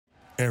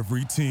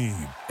Every team,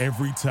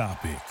 every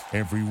topic,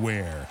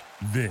 everywhere.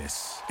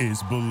 This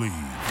is Believe.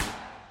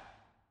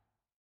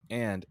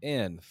 And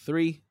in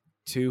 3,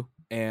 2,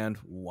 and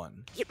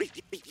 1.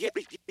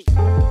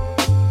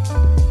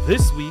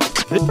 This week,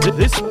 this week,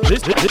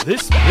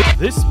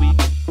 This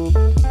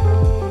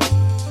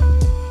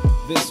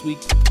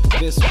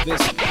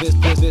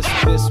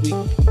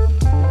week,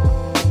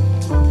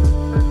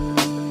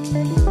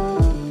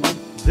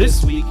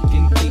 this week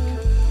in geek.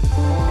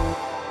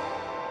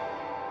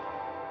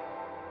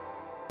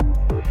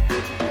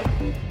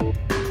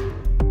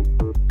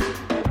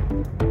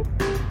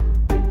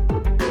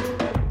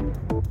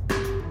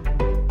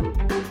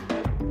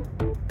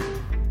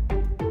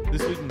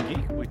 This week in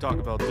geek, we talk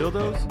about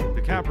dildos,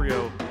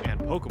 DiCaprio, and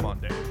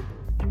Pokemon Day.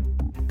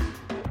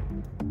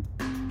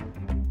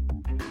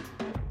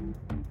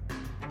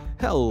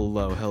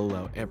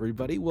 Hello,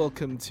 everybody.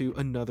 Welcome to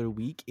another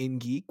week in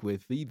geek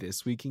with the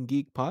This Week in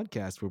Geek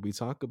podcast, where we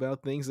talk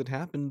about things that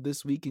happened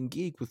this week in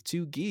geek with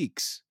two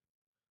geeks.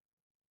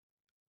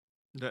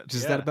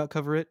 Does that about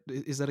cover it?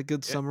 Is that a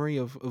good summary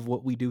of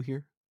what we do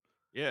here?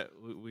 Yeah,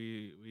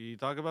 we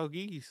talk about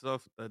geeky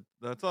stuff.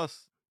 That's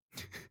us.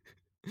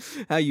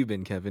 How you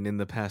been, Kevin, in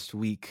the past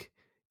week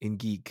in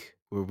geek,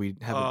 where we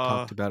haven't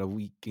talked about a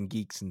week in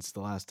geek since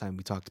the last time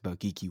we talked about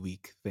Geeky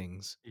Week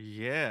things?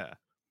 Yeah.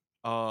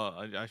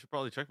 I should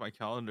probably check my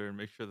calendar and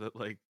make sure that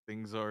like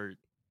things are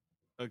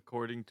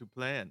according to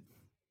plan.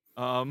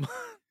 Um,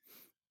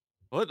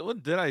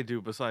 what did I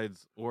do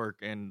besides work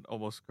and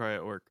almost cry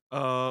at work?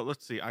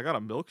 Let's see. I got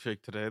a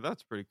milkshake today.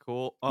 That's pretty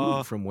cool.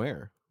 Ooh, from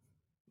where?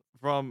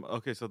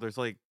 So there's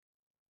like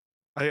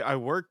I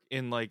work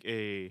in like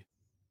it's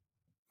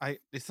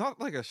not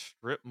like a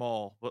strip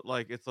mall, but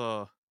like it's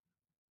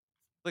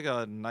like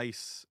a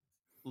nice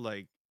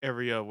like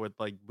area with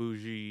like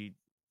bougie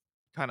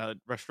kind of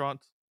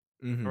restaurants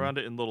Mm-hmm. around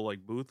it in little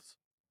like booths.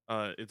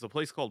 It's a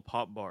place called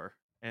Pop Bar,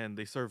 and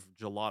they serve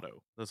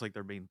gelato. That's like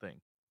their main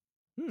thing.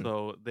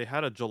 So they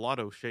had a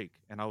gelato shake,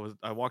 and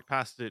I walked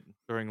past it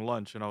during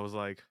lunch, and I was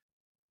like,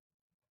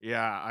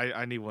 yeah,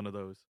 I need one of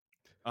those.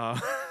 Uh,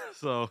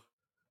 so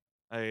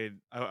I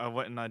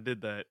went and I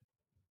did that.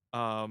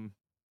 Um,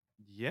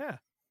 yeah,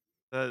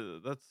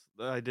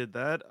 I did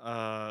that.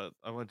 I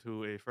went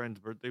to a friend's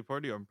birthday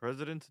party on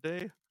President's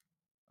Day.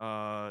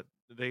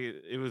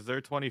 It was their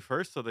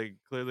 21st, so they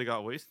clearly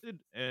got wasted,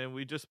 and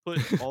we just put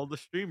all the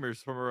streamers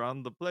from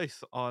around the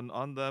place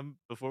on them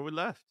before we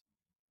left.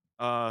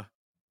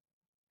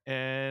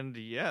 And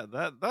yeah,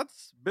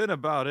 that's been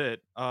about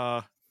it.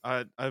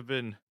 I've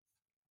been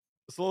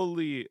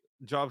slowly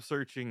job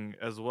searching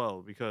as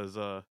well because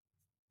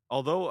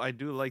although I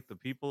do like the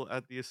people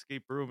at the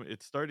escape room,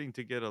 it's starting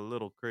to get a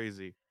little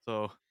crazy.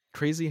 So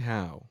Crazy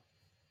how?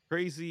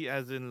 crazy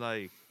as in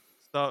like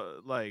stuff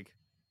like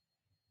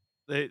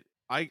they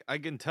I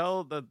can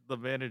tell that the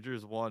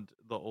managers want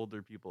the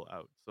older people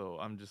out. So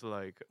I'm just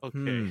like,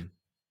 okay,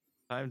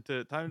 time to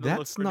look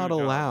That's for not new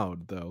jobs.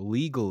 allowed, though.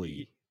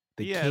 Legally,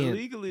 they Yeah, can't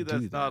legally do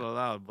that's not that.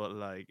 allowed, but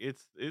like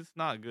it's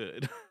not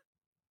good.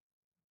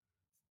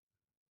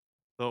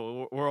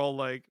 So we're all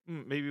like,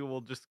 maybe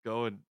we'll just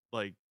go and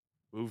like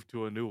move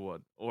to a new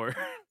one or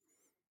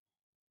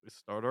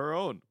start our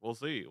own. We'll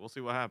see. We'll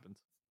see what happens.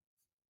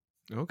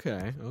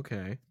 Okay.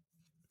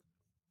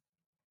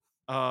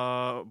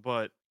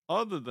 But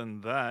other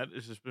than that,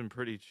 it's just been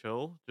pretty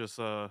chill. Just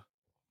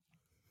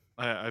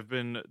I've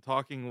been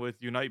talking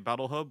with Unite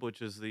Battle Hub,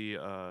 which is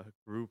the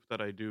group that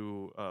I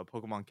do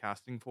Pokemon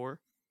casting for,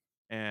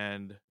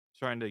 and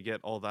trying to get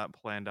all that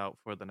planned out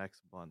for the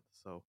next month.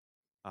 So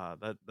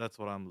that's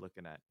what I'm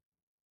looking at.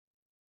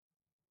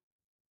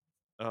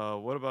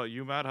 What about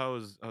you, Matt?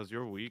 How's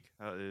your week?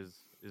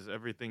 Is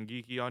everything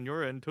geeky on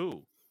your end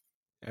too?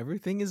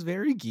 Everything is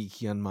very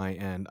geeky on my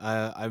end.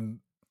 I'm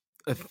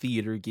a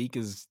theater geek,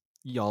 as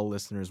y'all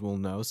listeners will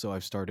know, so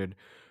I've started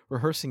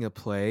rehearsing a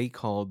play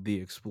called The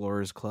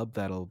Explorers Club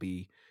that'll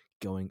be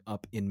going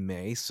up in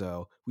May.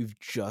 So we've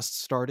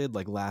just started.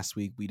 Like last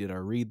week we did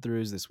our read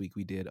throughs. This week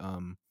we did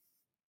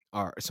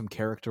our some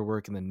character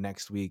work, and then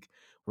next week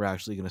we're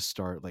actually going to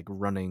start like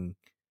running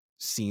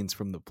scenes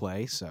from the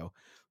play. So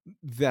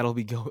that'll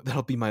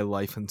be my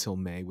life until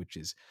May, which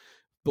is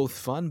both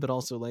fun but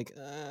also like,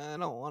 I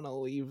don't want to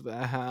leave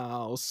the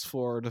house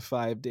 4 to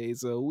 5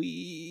 days a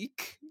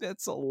week.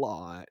 That's a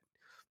lot,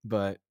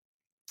 but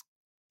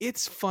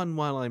it's fun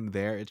while I'm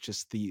there. It's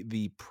just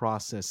the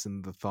process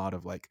and the thought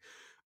of like,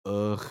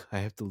 ugh, I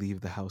have to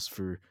leave the house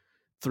for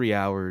 3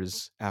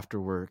 hours after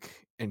work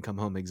and come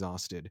home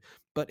exhausted.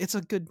 But it's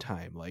a good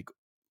time. Like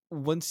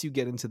once you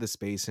get into the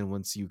space and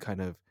once you kind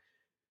of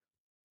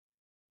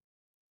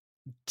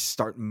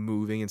start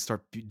moving and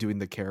start doing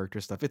the character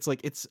stuff, it's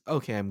like, it's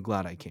okay, I'm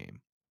glad I came.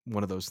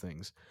 One of those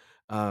things.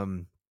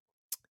 Um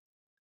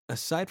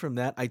Aside from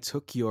that, I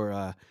took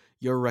your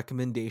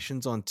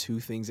recommendations on two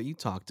things that you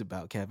talked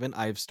about, Kevin.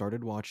 I've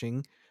started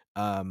watching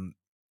um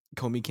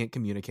Comey Can't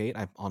Communicate.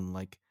 I'm on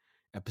like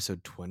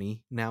episode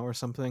 20 now or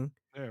something.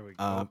 There we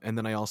go. And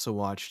then I also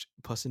watched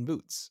Puss in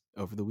Boots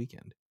over the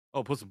weekend.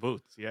 Oh, Puss in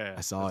Boots. Yeah,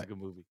 I saw that's a it.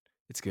 good movie.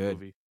 It's Good good.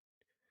 movie.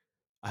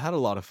 I had a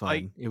lot of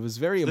Like fun. It was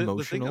very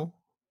the thing emotional.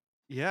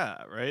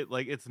 yeah, right?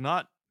 Like it's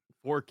not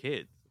for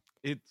kids.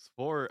 It's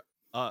for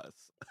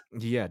us.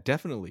 Yeah,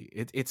 definitely.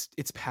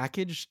 It's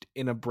packaged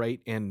in a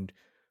bright and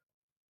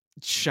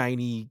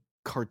shiny,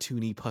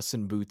 cartoony Puss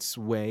in Boots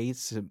way,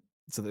 so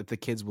that the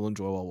kids will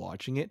enjoy while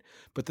watching it.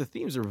 But the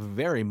themes are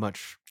very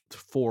much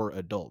for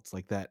adults,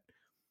 like that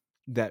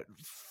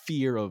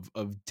fear of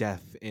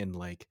death and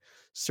like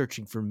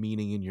searching for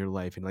meaning in your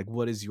life, and like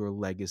what is your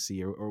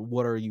legacy, or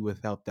what are you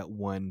without that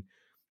one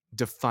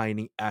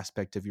defining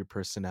aspect of your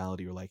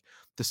personality, or like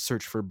the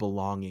search for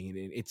belonging.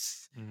 And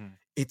Mhm.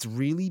 it's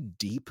really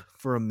deep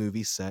for a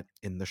movie set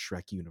in the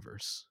Shrek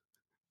universe.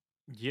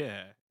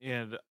 Yeah,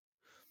 and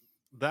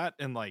that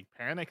and like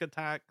panic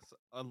attacks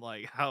and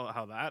like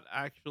how that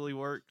actually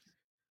works.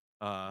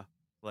 Uh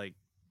like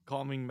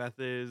calming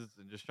methods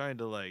and just trying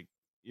to like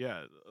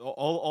yeah,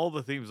 all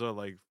the themes are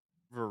like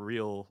for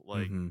real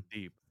like Hmm.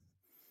 deep.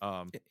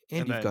 Um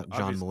And and you've then got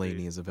John obviously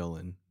Mulaney as a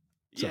villain,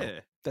 so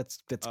yeah.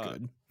 that's Uh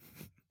good.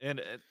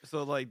 and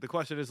so like the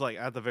question is like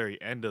at the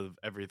very end of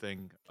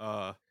everything,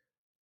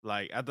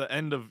 like at the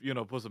end of,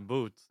 Puss in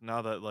Boots,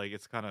 now that like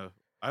it's kind of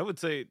I would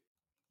say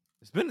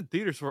it's been in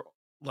theaters for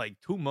like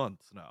 2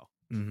 months now.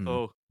 Hmm.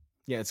 So,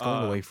 Yeah, it's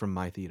going uh away from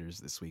my theaters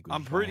this week, which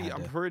I'm is why I pretty had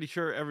I'm to. pretty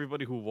sure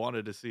everybody who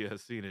wanted to see it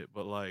has seen it,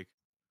 but like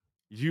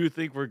you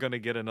think we're going to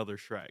get another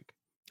Shrek.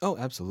 Oh,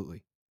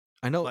 absolutely.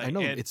 I Like know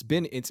and it's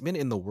been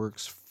in the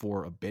works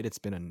for a bit. It's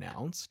been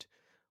announced.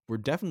 We're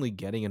definitely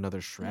getting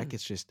another Shrek.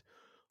 It's just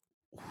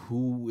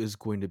who is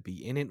going to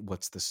be in it?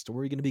 What's the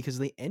story going to be? Because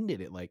they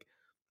ended it like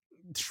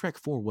Shrek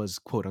 4 was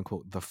quote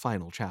unquote the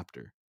final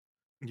chapter.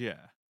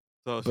 yeah.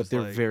 So it's But just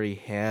they're like very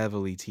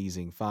heavily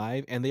teasing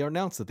 5, and they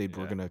announced that they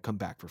were yeah. going to come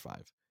back for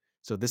 5.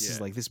 So this is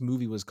Yeah. like this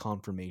movie was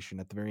confirmation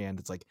at the very end.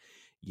 It's like,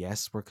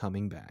 yes, we're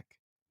coming back.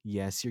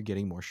 Yes, you're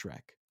getting more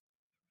Shrek.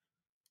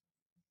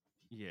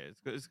 Yeah,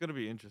 it's going to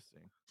be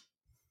interesting.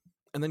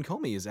 And then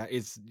Comey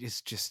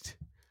is just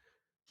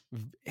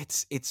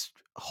it's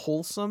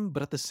wholesome,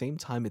 but at the same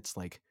time it's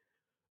like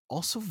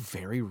also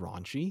very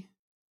raunchy.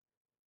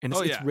 And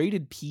Oh it's yeah.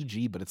 rated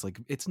PG, but it's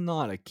like it's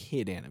not a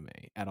kid anime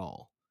at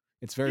all.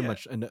 It's very Yeah.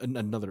 much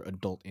another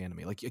adult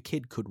anime. Like a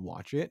kid could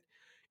watch it.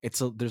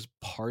 There's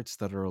parts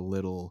that are a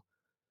little.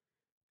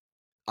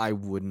 I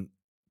wouldn't.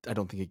 I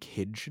don't think a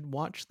kid should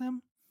watch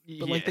them.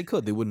 But like Yeah. they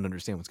could. They wouldn't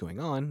understand what's going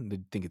on.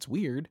 They'd think it's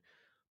weird.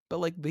 But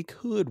like they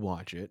could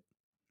watch it.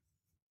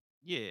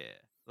 Yeah.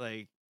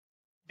 Like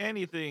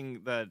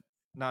anything that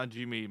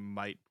Najimi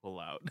might pull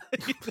out.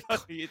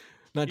 you,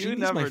 you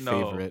Najimi's my never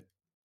know. favorite.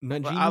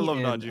 But I Najimi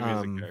love and Najimi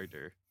as a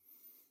character.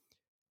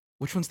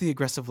 which one's the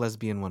aggressive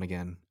lesbian one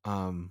again?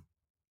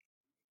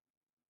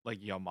 Like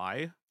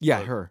Yamai, Yeah,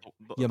 the her.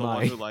 the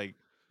one Yamai. who like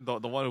the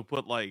one who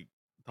put like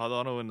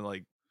Tadano in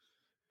like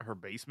her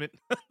basement.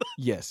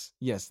 Yes,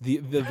 yes, the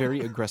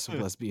very aggressive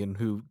lesbian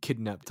who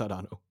kidnapped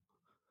Tadano.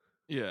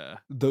 Yeah.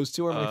 Those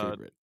two are my Uh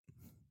favorite.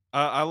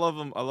 I love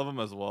him. I love him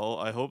as well.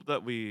 I hope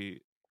that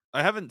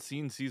I haven't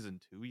seen season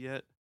 2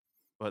 yet,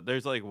 but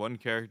there's like one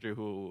character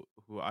who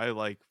I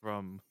like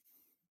from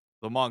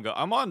the manga.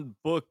 I'm on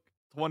book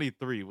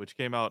 23, which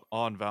came out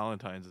on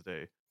Valentine's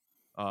Day.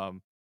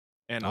 Um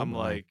and Oh I'm my.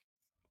 like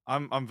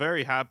I'm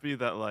very happy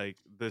that like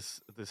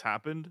this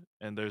happened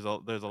and there's a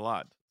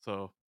lot.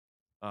 So,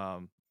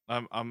 um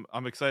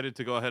I'm excited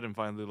to go ahead and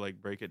finally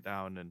like break it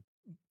down and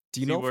Do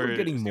you know if we're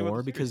getting see where the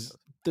more? series Because goes.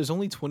 there's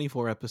only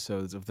 24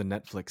 episodes of the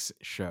Netflix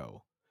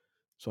show.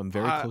 So I'm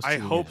very close I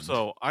to the hope end.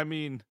 so. I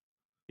mean,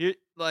 it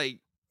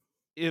like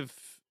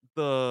if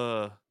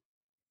the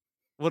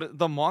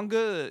the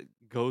manga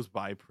goes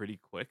by pretty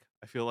quick.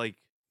 I feel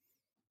like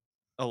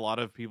a lot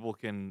of people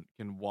can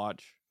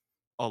watch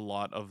a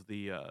lot of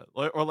the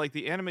or like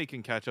the anime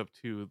can catch up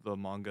to the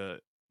manga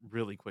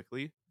really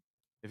quickly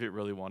if it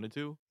really wanted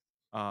to.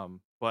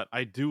 But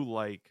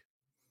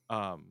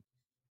um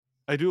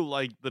I do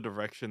like the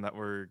direction that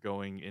we're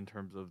going in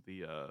terms of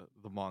the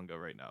manga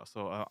right now.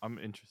 So I'm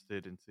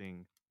interested in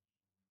seeing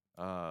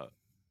uh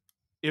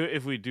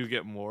if we do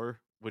get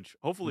more, which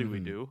hopefully we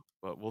Mhm. do,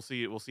 but we'll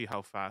see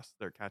how fast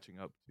they're catching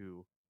up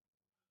to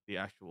the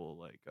actual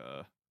like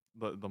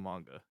the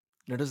manga.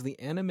 Now, does the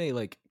anime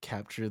like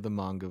capture the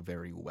manga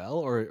very well,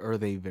 or are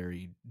they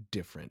very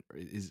different?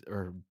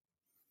 Or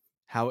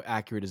how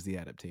accurate is the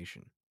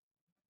adaptation?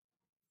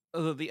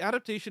 The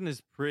adaptation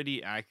is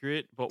pretty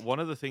accurate, but one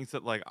of the things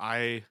that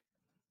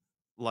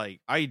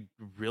I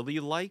really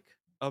like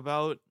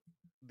about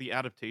the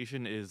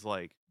adaptation is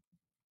like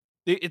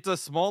it's a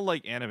small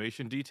like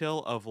animation detail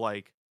of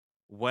like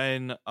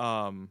when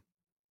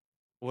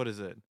what is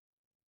it?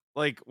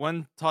 Like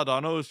when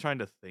Tadano is trying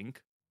to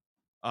think,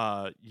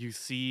 you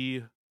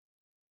see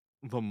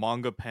the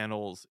manga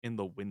panels in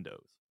the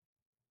windows.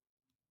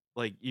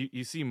 Like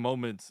you see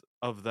moments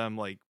of them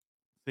like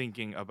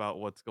thinking about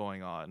what's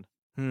going on.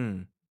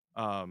 Hmm.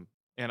 Um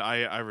and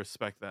I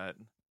respect that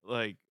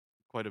like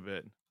quite a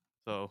bit.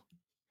 So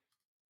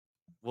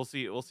we'll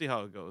see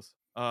how it goes.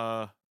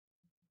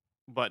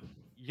 But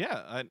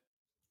yeah,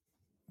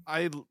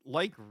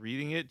 like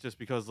reading it just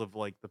because of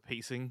like the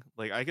pacing.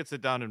 Like I could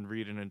sit down and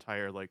read an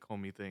entire like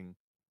Comey thing,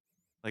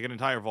 like an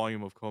entire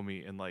volume of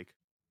Comey in like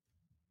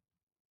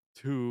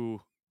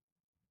two.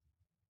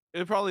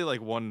 It probably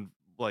like one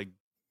like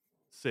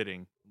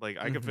sitting. Like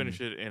I could Hmm.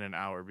 finish it in an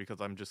hour because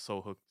I'm just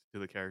so hooked to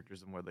the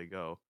characters and where they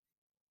go.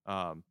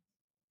 Um,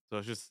 so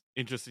it's just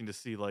interesting to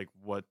see like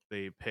what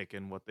they pick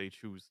and what they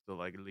choose to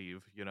like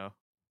leave. You know?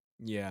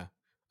 Yeah.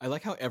 I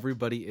like how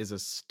everybody is a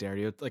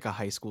like a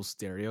high school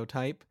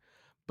stereotype,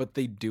 but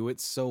they do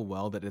it so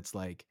well that it's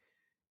like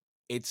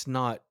it's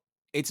not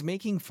it's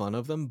making fun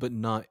of them, but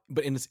not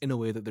but in it's in a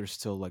way that they're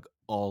still like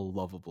all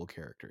lovable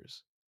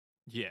characters.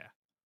 Yeah.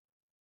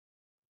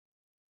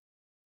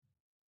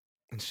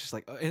 It's just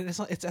like and it's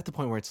not, it's at the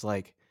point where it's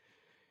like,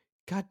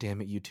 God damn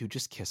it, you two,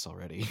 just kiss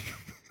already.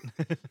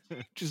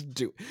 just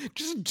do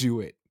just do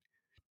it.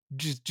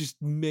 Just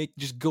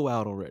go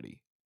out already.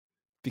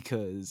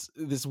 Because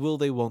this will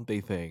they won't they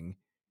thing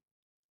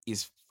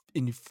is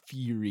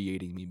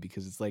infuriating me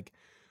because it's like,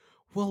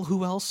 well,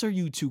 who else are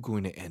you two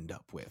going to end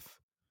up with?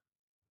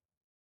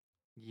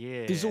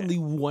 There's Yeah. only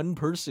one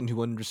person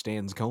who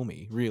understands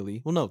Comey,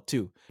 really. Well, no,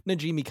 two.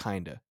 Najimi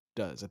kinda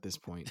does at this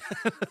point.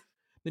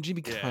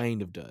 Najimi Yeah.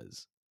 kind of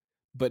does.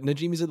 But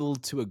Najimi's a little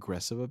too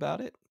aggressive about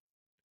it.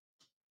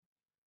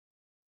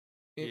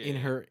 In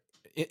Yeah. her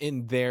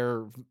in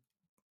their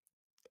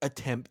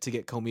attempt to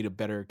get Comey to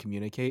better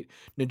communicate,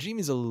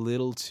 Najimi's a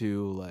little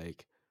too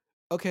like,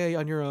 okay,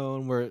 on your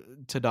own, where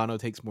Tadano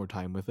takes more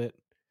time with it.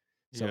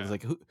 So it's Yeah.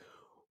 like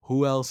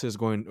who else is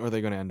going are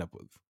they going to end up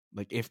with?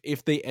 Like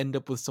if they end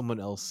up with someone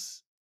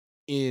else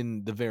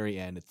in the very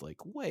end, it's like,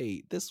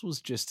 wait, this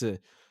was just a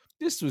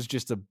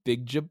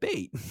big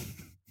debate.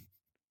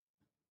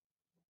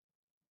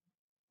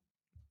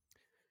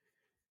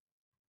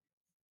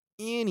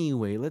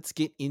 Anyway, let's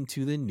get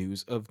into the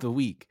news of the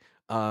week.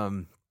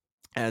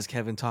 As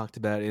Kevin talked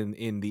about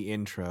in the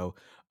intro,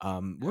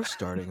 we're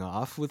starting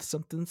off with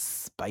something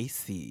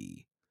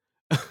spicy.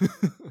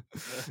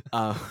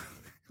 uh,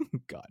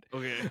 God.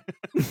 Okay.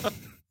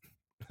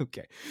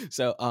 Okay,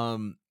 so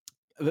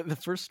the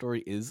first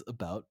story is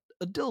about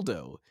a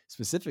dildo,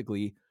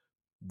 specifically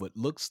what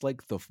looks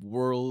like the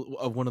world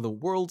one of the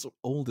world's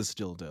oldest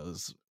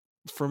dildos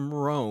from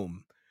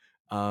Rome.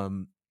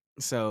 Um,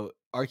 so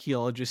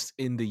archaeologists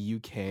in the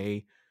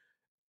UK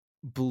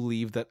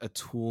believe that a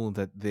tool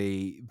that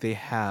they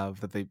have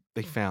that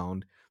they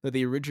found that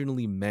they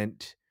originally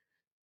meant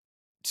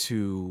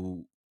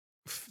to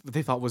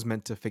they thought was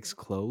meant to fix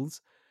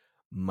clothes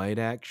might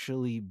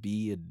actually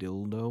be a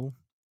dildo.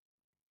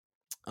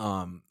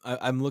 I'm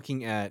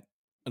looking at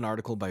an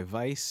article by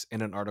Vice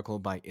and an article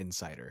by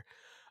Insider.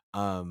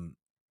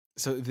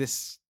 So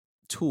this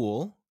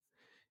tool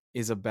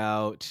is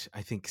about,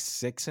 I think,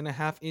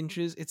 6.5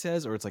 inches, it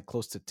says, or it's like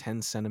close to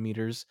 10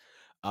 centimeters.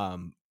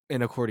 And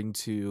according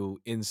to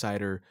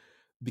Insider,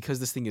 because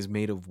this thing is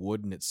made of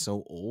wood and it's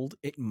so old,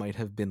 it might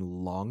have been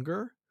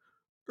longer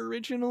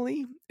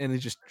originally and it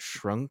just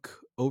shrunk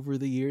over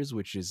the years,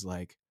 which is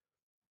like,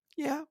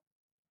 yeah,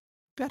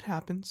 that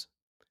happens.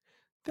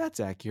 That's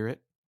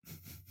accurate.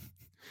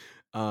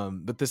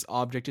 But this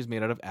object is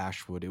made out of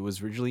ash wood. It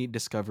was originally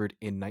discovered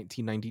in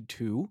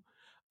 1992,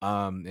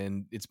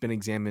 and it's been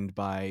examined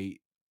by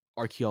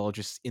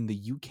archaeologists in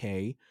the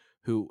UK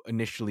who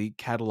initially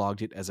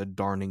cataloged it as a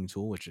darning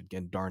tool, which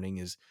again, darning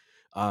is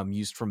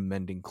used for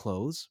mending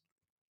clothes.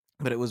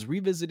 But it was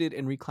revisited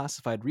and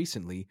reclassified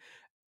recently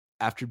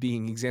after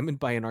being examined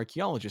by an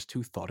archaeologist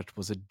who thought it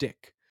was a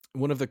dick.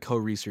 One of the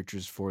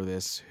co-researchers for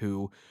this,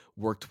 who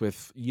worked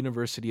with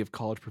University of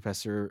College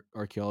professor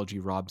archaeology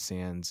Rob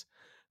Sands,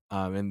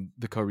 and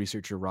the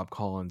co-researcher Rob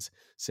Collins,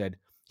 said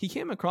he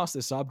came across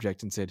this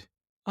object and said,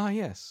 "Ah,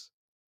 yes,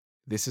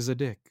 this is a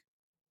dick."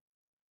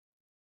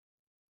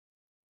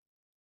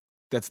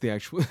 That's the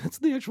actual that's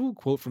the actual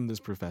quote from this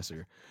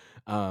professor,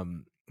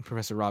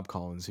 Professor Rob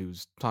Collins,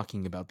 who's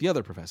talking about the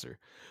other professor.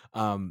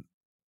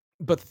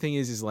 But the thing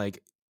is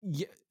like,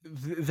 yeah,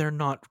 they're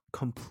not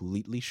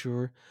completely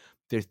sure.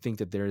 They think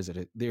that there is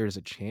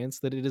a chance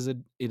that it is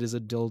a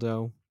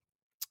dildo.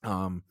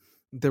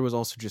 There was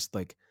also just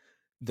like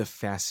the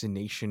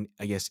fascination,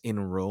 I guess, in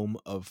Rome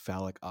of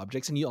phallic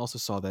objects, and you also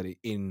saw that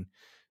in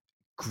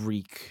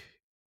Greek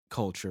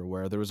culture,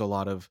 where there was a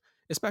lot of,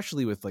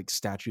 especially with like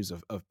statues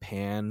of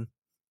Pan,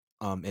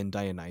 and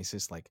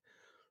Dionysus, like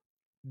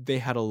they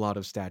had a lot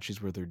of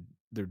statues where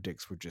their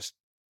dicks were just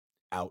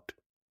out.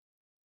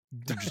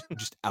 They're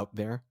just out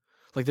there.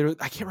 Like there,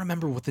 I can't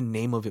remember what the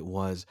name of it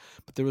was,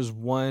 but there was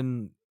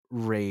one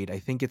raid. I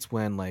think it's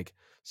when like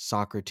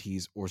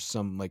Socrates or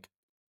some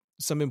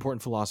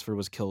important philosopher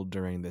was killed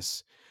during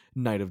this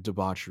night of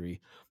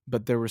debauchery.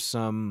 But there were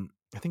some,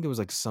 I think it was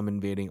like some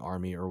invading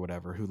army or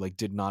whatever, who like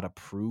did not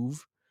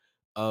approve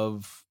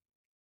of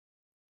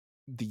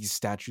these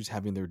statues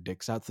having their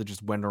dicks out. So they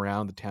just went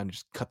around the town and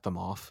just cut them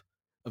off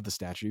of the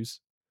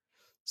statues.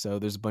 So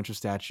there's a bunch of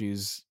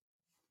statues.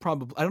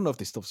 Probably, I don't know if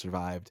they still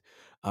survived,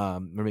 or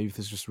maybe if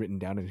this is just written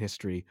down in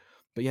history.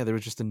 But yeah, there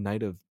was just a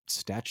night of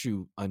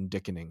statue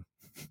undickening.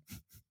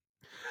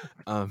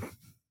 um,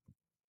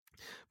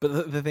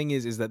 But the thing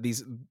is that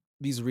these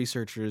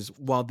researchers,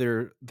 while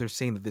they're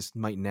saying that this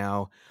might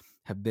now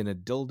have been a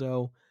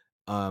dildo,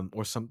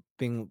 or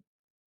something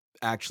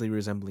actually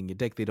resembling a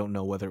dick, they don't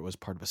know whether it was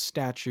part of a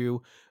statue,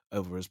 or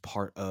it was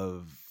part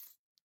of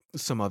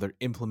some other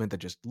implement that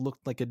just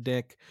looked like a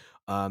dick.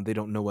 They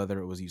don't know whether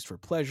it was used for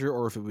pleasure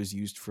or if it was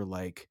used for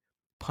like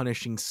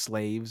punishing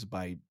slaves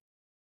by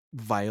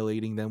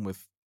violating them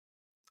with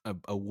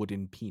a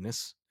wooden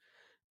penis.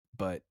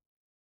 But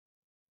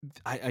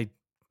I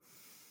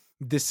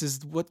this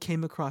is what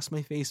came across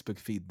my Facebook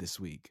feed this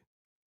week.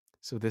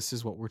 So this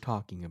is what we're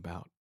talking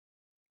about.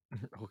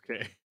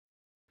 Okay.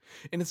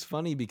 And it's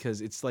funny because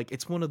it's like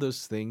it's one of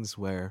those things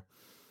where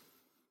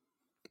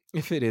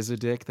if it is a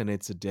dick, then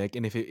it's a dick,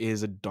 and if it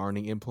is a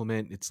darning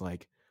implement, it's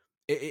like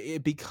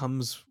it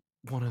becomes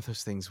one of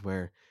those things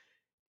where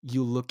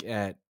you look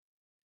at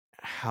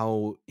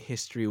how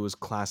history was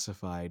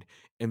classified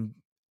and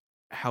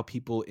how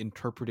people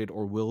interpreted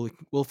or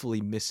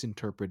willfully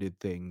misinterpreted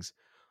things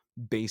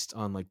based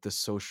on like the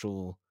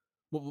social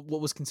what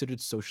was considered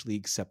socially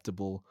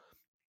acceptable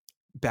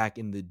back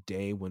in the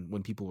day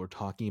when people were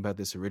talking about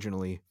this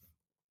originally.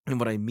 And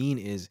what I mean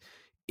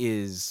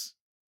is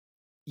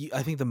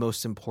I think the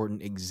most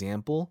important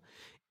example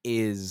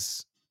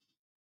is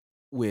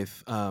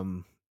with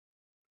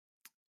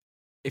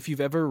if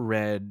you've ever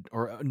read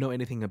or know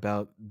anything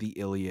about the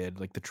Iliad,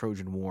 like the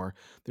Trojan War,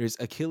 there's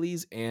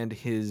Achilles and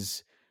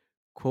his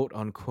quote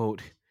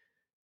unquote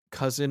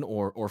cousin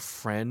or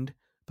friend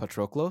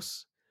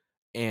Patroclus.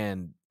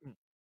 And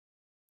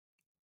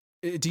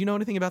Mm. do you know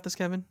anything about this,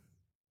 Kevin?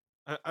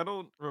 I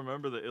don't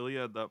remember the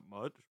Iliad that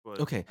much, but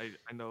Okay.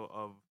 I know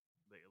of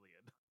the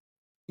Iliad.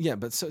 Yeah,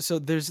 but so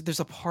there's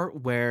a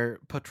part where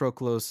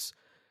Patroclus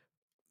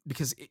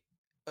because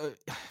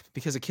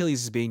because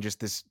Achilles is being just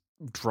this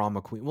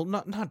drama queen. Well,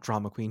 not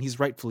drama queen. He's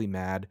rightfully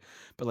mad,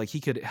 but like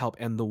he could help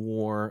end the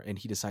war, and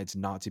he decides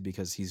not to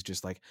because he's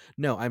just like,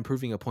 no, I'm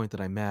proving a point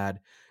that I'm mad.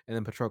 And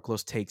then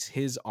Patroclus takes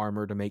his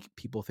armor to make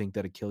people think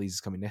that Achilles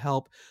is coming to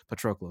help.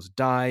 Patroclus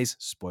dies.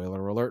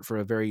 Spoiler alert for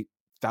a very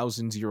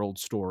thousands-year-old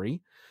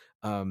story.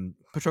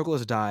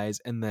 Patroclus dies,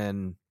 and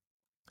then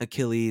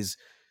Achilles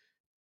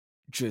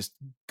just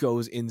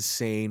goes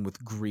insane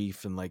with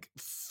grief and like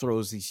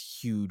throws these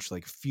huge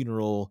like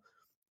funeral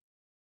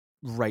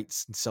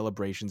rites and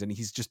celebrations, and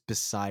he's just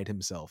beside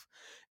himself.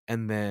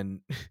 And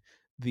then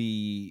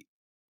the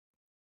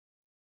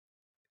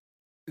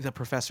the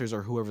professors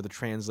or whoever the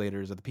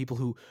translators or the people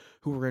who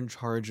were in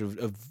charge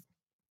of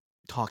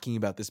talking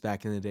about this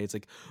back in the day, it's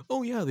like,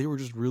 oh yeah, they were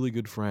just really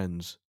good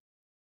friends.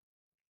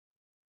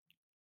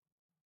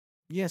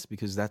 Yes,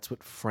 because that's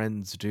what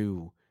friends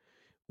do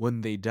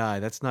when they die.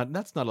 That's not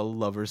a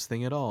lover's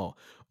thing at all.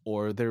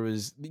 Or there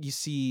was you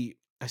see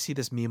I see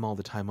this meme all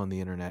the time on the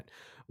internet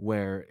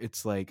where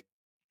it's like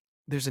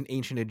there's an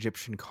ancient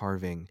Egyptian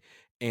carving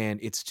and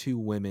it's two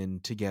women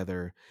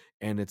together,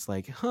 and it's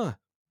like, huh,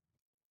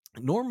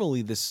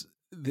 normally this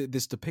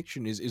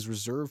depiction is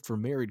reserved for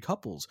married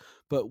couples,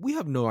 but we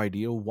have no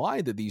idea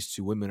why that these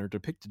two women are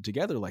depicted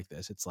together like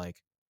this. It's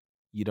like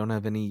you don't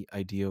have any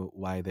idea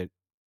why that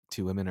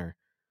two women are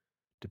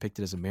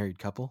depicted as a married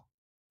couple.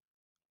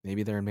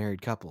 Maybe they're a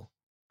married couple.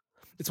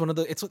 It's one of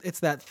the it's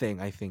that thing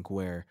I think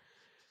where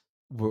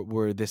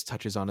this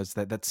touches on is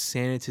that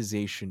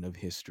sanitization of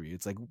history.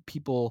 It's like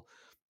people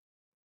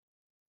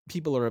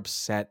are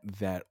upset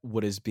that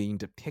what is being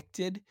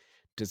depicted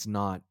does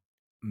not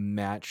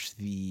match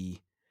the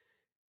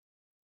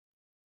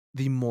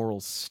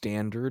moral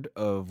standard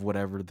of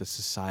whatever the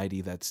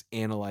society that's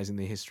analyzing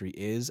the history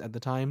is at the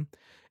time.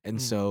 And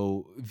Mhm.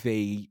 so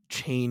they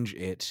change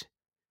it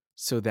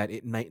so that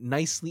it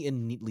nicely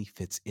and neatly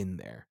fits in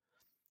there.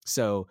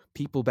 So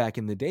people back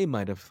in the day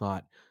might have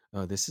thought,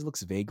 oh, this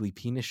looks vaguely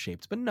penis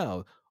shaped, but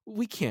no,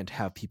 we can't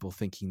have people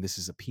thinking this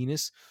is a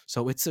penis,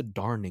 so it's a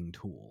darning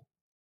tool.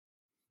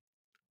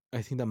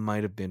 I think that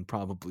might have been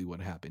probably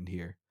what happened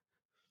here.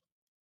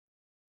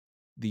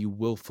 The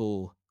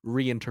willful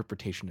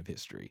reinterpretation of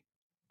history.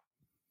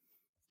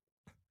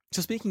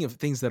 So speaking of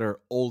things that are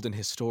old and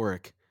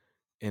historic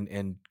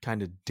and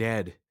kind of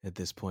dead at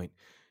this point,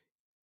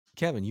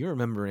 Kevin, you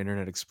remember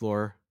Internet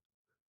Explorer?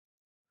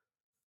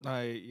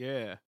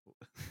 Yeah,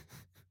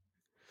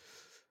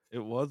 it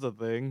was a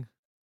thing.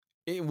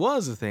 It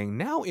was a thing.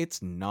 Now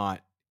it's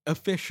not.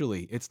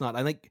 Officially, it's not.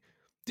 I like.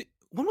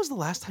 When was the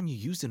last time you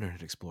used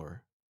Internet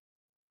Explorer?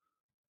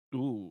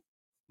 Ooh,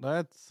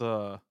 that's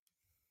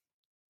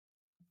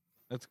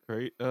that's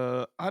great.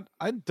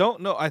 I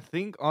don't know. I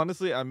think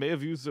honestly, I may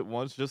have used it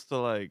once just to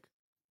like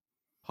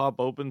pop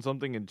open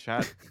something and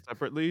chat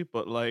separately,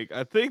 but like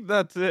I think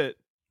that's it.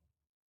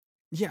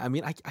 Yeah, I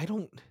mean, I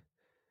don't.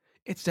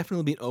 It's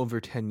definitely been over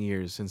 10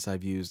 years since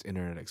I've used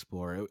Internet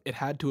Explorer. It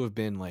had to have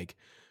been like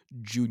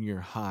junior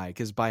high,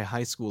 because by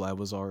high school I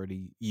was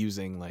already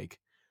using like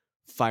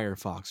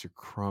Firefox or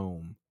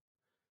Chrome.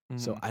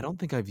 So Mhm. I don't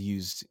think I've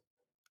used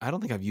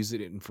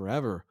it in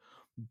forever.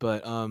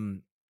 But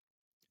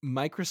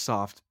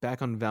Microsoft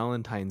back on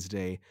Valentine's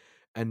Day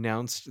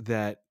announced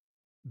that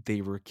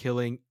they were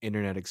killing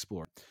Internet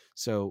Explorer.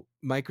 So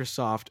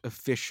Microsoft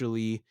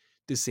officially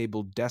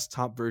disabled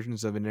desktop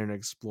versions of Internet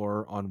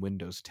Explorer on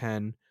Windows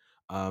 10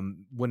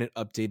 when it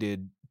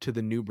updated to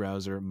the new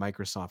browser,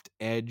 Microsoft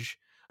Edge.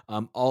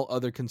 All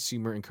other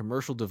consumer and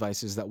commercial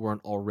devices that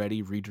weren't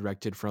already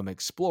redirected from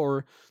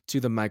Explorer to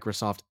the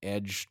Microsoft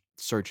Edge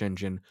search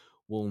engine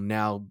will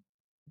now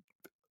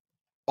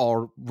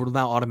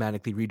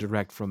automatically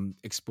redirect from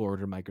Explorer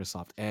to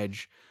Microsoft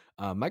Edge.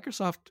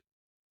 Microsoft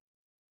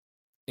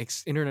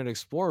Internet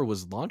Explorer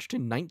was launched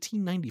in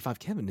 1995.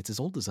 Kevin, it's as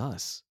old as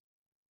us.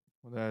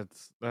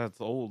 That's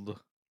old.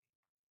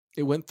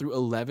 It went through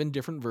 11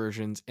 different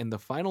versions, and the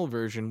final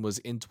version was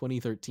in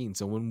 2013.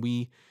 So when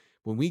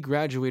we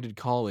graduated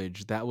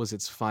college, that was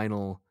its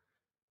final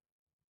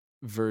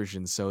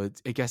version. So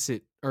I guess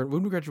or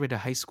when we graduated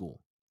high school.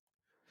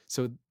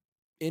 So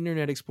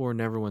Internet Explorer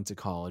never went to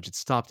college.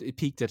 It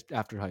peaked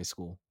after high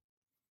school,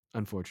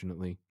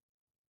 unfortunately.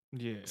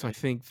 So I Yeah.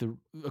 think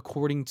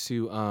according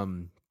to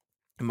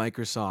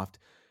Microsoft,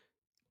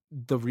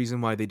 the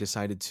reason why they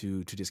decided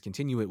to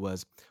discontinue it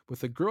was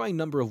with a growing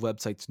number of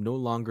websites no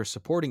longer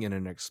supporting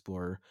Internet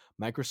Explorer,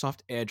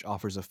 Microsoft Edge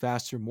offers a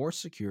faster, more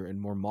secure,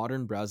 and more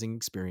modern browsing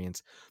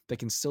experience that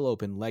can still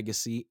open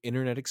legacy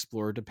Internet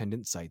Explorer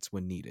dependent sites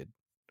when needed.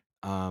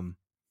 Um,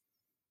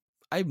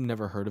 I've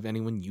never heard of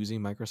anyone using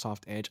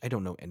Microsoft Edge. I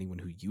don't know anyone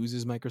who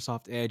uses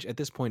Microsoft Edge. At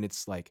this point,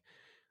 it's like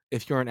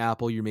if you're on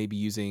Apple, you're maybe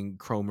using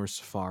Chrome or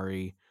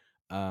Safari.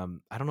 I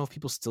don't know if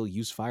people still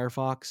use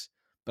Firefox,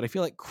 but I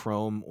feel like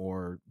Chrome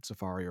or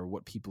Safari are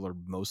what people are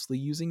mostly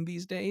using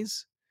these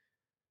days.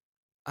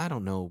 I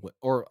don't know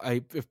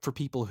if for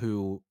people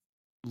who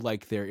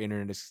like their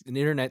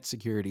internet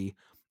security,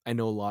 I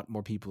know a lot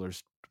more people are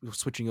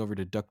switching over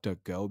to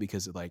DuckDuckGo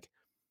because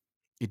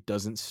it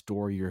doesn't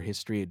store your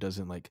history. It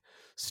doesn't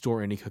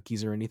store any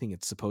cookies or anything.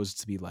 It's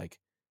supposed to be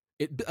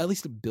at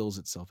least it bills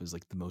itself as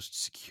the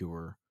most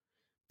secure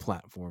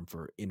platform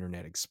for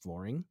internet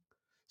exploring.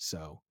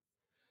 So,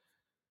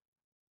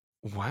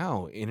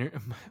 wow,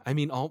 I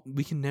mean, all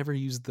we can never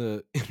use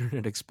the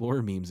Internet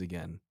Explorer memes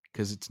again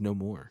because it's no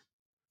more.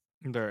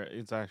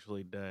 It's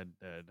actually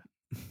dead.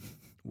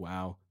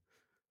 Wow,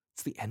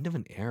 it's the end of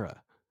an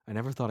era. I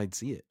never thought I'd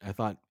see it. I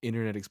thought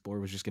Internet Explorer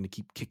was just going to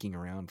keep kicking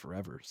around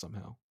forever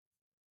somehow.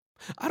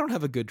 I don't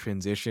have a good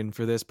transition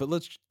for this, but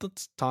let's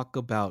talk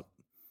about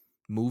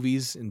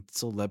movies and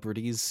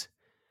celebrities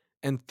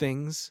and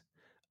things.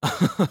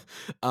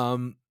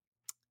 um,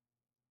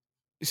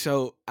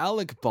 so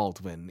Alec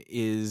Baldwin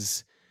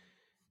is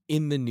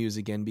in the news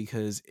again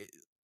because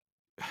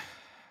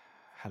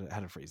how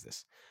to phrase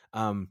this.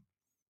 Um,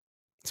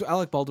 so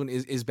Alec Baldwin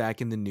is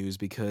back in the news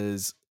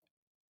because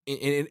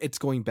it's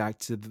going back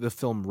to the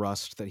film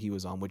Rust that he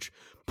was on, which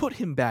put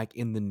him back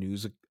in the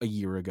news a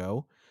year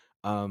ago.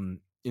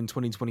 In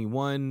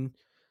 2021,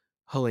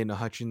 Helena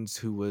Hutchins,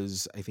 who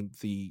was I think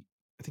she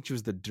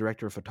was the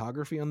director of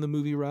photography on the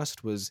movie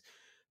Rust, was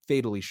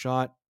fatally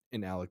shot,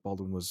 and Alec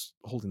Baldwin was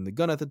holding the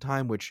gun at the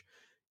time, which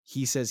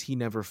he says he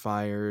never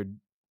fired.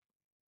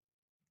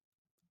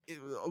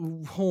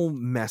 A whole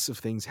mess of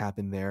things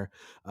happened there.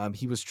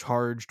 He was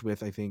charged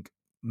with, I think,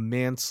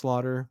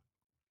 manslaughter,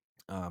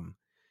 um,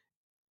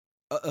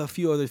 a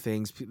few other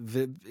things.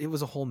 It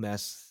was a whole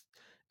mess.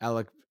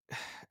 Alec,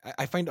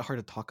 I find it hard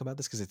to talk about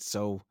this because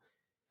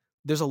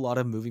there's a lot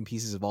of moving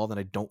pieces involved, and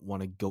I don't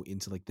want to go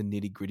into the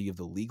nitty gritty of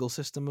the legal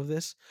system of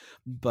this.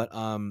 But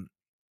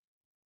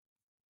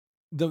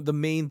the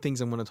main things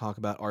I'm going to talk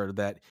about are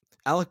that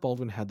Alec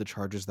Baldwin had the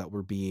charges that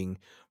were being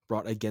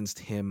brought against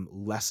him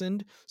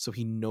lessened, so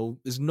he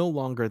is no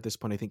longer at this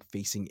point, I think,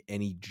 facing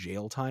any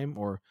jail time,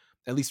 or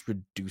at least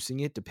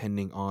reducing it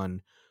depending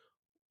on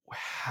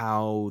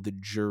how the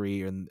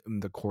jury and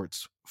the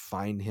courts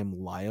find him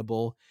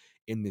liable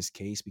in this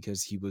case,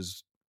 because he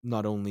was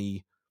not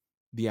only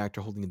the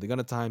actor holding the gun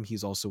at the time,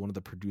 he's also one of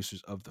the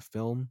producers of the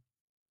film.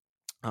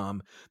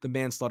 The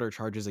manslaughter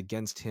charges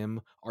against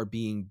him are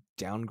being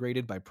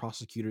downgraded by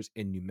prosecutors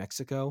in New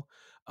Mexico.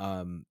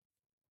 Um,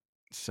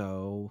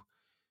 so,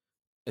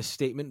 a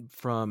statement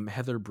from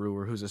Heather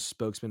Brewer, who's a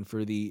spokesman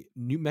for the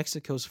New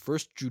Mexico's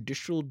first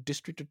judicial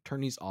district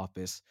attorney's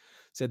office,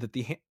 said that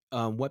the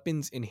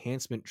weapons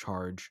enhancement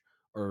charge,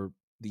 or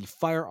the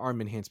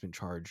firearm enhancement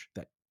charge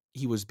that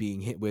he was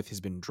being hit with, has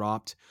been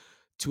dropped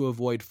to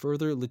avoid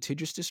further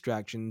litigious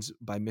distractions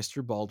by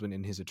Mr. Baldwin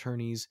and his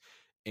attorneys,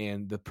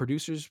 and the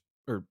producers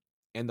or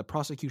and the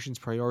prosecution's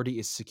priority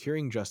is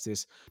securing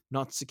justice,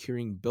 not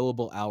securing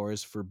billable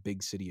hours for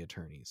big city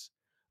attorneys.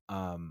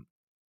 Um,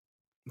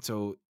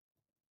 so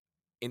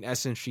in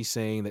essence, she's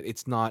saying that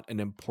it's not an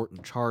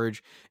important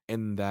charge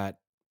and that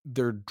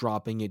they're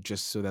dropping it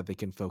just so that they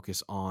can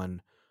focus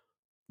on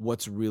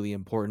what's really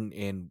important.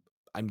 And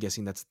I'm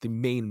guessing that's the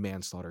main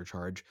manslaughter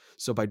charge.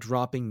 So by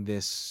dropping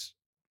this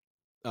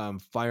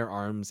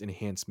firearms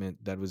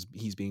enhancement that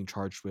he's being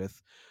charged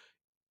with,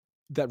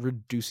 that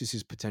reduces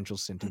his potential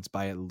sentence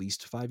by at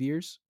least 5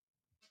 years.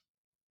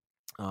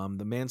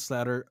 The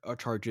manslaughter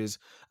charges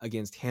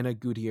against Hannah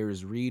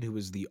Gutierrez Reed, who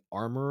is the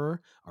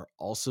armorer, are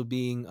also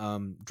being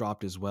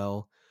dropped as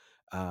well.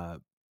 Uh,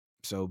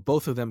 So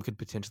both of them could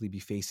potentially be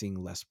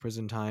facing less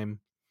prison time.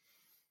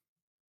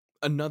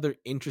 Another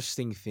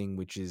interesting thing,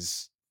 which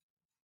is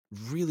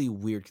really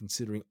weird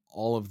considering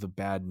all of the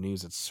bad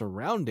news that's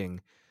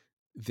surrounding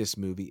this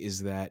movie,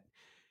 is that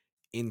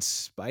in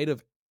spite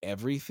of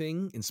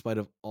everything, in spite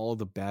of all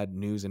the bad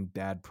news and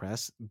bad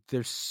press,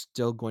 they're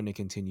still going to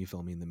continue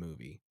filming the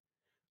movie.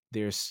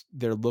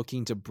 They're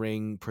looking to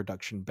bring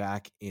production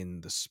back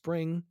in the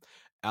spring.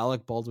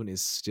 Alec Baldwin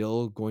is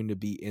still going to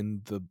be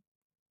in the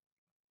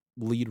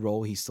lead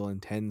role. He still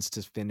intends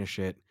to finish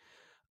it.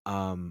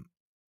 Um,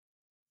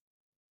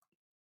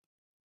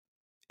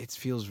 it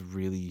feels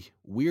really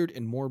weird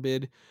and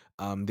morbid.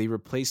 They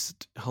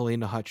replaced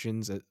Helena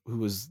Hutchins, who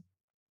was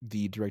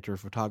the director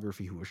of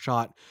photography who was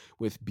shot,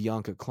 with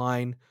Bianca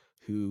Klein,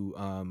 who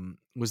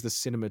was the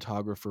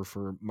cinematographer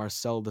for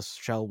Marcel the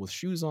Shell with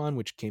Shoes On,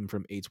 which came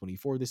from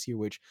A24 this year,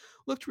 which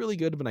looked really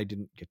good, but I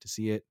didn't get to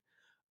see it.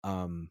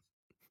 Um,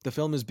 the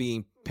film is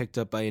being picked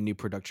up by a new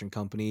production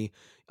company,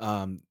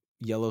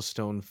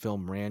 Yellowstone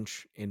Film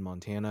Ranch in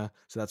Montana.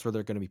 So that's where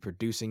they're going to be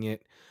producing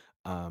it.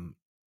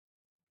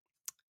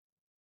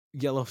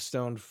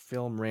 Yellowstone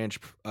Film Ranch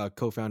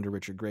co-founder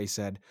Richard Gray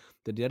said,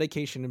 "The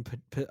dedication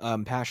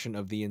and passion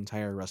of the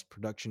entire Rust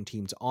production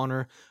team to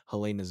honor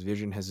Helena's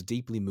vision has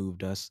deeply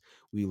moved us.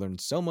 We learned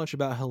so much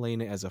about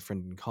Helena as a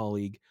friend and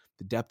colleague,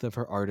 the depth of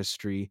her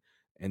artistry,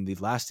 and the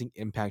lasting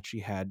impact she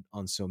had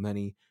on so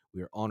many.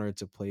 We are honored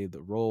to play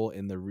the role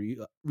in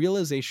the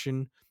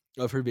realization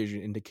of her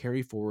vision and to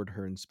carry forward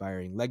her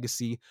inspiring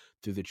legacy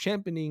through the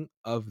championing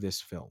of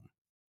this film."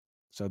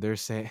 So they're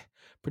saying,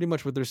 pretty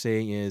much what they're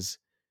saying is,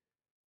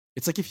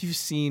 it's like if you've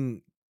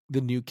seen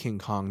the new King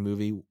Kong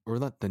movie, or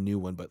not the new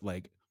one, but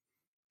like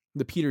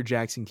the Peter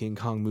Jackson King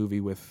Kong movie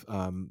with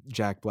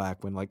Jack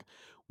Black, when like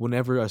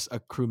whenever a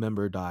crew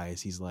member dies,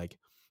 he's like,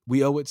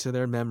 "We owe it to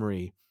their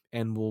memory,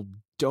 and we'll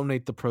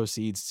donate the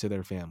proceeds to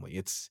their family."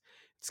 It's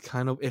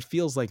kind of, it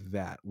feels like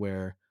that,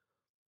 where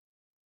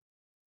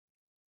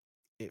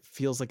it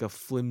feels like a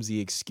flimsy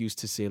excuse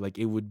to say like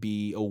it would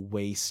be a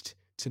waste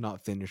to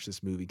not finish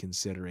this movie,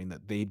 considering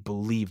that they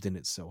believed in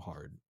it so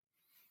hard.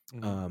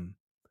 Mhm. Um,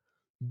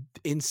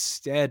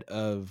 Instead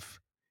of,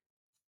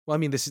 well, I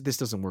mean, this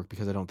doesn't work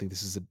because I don't think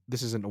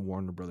this isn't a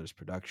Warner Brothers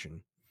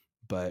production,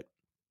 but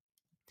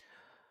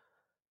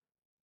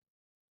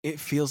it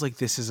feels like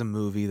this is a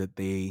movie that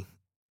they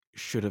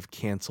should have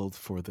canceled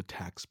for the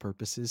tax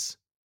purposes.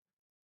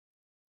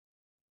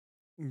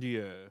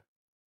 Yeah.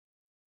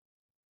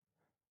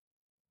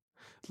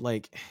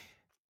 Like,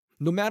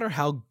 no matter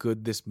how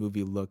good this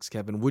movie looks,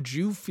 Kevin, would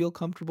you feel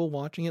comfortable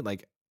watching it?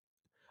 Like,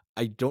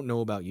 I don't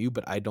know about you,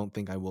 but I don't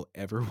think I will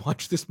ever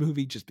watch this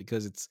movie just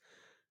because it's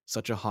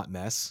such a hot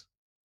mess.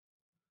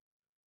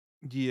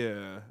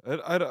 Yeah.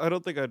 I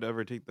don't think I'd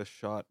ever take the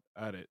shot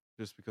at it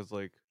just because,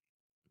 like,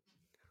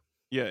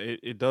 yeah,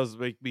 it does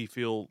make me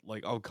feel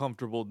like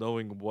uncomfortable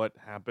knowing what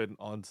happened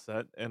on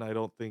set. And I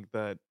don't think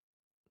that,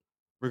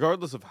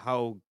 regardless of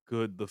how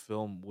good the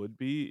film would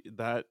be,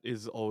 that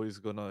is always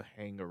gonna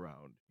hang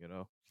around, you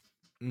know?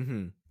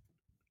 Mm-hmm.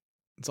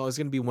 It's always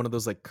going to be one of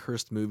those like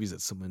cursed movies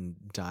that someone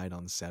died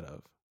on set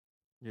of.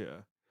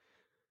 Yeah.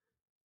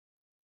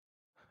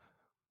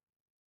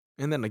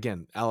 And then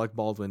again, Alec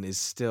Baldwin is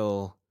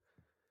still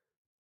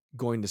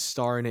going to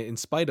star in it in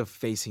spite of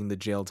facing the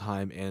jail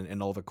time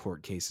and all the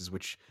court cases,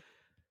 which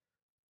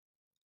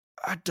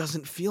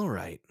doesn't feel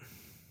right.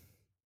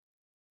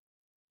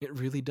 It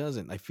really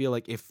doesn't. I feel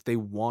like if they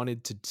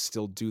wanted to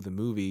still do the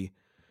movie,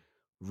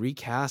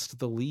 recast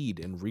the lead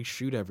and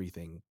reshoot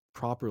everything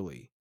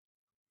properly.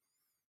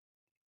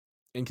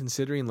 And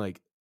considering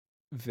like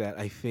that,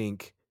 I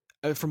think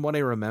from what I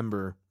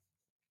remember,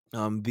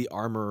 the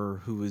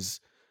armorer who was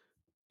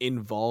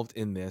involved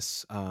in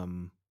this, what's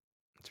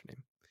her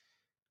name?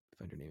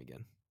 Find her name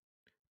again.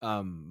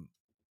 Um,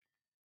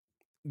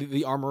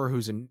 the armorer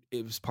who's in,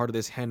 it was part of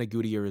this, Hannah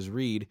Gutierrez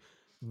Reed,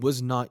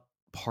 was not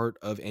part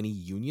of any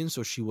union,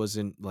 so she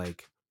wasn't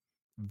like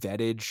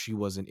vetted, she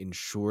wasn't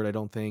insured. I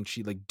don't think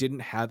she like didn't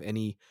have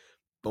any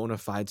bona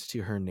fides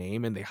to her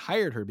name, and they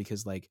hired her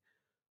because like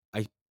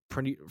I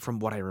pretty from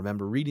what I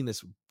remember reading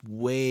this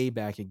way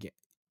back again,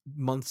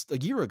 months, a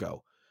year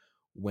ago,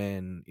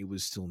 when it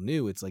was still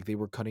new, it's like they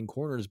were cutting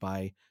corners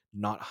by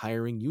not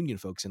hiring union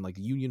folks, and like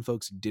union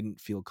folks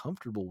didn't feel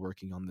comfortable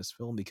working on this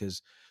film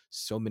because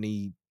so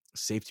many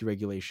safety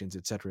regulations,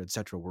 et cetera,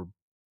 were,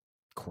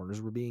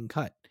 corners were being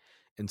cut.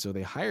 And so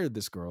they hired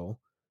this girl,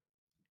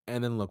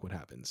 and then look what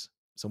happens.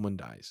 Someone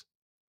dies.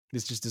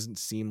 This just doesn't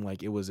seem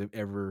like it was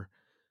ever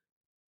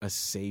a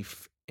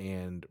safe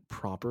and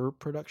proper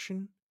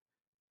production.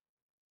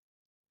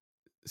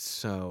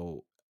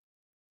 So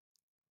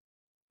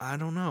I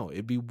don't know.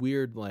 It'd be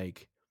weird,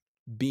 like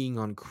being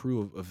on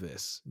crew of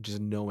this, just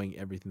knowing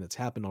everything that's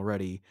happened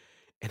already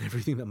and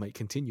everything that might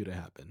continue to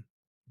happen.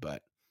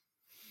 But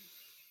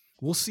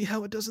we'll see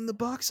how it does in the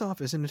box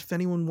office, and if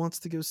anyone wants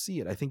to go see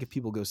it. I think if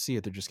people go see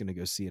it, they're just going to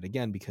go see it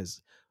again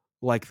because,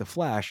 like The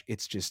Flash,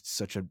 it's just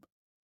such a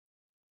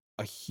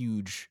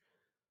huge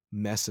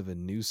mess of a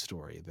news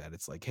story that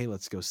it's like, hey,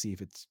 let's go see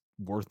if it's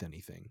worth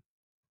anything.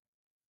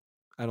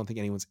 I don't think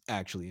anyone's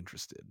actually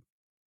interested.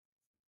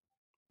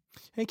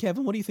 Hey,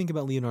 Kevin, what do you think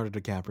about Leonardo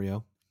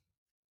DiCaprio?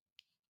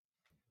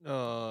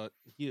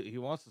 He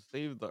wants to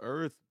save the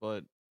Earth,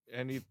 but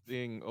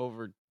anything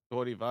over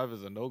 25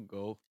 is a no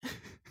go.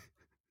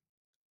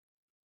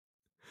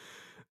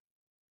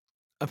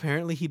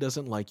 Apparently, he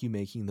doesn't like you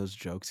making those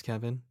jokes,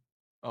 Kevin.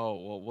 Oh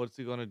well, what's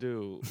he gonna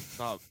do?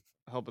 Stop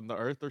helping the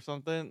Earth or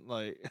something?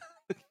 Like,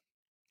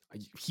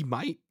 He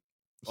might.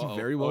 He oh,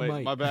 very oh well wait,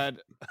 might. my bad.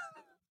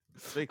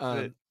 Fix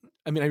it.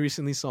 I mean, I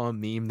recently saw a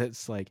meme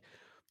that's like,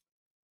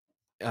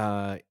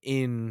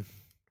 in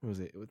what was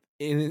it?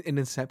 In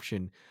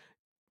Inception,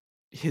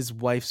 his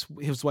wife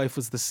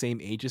was the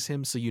same age as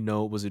him, so you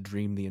know it was a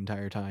dream the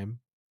entire time.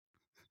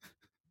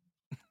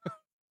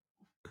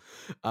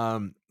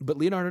 But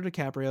Leonardo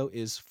DiCaprio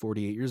is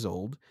 48 years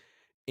old,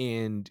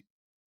 and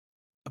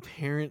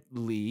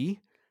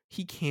apparently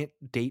he can't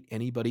date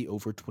anybody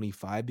over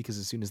 25 because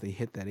as soon as they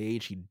hit that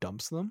age, he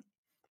dumps them.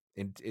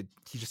 And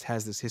he just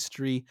has this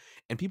history,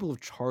 and people have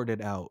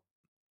charted out.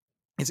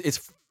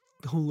 It's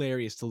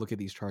hilarious to look at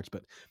these charts,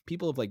 but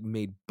people have like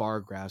made bar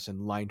graphs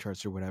and line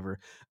charts or whatever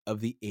of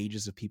the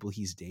ages of people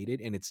he's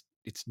dated, and it's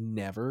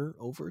never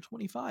over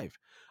 25.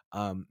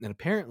 And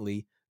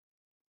apparently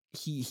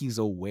he's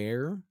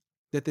aware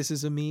that this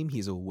is a meme.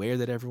 He's aware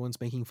that everyone's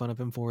making fun of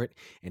him for it,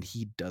 and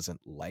he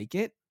doesn't like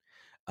it.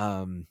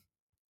 Um,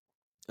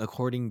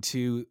 According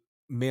to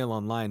Mail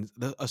Online,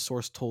 a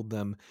source told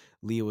them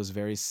Leo is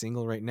very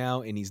single right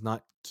now, and he's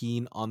not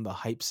keen on the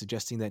hype,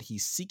 suggesting that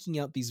he's seeking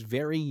out these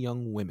very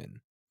young women.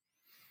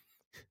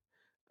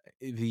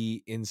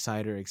 The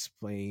insider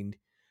explained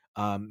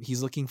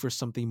he's looking for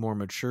something more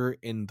mature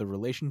in the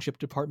relationship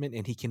department,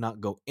 and he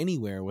cannot go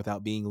anywhere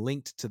without being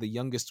linked to the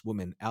youngest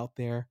woman out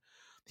there.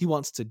 He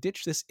wants to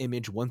ditch this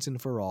image once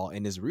and for all,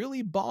 and is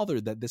really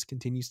bothered that this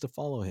continues to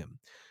follow him.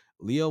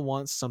 Leo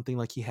wants something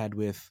like he had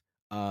with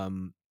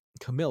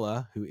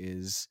Camilla, who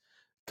is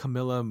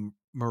Camilla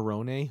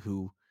Morone,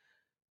 who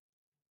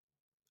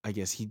I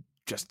guess he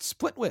just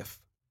split with.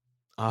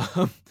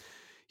 Um,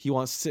 he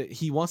wants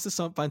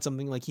to find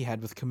something like he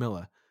had with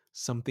Camilla,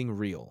 something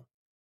real.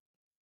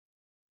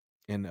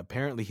 And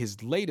apparently,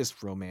 his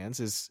latest romance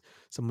is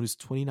someone who's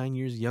 29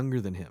 years younger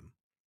than him.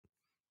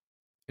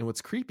 And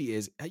what's creepy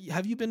is,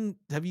 have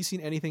you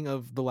seen anything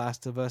of The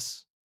Last of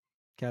Us,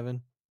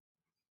 Kevin?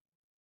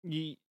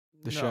 The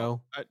No,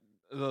 show?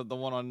 the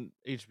one on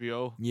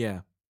HBO.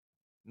 Yeah.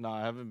 No,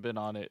 I haven't been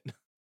on it.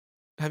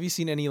 Have you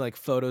seen any like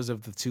photos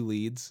of the two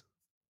leads?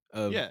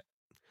 Of Yeah,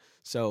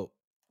 So,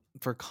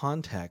 for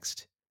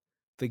context,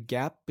 the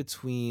gap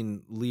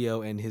between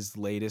Leo and his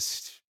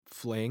latest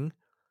fling,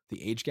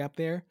 the age gap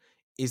there,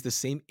 is the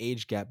same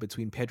age gap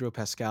between Pedro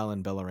Pascal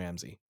and Bella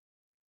Ramsey.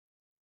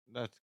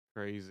 that's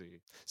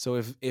crazy. So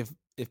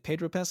if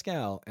Pedro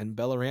Pascal and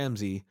Bella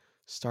Ramsey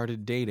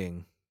started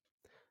dating,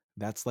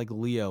 that's like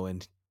Leo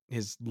and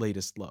his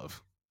latest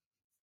love.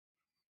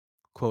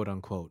 Quote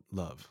unquote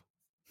love.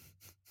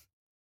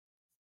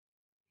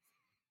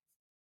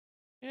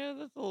 Yeah,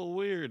 that's a little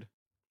weird.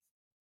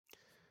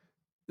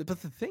 But the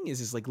thing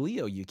is like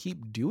Leo, you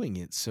keep doing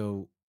it,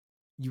 so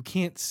you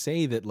can't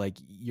say that like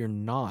you're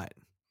not,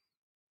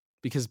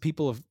 because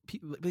people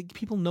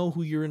know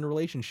who you're in a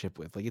relationship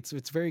with. Like it's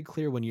very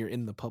clear when you're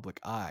in the public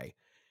eye.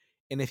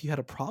 And if you had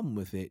a problem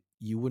with it,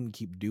 you wouldn't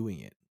keep doing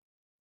it.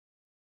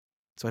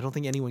 So I don't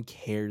think anyone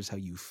cares how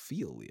you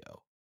feel,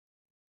 Leo.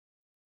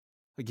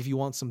 Like if you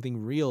want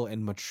something real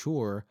and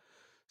mature,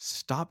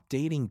 stop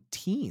dating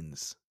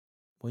teens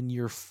when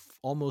you're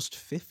almost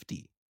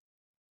 50.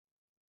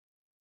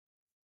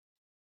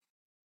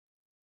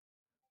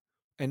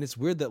 And it's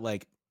weird that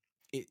like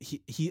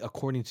he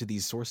according to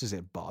these sources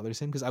it bothers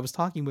him, because I was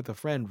talking with a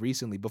friend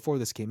recently before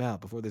this came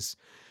out, before this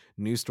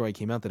news story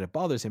came out, that it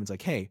bothers him. It's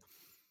like, hey,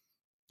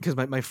 because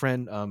my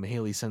friend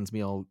Haley sends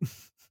me all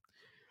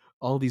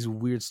all these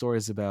weird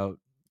stories about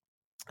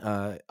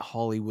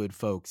Hollywood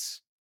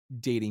folks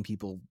dating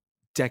people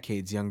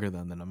decades younger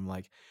than them. I'm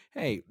like,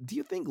 hey, do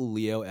you think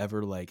Leo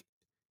ever like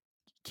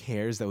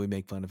cares that we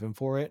make fun of him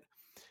for it?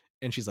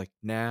 And she's like,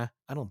 nah,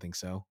 I don't think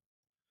so.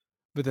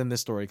 But then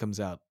this story comes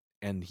out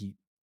and he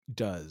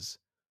does.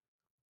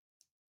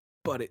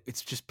 But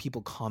it's just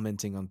people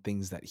commenting on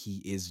things that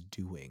he is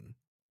doing.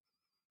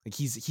 Like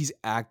he's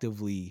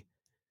actively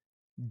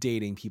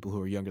dating people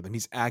who are younger than him.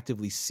 He's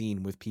actively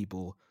seen with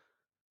people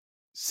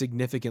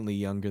significantly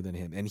younger than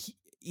him. And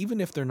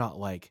even if they're not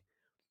like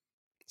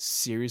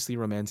seriously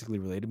romantically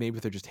related, maybe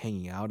if they're just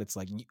hanging out, it's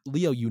like,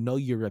 Leo, you know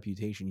your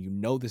reputation. You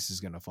know this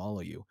is going to follow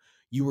you.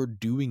 You are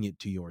doing it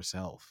to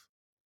yourself.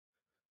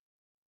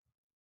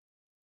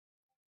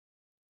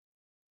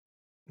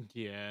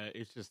 Yeah,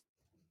 it's just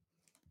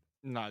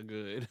not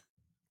good.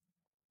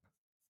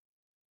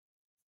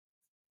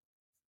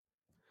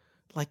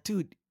 Like,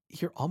 dude,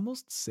 you're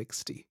almost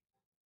 60.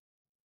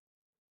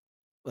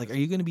 Like, are That's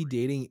you going to be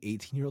dating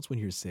 18-year-olds when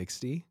you're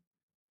 60?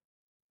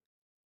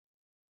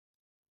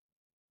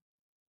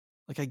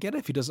 Like, I get it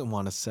if he doesn't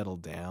want to settle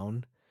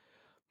down,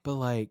 but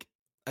like,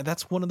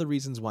 that's one of the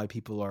reasons why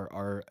people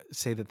are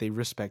say that they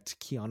respect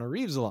Keanu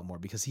Reeves a lot more,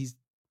 because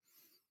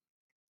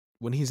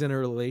when he's in a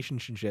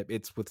relationship,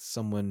 it's with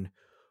someone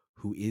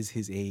who is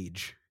his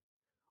age.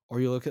 Or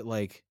you look at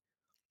like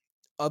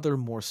other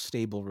more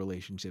stable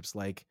relationships,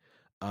 like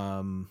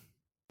um,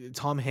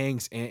 Tom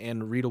Hanks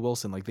and Rita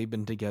Wilson. Like they've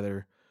been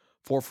together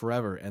for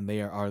forever, and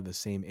they are the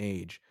same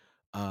age.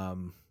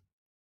 Um,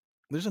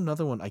 there's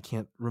another one I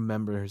can't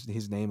remember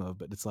his name of,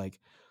 but it's like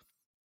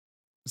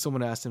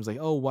someone asked him, it's like,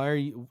 "Oh, why are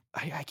you?"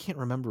 I can't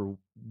remember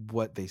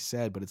what they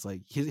said, but it's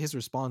like his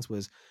response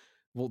was,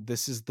 "Well,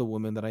 this is the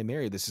woman that I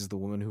married. This is the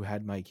woman who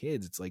had my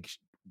kids." It's like,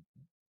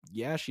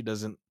 yeah, she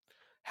doesn't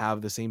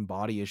have the same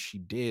body as she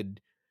did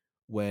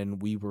when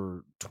we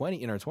were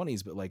 20 in our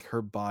 20s, but like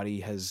her body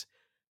has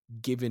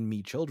given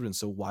me children,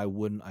 so why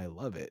wouldn't I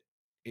love it?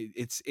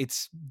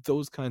 It's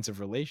those kinds of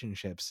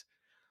relationships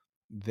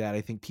that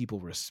I think people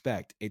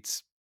respect.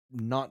 It's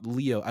not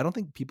Leo. I don't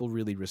think people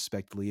really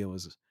respect Leo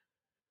as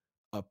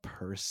a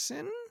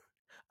person.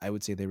 I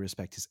would say they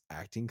respect his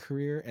acting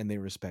career and they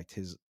respect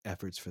his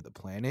efforts for the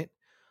planet.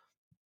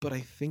 But I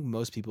think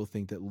most people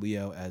think that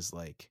Leo as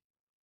like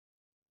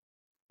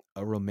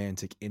a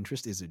romantic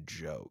interest is a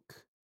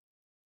joke.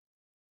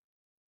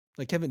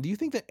 Like Kevin, do you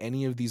think that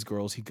any of these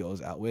girls he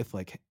goes out with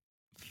like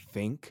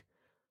think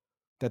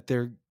that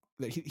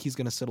he's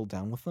going to settle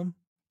down with them?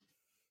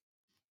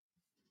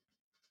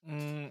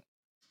 Mm,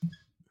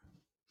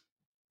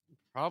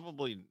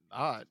 probably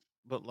not.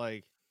 But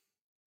like,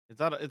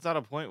 it's at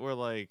a point where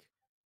like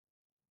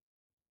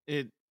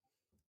it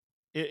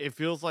it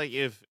feels like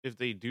if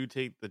they do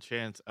take the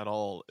chance at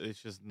all,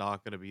 it's just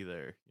not gonna be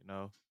there.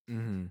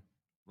 Mm-hmm.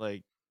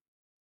 Like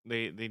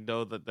they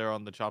know that they're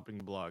on the chopping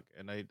block,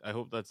 and I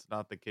hope that's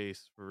not the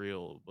case for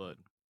real. But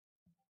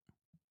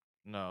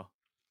no.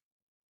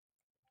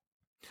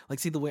 Like,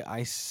 see, the way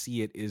I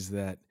see it is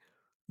that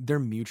they're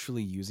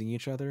mutually using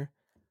each other.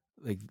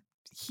 Like,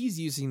 he's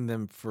using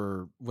them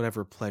for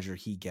whatever pleasure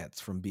he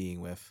gets from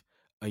being with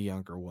a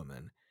younger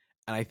woman.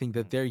 And I think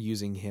that they're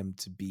using him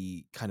to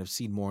be kind of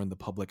seen more in the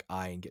public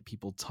eye and get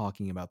people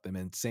talking about them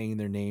and saying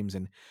their names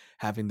and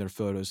having their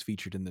photos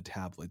featured in the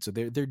tabloid. So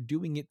they're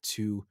doing it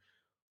to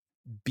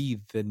be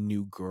the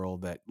new girl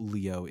that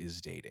Leo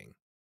is dating.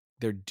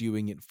 They're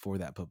doing it for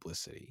that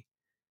publicity.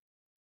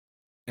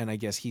 And I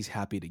guess he's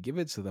happy to give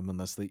it to them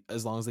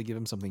as long as they give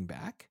him something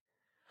back.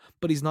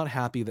 But he's not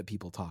happy that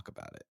people talk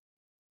about it,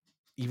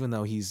 even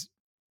though he's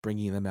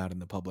bringing them out in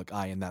the public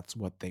eye, and that's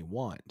what they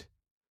want.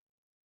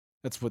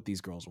 That's what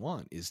these girls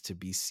want, is to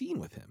be seen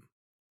with him.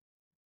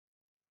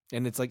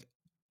 And it's like,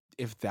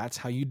 if that's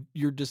how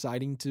you're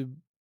deciding to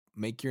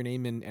make your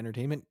name in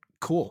entertainment,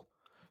 cool,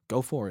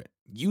 go for it.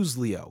 Use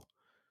Leo.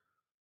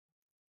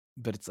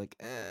 But it's like,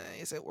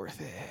 is it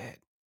worth it?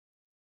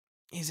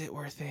 Is it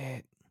worth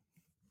it?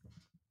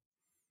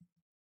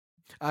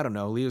 I don't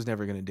know. Leo's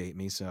never going to date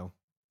me, so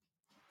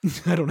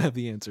I don't have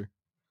the answer.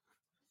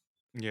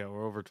 Yeah,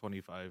 we're over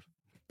 25.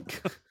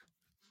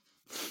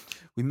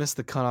 We missed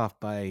the cutoff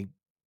by,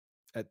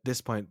 at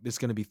this point, it's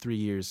going to be 3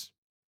 years.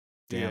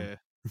 Damn.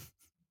 Yeah.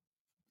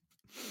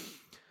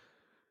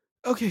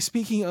 Okay,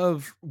 speaking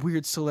of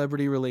weird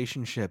celebrity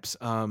relationships,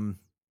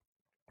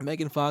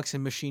 Megan Fox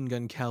and Machine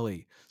Gun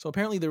Kelly. So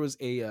apparently there was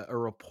a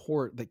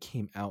report that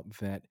came out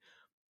that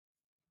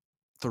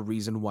the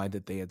reason why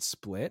that they had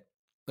split,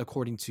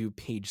 according to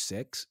Page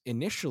Six,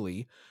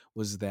 initially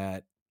was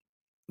that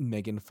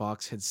Megan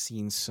Fox had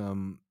seen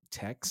some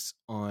texts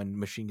on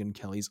Machine Gun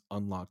Kelly's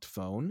unlocked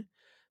phone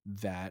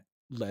that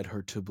led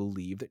her to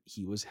believe that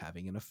he was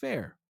having an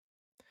affair.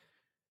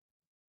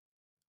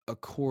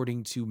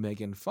 According to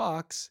Megan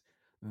Fox,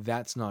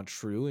 that's not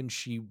true, and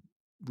she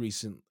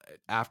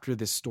after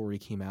this story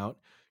came out,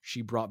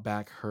 she brought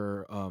back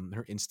her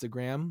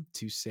Instagram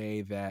to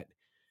say that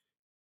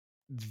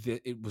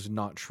it was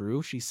not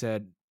true. She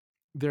said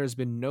there has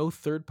been no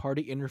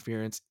third-party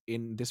interference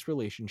in this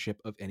relationship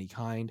of any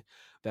kind.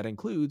 That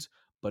includes,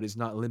 but is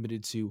not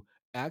limited to,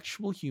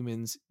 actual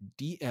humans,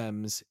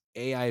 DMs,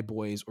 AI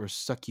boys, or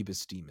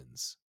succubus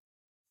demons.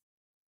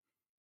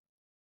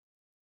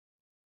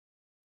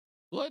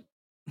 What?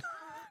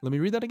 Let me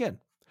read that again.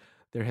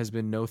 There has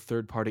been no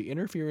third-party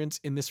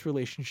interference in this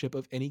relationship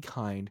of any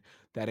kind.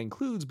 That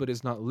includes, but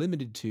is not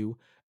limited to,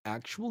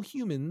 actual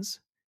humans,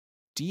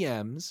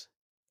 DMs,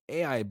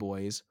 AI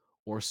boys,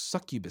 or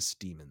succubus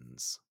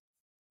demons.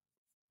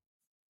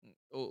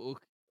 Oh,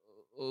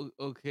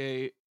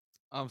 okay.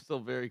 I'm still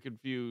very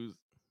confused.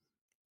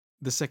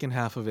 The second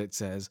half of it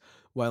says,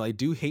 while I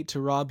do hate to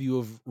rob you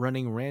of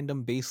running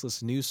random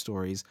baseless news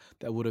stories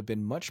that would have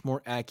been much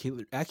more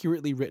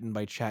accurately written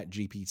by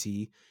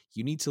ChatGPT,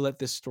 you need to let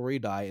this story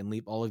die and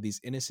leave all of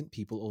these innocent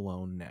people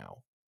alone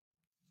now.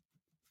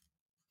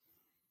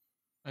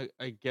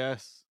 I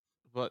guess,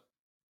 but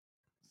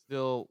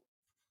still,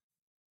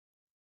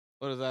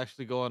 what is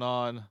actually going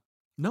on?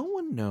 No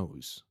one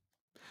knows.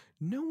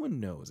 No one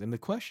knows. And the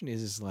question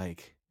is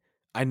like,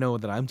 I know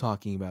that I'm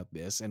talking about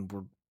this and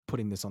we're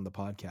putting this on the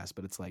podcast,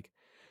 but it's like,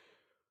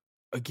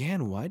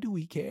 again, why do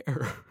we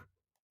care?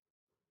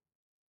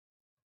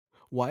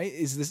 Why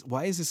is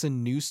this a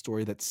news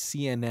story that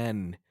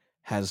CNN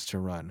has to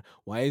run?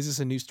 Why is this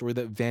a news story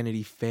that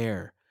Vanity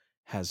Fair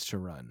has to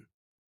run?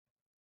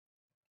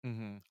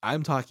 Mm-hmm.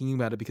 I'm talking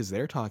about it because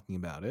they're talking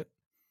about it.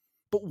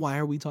 But why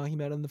are we talking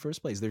about it in the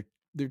first place?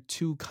 They're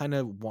two kind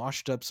of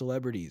washed up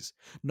celebrities.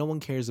 No one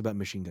cares about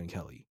Machine Gun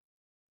Kelly.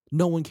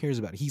 No one cares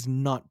about it. He's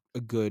not a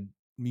good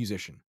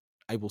musician.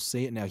 I will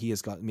say it now. He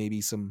has got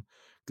maybe some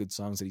good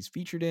songs that he's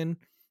featured in,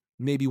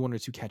 maybe one or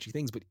two catchy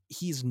things, but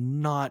he's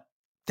not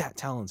that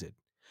talented.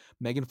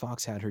 Megan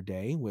Fox had her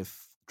day with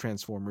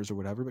Transformers or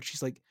whatever, but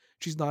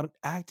she's not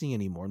acting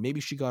anymore. Maybe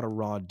she got a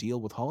raw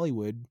deal with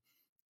Hollywood,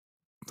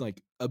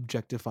 like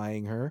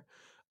objectifying her.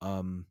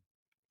 Um,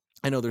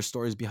 I know there's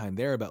stories behind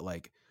there about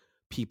like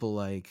people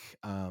like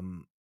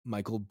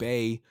Michael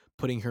Bay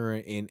putting her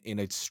in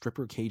a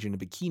stripper cage in a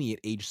bikini at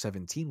age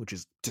 17, which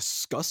is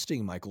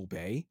disgusting. Michael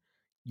Bay,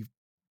 you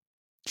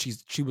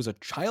she was a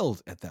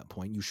child at that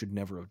point. You should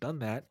never have done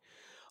that.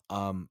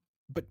 Um,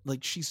 but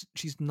like she's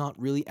not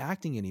really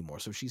acting anymore,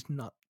 so she's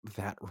not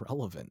that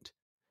relevant.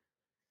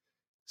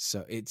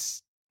 So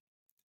it's,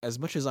 as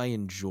much as I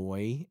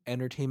enjoy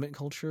entertainment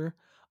culture,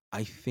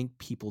 I think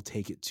people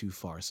take it too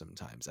far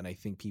sometimes, and I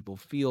think people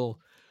feel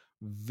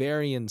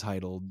very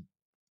entitled.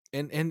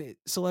 And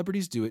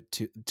celebrities do it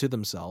to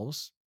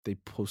themselves. They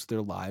post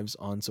their lives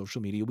on social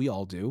media. We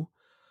all do.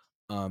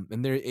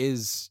 And there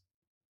is,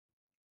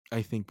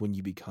 I think, when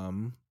you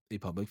become a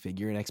public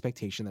figure, an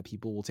expectation that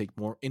people will take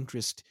more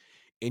interest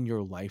in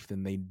your life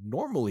than they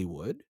normally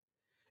would.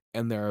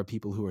 And there are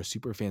people who are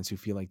super fans who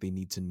feel like they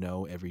need to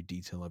know every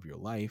detail of your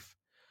life.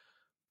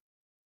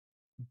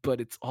 But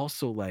it's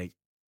also like,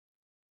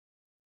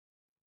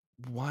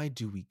 why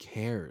do we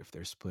care if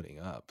they're splitting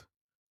up?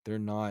 They're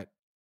not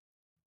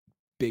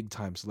big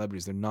time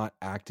celebrities. They're not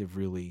active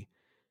really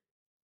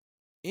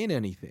in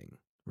anything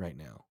right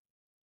now.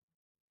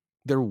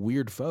 They're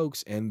weird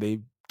folks and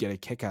they get a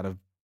kick out of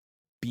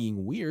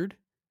being weird.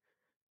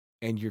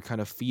 And you're kind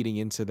of feeding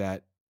into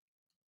that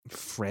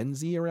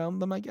frenzy around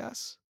them, I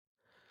guess.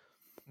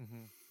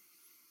 Mm-hmm.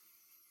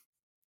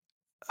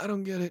 I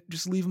don't get it.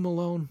 Just leave them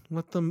alone.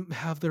 Let them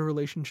have their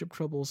relationship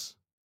troubles.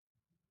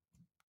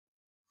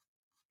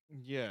 The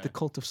Yeah.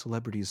 cult of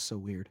celebrity is so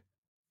weird.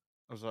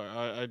 I'm sorry.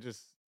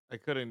 I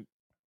couldn't.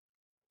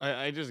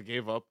 I just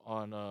gave up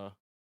on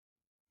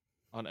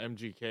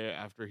MGK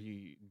after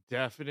he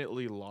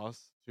definitely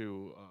lost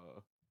to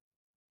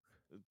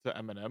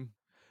Eminem.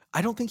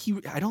 I don't think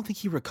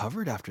he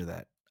recovered after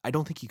that. I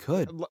don't think he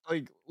could.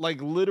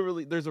 Like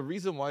literally, there's a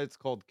reason why it's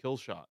called Kill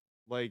Shot.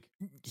 Like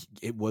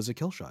It was a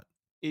kill shot.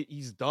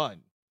 he's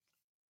done.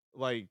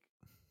 Like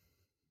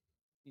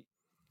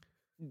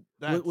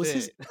that's Was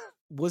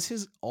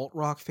his it. alt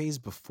rock phase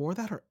before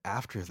that or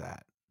after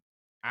that?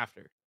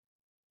 After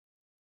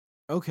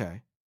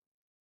Okay.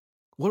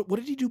 What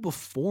did he do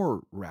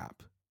before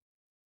rap?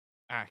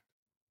 act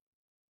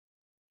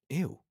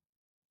Ew.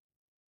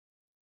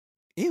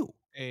 Ew.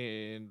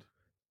 and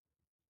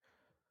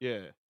yeah,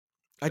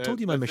 I told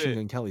you my that's Machine it.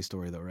 Gun Kelly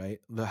story though, right?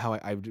 How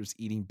I was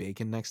eating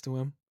bacon next to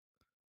him.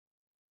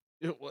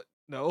 What?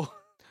 No.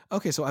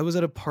 Okay, so I was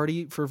at a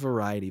party for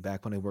Variety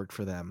back when I worked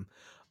for them.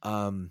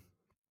 Um,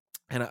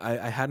 and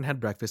I hadn't had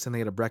breakfast and they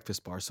had a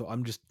breakfast bar. So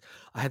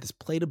I had this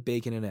plate of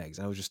bacon and eggs.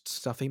 And I was just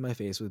stuffing my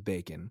face with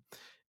bacon.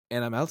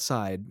 And I'm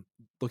outside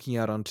looking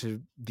out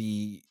onto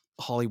the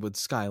Hollywood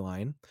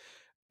skyline.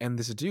 And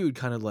this dude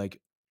kind of like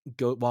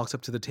walks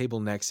up to the table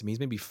next to me. He's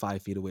maybe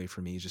 5 feet away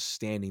from me. He's just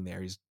standing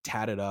there. He's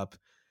tatted up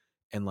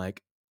and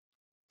like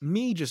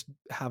me just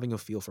having a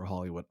feel for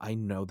Hollywood. I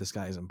know this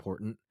guy is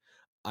important.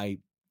 I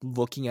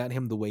looking at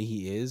him the way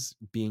he is,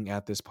 being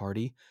at this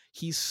party,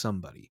 he's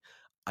somebody.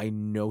 I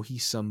know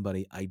he's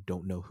somebody. I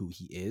don't know who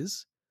he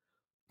is.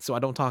 So I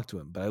don't talk to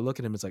him, but I look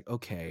at him, it's like,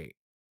 okay,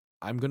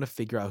 I'm going to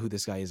figure out who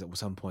this guy is at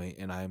some point,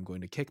 and I am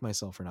going to kick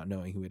myself for not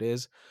knowing who it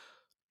is.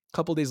 A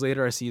couple days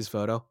later, I see his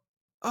photo.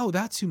 Oh,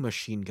 that's who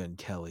Machine Gun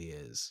Kelly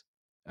is.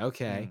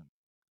 Okay. Mm,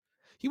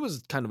 He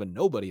was kind of a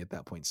nobody at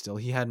that point still.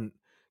 He hadn't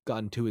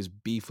gotten to his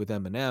beef with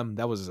Eminem.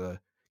 That was a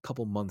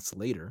couple months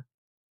later.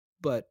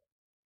 But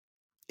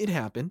it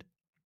happened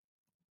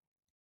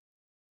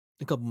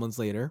a couple months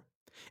later,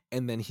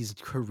 and then his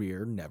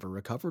career never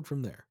recovered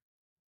from there.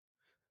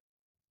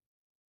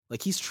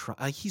 Like he's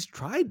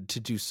tried to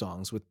do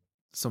songs with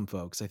some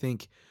folks. I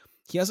think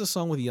he has a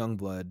song with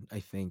Youngblood,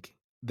 I think,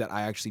 that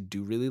I actually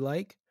do really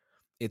like.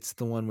 It's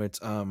the one where it's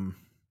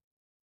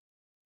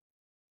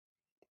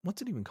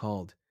what's it even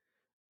called?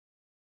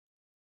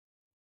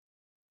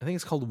 I think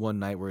it's called One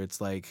Night, where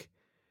it's like,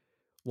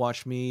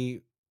 watch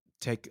me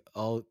take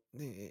all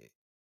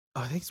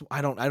I think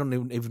I don't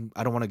even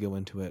I don't want to go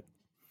into it.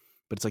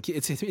 But it's like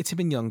it's him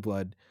and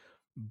Youngblood,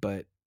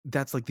 but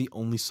that's like the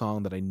only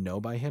song that I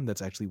know by him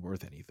that's actually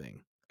worth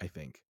anything, I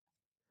think.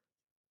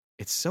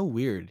 It's so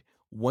weird.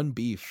 One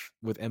beef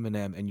with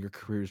Eminem and your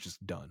career is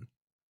just done.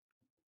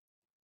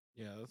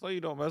 yeah, that's why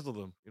you don't mess with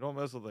him. You don't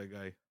mess with that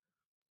guy.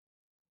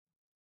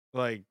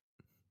 Like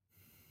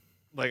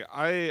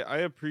I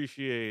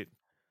appreciate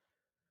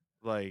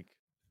like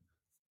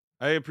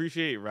I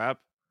appreciate rap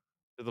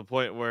to the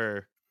point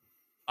where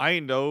I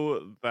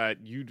know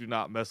that you do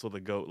not mess with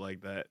a goat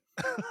like that.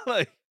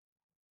 like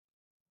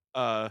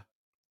uh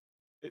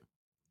it,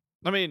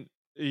 I mean,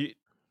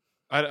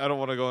 I don't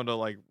want to go into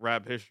like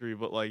rap history,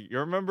 but like you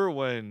remember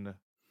when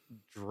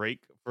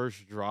Drake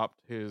first dropped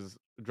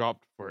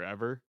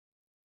Forever?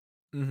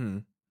 Mm-hmm.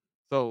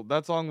 So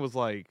that song was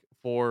like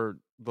for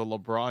the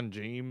LeBron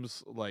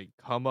James like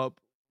come up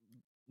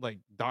like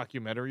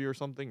documentary or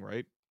something,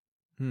 right?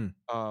 Hmm.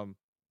 Um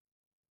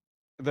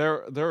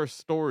there are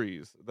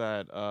stories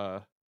that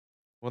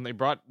when they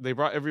brought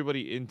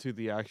everybody into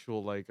the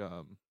actual like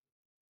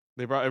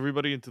they brought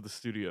everybody into the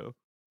studio,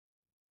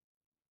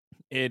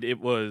 and it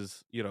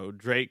was,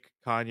 Drake,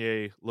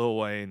 Kanye, Lil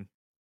Wayne,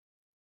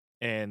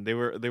 and they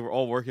were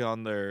all working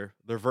on their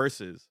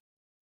verses,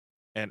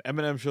 and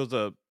Eminem shows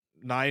up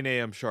 9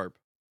 a.m. sharp,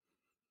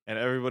 and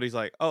everybody's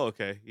like, "Oh,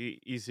 okay,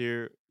 he's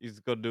here. He's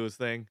gonna do his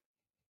thing."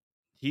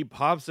 He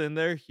pops in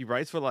there. He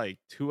writes for like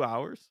 2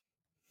 hours.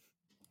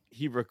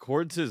 He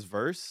records his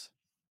verse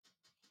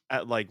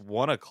at like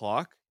 1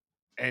 o'clock,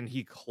 and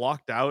he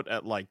clocked out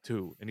at like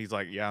 2, and he's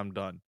like, "Yeah, I'm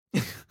done."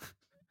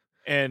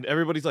 And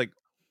everybody's like,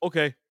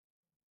 "Okay."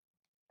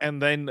 And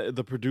then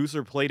the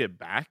producer played it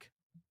back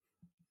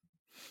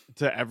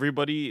to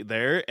everybody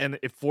there, and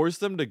it forced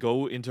them to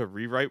go into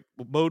rewrite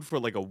mode for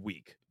like a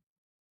week.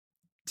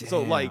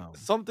 So like Damn.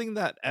 something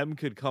that M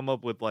could come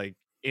up with like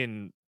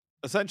in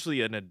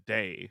essentially in a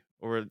day,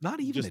 or Not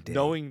even a just day.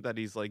 knowing that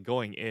he's like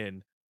going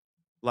in,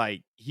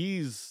 like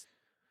he's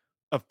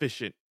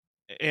efficient.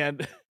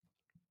 And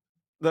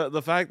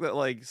the fact that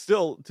like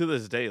still to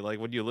this day, like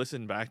when you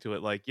listen back to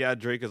it, like yeah,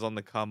 Drake is on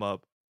the come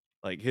up,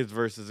 like his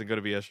verse isn't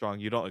gonna be as strong.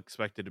 You don't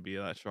expect it to be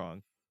that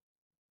strong.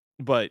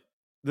 But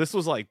this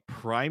was like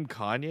prime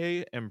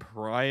Kanye and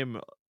prime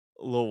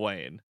Lil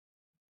Wayne.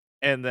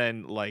 And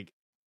then like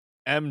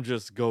M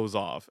just goes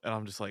off, and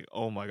I'm just like,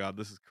 "Oh my god,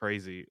 this is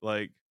crazy."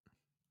 Like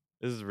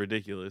this is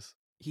ridiculous.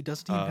 He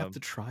doesn't even have Um to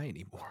try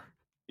anymore.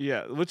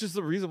 yeah, which is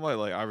the reason why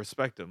like I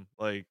respect him.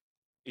 Like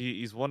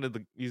he's one of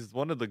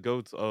the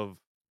goats of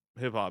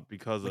hip hop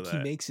because of Like he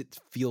that. makes it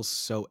feel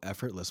so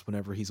effortless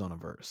whenever he's on a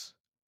verse.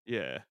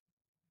 Yeah.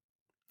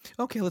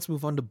 Okay, let's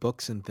move on to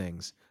books and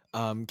things.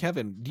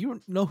 Kevin, do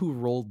you know who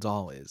Roald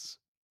Dahl is?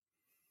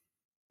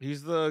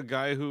 He's the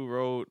guy who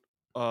wrote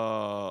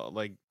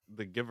like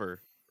The Giver,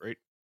 right?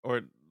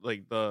 Or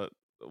like the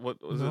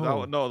what was it that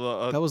one? No,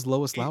 No, that was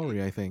Lois he,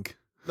 Lowry, I think.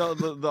 no,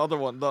 the other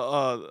one,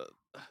 the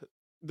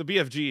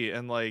BFG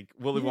and like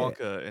Willy Yeah.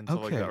 Wonka and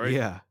stuff like that, Okay, right?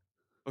 yeah.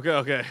 Okay,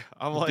 okay.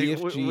 I'm The like,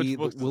 which BFG, the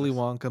books is Willy this?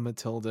 Wonka,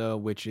 Matilda,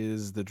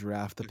 Witches, The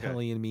Draft, The Okay.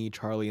 Pelly and Me,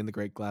 Charlie and the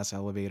Great Glass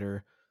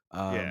Elevator,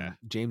 Yeah.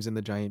 James and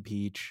the Giant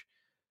Peach.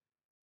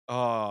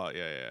 Oh,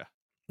 yeah, yeah,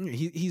 yeah.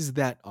 He's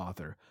that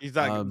author. He's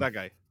that Um, that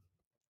guy.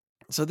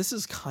 so this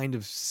is kind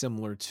of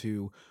similar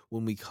to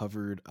when we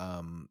covered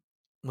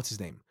what's his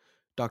name,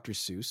 Dr.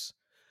 Seuss.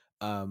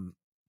 Um,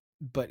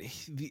 but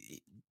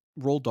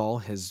Roald Dahl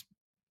has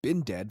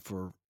been dead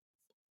for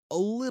a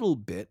little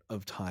bit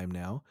of time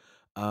now.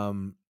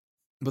 Um,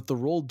 but the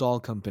Roald Dahl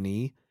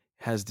company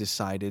has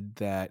decided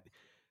that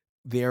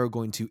they are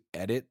going to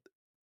edit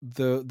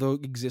the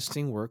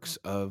existing works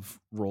of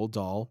Roald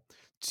Dahl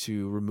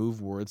to remove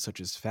words such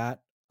as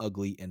fat,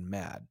 ugly, and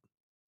mad.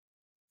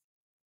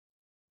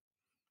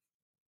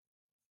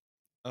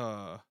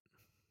 Uh,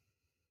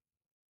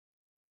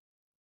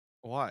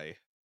 why?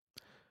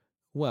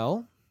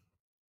 Well,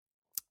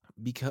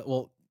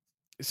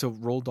 so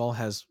Roald Dahl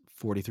has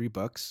 43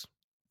 books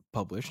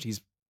published.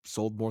 He's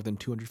sold more than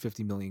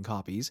 250 million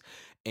copies,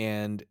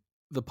 and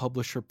the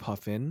publisher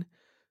Puffin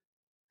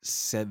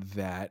said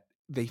that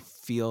they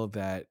feel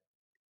that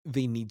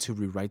they need to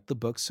rewrite the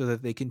book so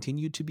that they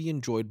continue to be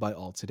enjoyed by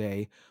all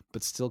today,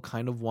 but still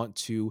kind of want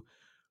to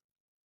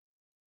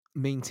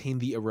maintain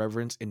the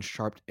irreverence and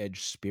sharp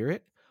edge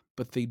spirit,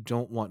 but they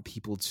don't want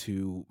people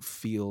to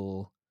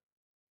feel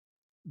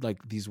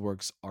like these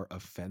works are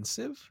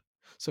offensive.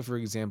 So, for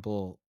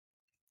example,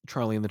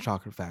 Charlie and the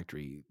Chocolate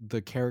Factory,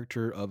 the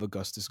character of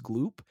Augustus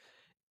Gloop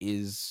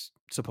is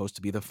supposed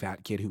to be the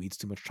fat kid who eats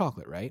too much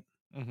chocolate, right?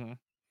 Mm-hmm.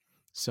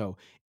 So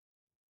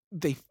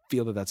they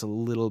feel that that's a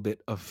little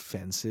bit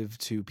offensive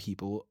to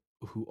people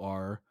who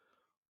are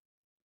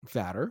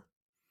fatter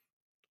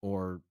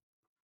or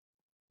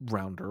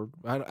rounder.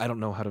 I don't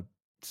know how to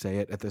say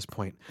it at this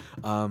point.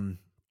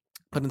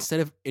 But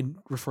instead of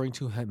referring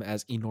to him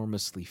as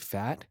enormously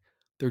fat,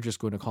 they're just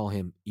going to call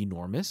him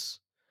enormous.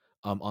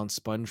 On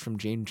Sponge from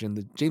James and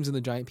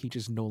the Giant Peach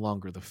is no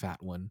longer the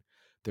fat one.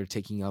 They're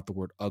taking out the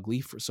word ugly.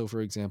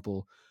 For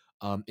example,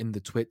 in the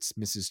Twits,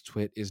 Mrs.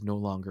 Twit is no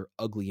longer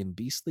ugly and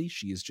beastly.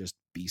 She is just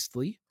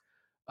beastly.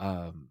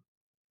 Um,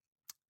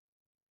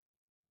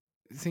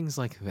 things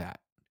like that.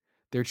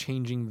 They're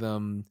changing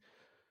them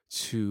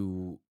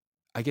to,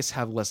 I guess,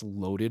 have less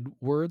loaded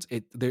words.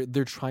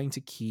 They're trying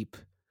to keep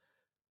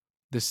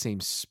the same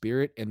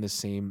spirit and the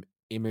same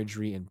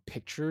imagery and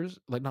pictures,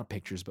 like not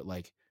pictures, but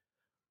like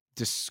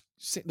the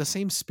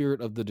same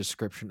spirit of the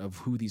description of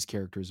who these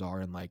characters are,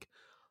 and like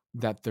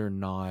that they're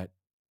not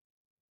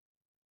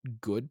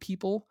good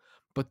people,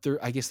 but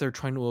I guess they're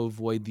trying to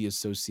avoid the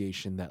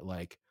association that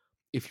like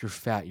if you're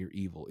fat you're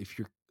evil, if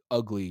you're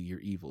ugly you're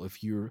evil,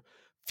 if you're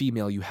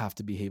female you have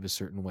to behave a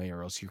certain way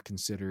or else you're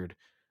considered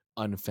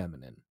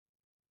unfeminine.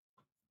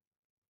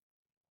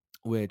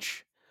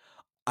 which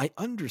I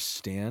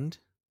understand.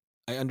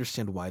 I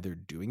understand why they're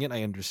doing it.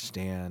 I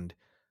understand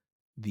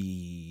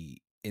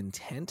the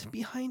intent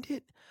behind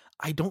it.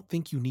 I don't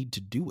think you need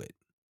to do it.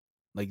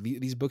 Like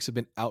these books have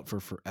been out for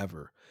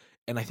forever,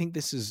 and I think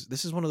this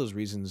is one of those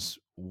reasons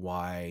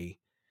why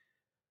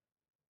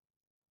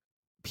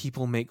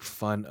people make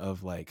fun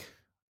of like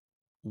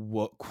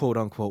what quote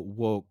unquote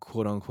woke,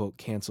 quote unquote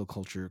cancel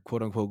culture,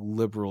 quote unquote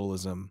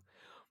liberalism,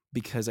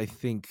 because I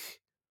think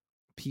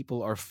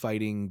people are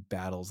fighting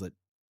battles that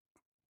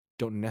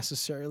don't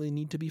necessarily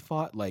need to be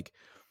fought. Like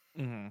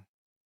Hmm.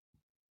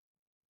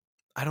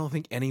 I don't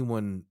think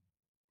anyone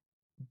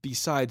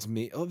besides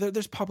me. Oh,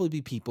 there's probably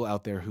be people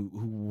out there who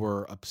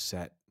were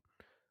upset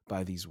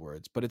by these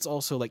words, but it's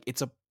also like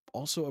it's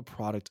also a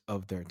product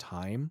of their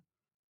time.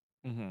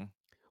 Hmm.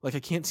 Like I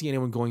can't see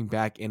anyone going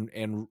back and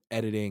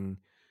editing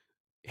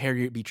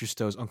Harriet Beecher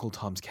Stowe's Uncle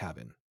Tom's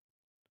Cabin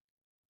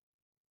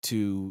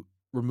to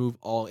remove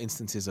all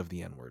instances of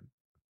the N word.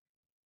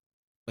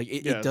 Like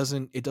Yes.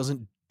 it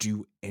doesn't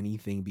do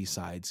anything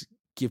besides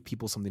give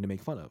people something to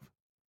make fun of.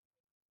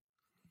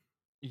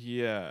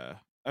 Yeah.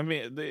 I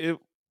mean,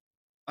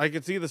 I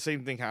could see the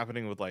same thing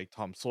happening with like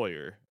Tom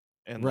Sawyer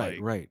and Right,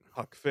 like right.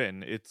 Huck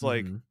Finn. It's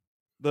like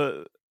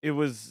Mm-hmm. it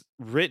was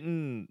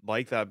written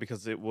like that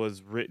because it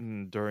was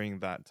written during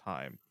that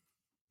time.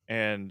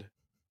 And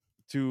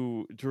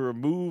to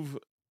remove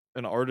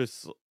an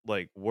artist's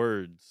like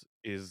words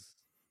is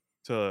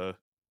to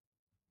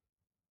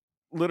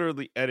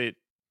literally edit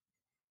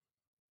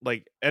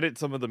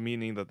some of the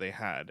meaning that they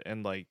had.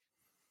 And like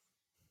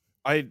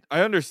I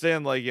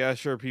understand, like, yeah,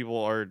 sure,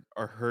 people are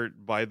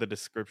hurt by the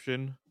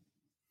description,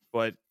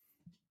 but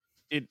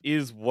it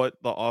is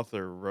what the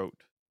author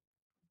wrote.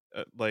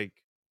 Like,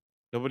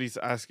 nobody's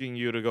asking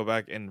you to go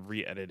back and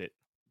re-edit it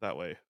that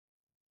way.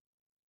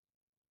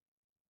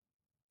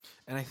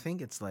 And I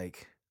think it's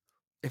like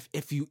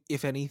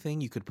if anything,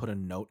 you could put a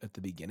note at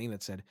the beginning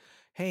that said,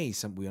 "Hey,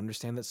 we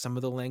understand that some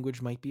of the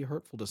language might be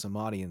hurtful to some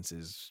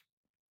audiences.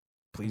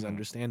 Please Hmm.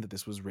 understand that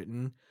this was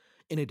written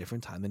in a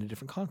different time in a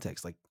different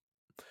context." Like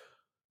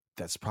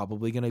that's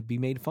probably going to be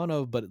made fun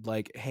of, but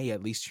like, hey,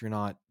 at least you're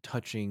not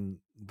touching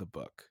the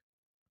book.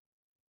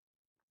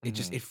 Hmm.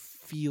 It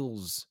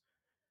feels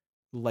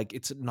like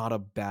it's not a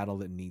battle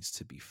that needs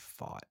to be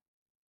fought.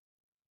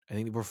 I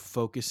think we're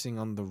focusing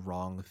on the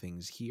wrong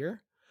things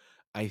here.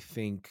 I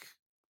think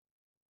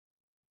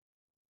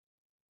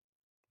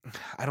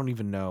I don't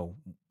even know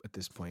at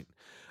this point.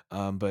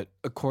 But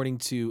according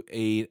to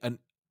a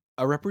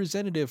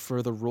representative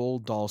for the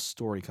Roald Dahl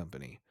Story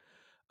Company,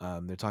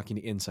 they're talking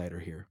to Insider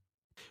here.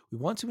 We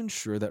want to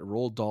ensure that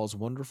Roald Dahl's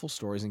wonderful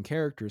stories and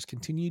characters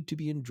continue to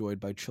be enjoyed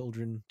by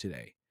children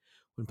today.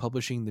 When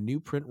publishing the new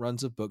print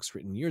runs of books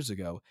written years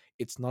ago,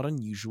 it's not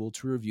unusual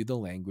to review the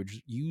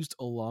language used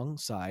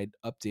alongside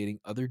updating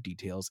other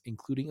details,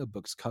 including a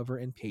book's cover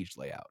and page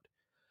layout.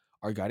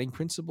 Our guiding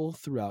principle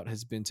throughout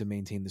has been to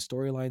maintain the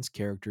storylines,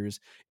 characters,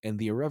 and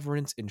the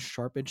irreverence and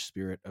sharp edged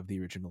spirit of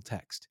the original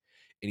text.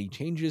 Any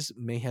changes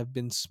may have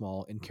been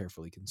small and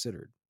carefully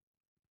considered.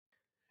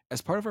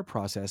 As part of our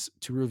process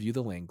to review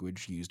the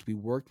language used, we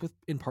worked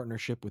in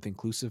partnership with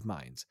Inclusive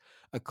Minds,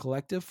 a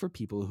collective for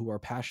people who are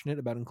passionate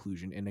about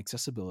inclusion and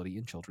accessibility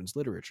in children's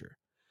literature.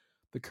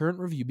 The current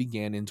review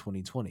began in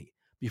 2020.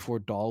 Before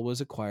Dahl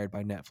was acquired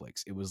by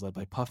Netflix, it was led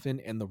by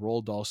Puffin and the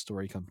Roald Dahl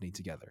Story Company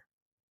together.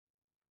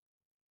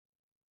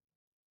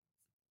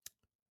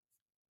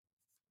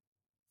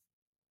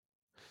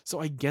 So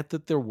I get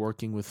that they're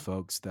working with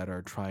folks that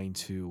are trying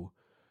to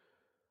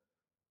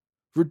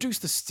reduce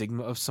the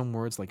stigma of some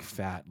words like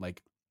fat.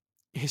 Like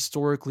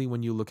historically,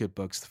 when you look at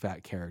books, the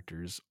fat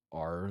characters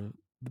are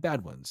the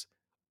bad ones.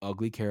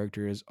 Ugly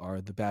characters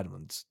are the bad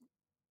ones.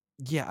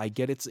 Yeah, I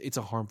get it's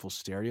a harmful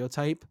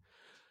stereotype,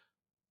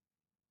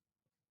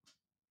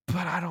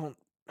 but I don't.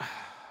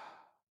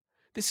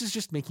 This is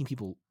just making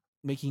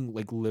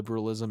like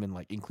liberalism and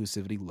like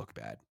inclusivity look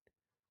bad.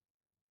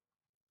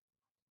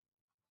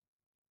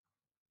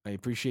 I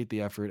appreciate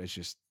the effort. It's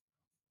just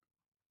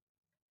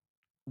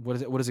what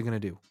is it going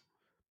to do?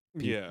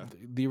 Yeah.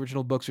 The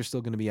original books are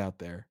still going to be out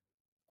there.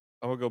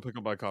 I'm gonna go pick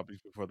up my copies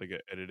before they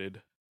get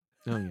edited.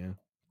 Oh yeah.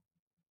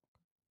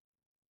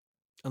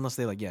 Unless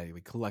they like, yeah,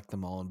 they collect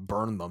them all and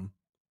burn them.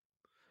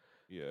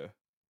 Yeah.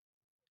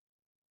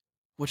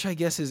 Which I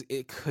guess is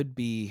it could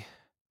be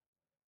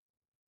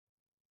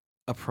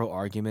a pro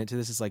argument to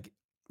this. Is like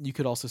you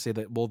could also say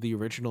that well, the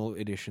original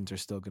editions are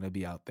still going to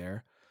be out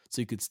there,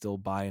 so you could still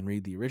buy and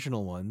read the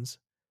original ones.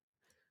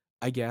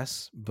 I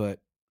guess, but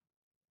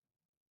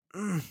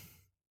I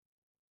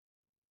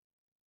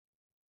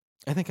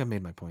think I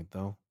made my point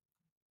though.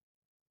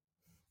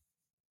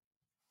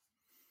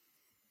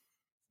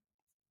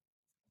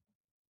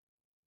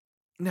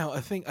 Now,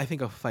 I think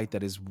a fight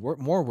that is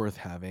more worth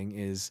having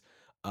is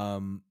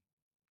um,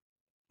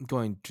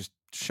 going just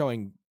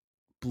showing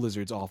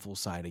Blizzard's awful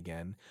side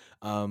again.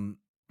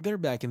 They're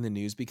back in the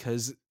news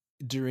because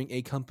during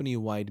a company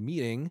wide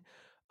meeting,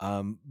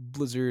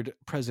 Blizzard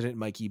president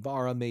Mike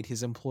Ibarra made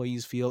his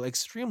employees feel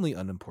extremely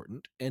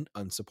unimportant and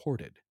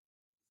unsupported.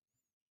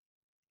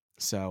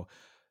 So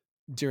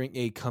during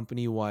a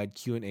company-wide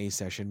Q&A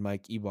session,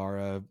 Mike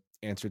Ibarra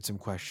answered some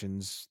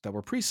questions that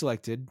were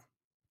pre-selected,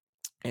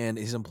 and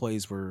his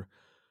employees were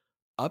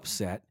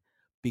upset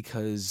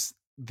because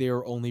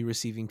they're only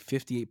receiving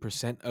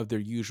 58% of their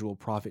usual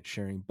profit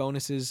sharing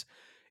bonuses,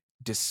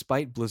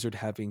 despite Blizzard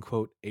having,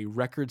 quote, a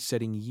record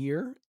setting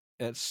year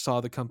that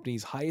saw the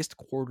company's highest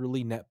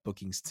quarterly net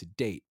bookings to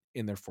date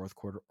in their fourth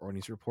quarter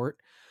earnings report.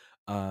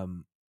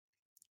 Um,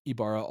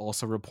 Ibarra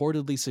also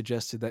reportedly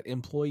suggested that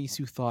employees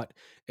who thought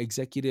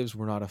executives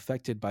were not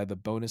affected by the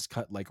bonus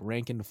cut like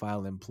rank and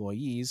file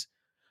employees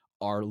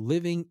are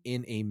living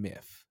in a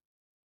myth.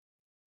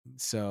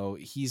 So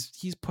he's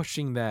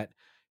pushing that,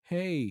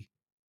 hey,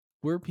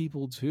 we're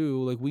people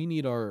too. Like we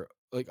need our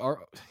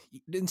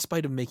in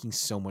spite of making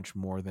so much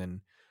more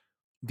than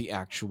the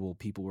actual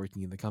people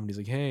working in the company. He's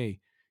like, hey,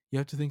 you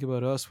have to think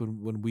about us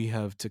when we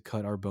have to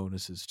cut our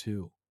bonuses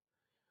too.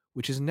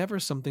 Which is never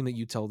something that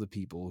you tell the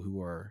people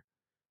who are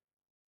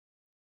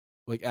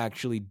like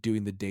actually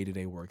doing the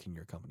day-to-day work in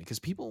your company, because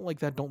people like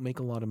that don't make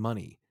a lot of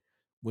money.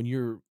 When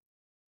you're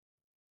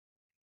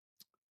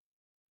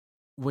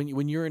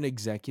when you're an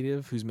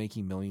executive who's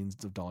making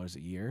millions of dollars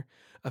a year,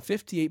 a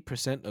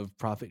 58% of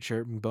profit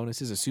sharing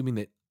bonuses, assuming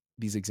that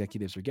these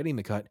executives are getting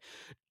the cut,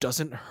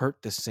 doesn't hurt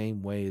the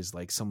same way as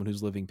like someone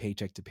who's living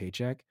paycheck to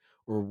paycheck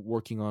or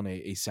working on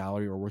a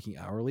salary or working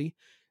hourly.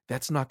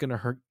 That's not going to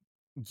hurt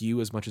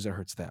you as much as it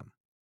hurts them.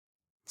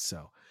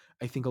 So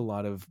I think a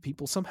lot of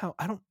people somehow,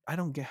 I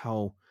don't get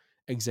how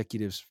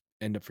executives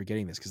end up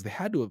forgetting this, because they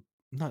had to have,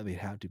 not they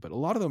had to, but a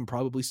lot of them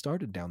probably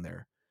started down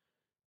there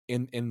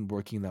in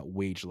working that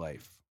wage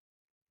life.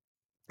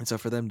 And so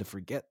for them to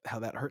forget how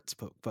that hurts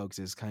folks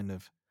is kind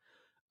of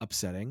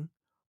upsetting.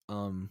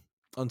 Um,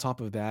 on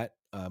top of that,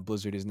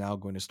 Blizzard is now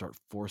going to start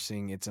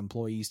forcing its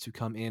employees to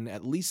come in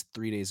at least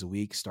 3 days a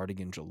week starting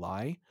in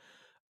July.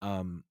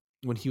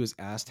 When he was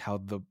asked how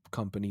the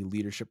company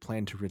leadership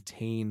planned to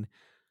retain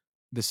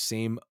the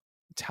same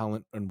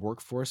talent and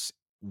workforce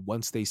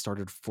once they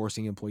started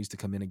forcing employees to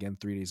come in again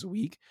 3 days a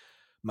week,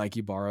 Mike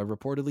Ibarra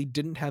reportedly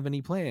didn't have any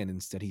plan.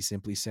 Instead, he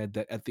simply said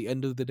that at the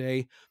end of the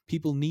day,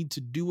 people need to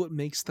do what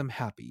makes them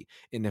happy.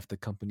 And if the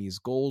company's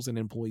goals and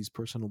employees'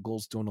 personal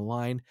goals don't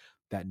align,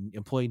 that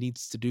employee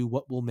needs to do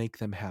what will make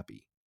them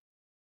happy.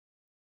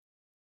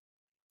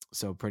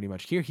 So pretty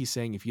much here he's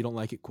saying, if you don't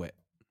like it, quit.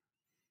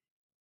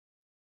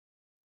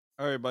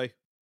 All right, bye.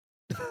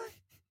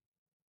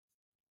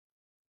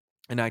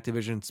 An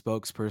Activision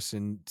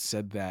spokesperson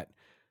said that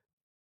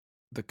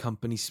the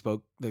company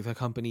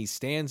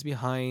stands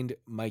behind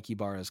Mike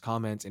Ibarra's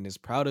comments and is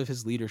proud of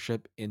his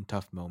leadership in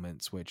tough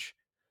moments, which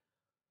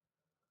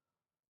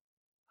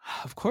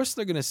of course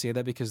they're going to say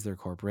that because they're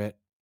corporate.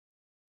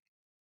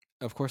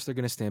 Of course they're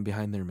going to stand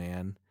behind their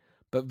man,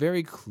 but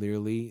very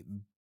clearly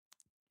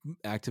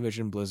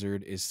Activision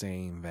Blizzard is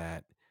saying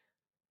that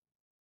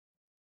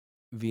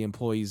the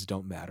employees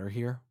don't matter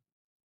here.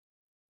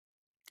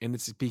 And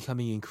it's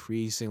becoming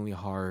increasingly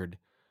hard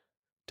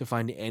to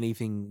find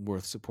anything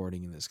worth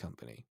supporting in this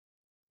company.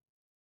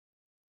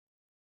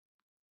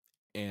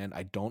 And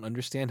I don't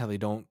understand how they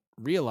don't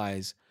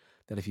realize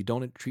that if you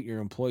don't treat your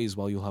employees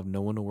well, you'll have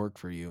no one to work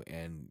for you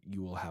and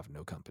you will have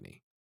no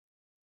company.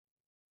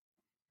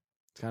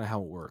 It's kind of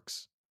how it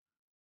works.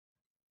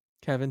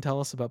 Kevin,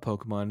 tell us about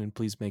Pokemon and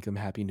please make them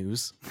happy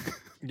news.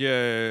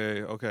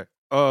 Yay. Okay.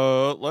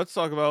 Let's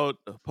talk about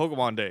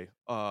Pokemon Day.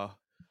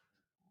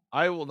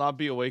 I will not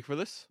be awake for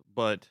this,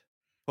 but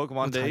Pokemon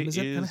What Day time is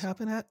it going to is,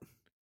 happen at?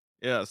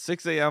 yeah,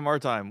 6 a.m. our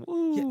time. Yeah,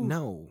 Woo!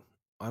 no,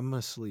 I'm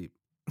asleep.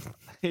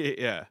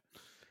 Yeah.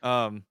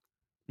 Um,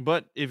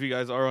 but if you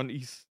guys are on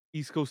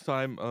East Coast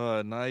time,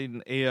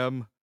 9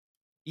 a.m.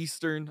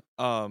 Eastern,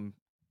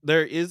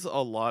 there is a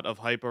lot of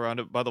hype around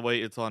it. By the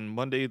way, it's on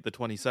Monday the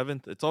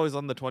 27th. It's always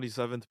on the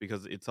 27th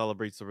because it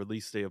celebrates the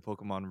release day of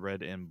Pokemon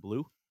Red and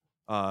Blue.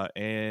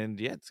 And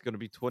yeah, it's gonna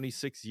be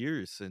 26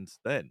 years since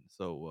then.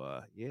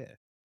 So yeah.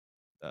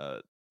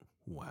 Uh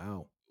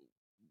Wow.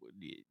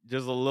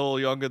 just a little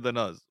younger than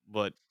us,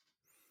 but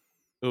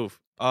oof.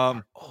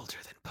 Are older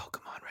than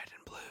Pokemon Red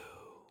and Blue.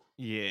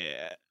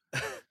 Yeah.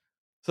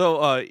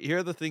 So here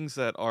are the things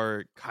that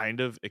are kind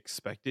of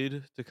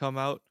expected to come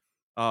out.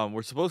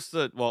 We're supposed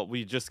to, well,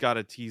 we just got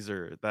a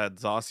teaser that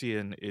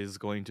Zacian is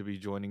going to be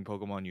joining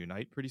Pokemon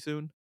Unite pretty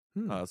soon.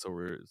 So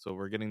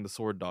we're getting the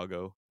Sword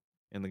Doggo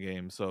in the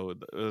game. So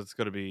it's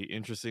going to be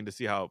interesting to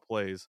see how it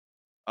plays.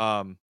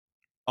 Um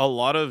a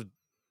lot of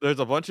There's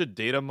a bunch of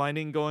data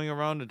mining going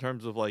around in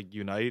terms of like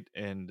Unite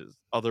and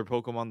other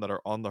Pokemon that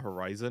are on the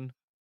horizon.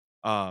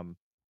 um,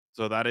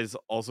 so that is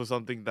also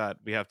something that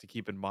we have to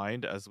keep in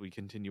mind as we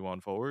continue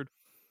on forward.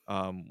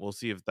 We'll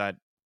see if that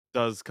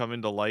does come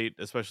into light,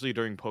 especially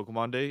during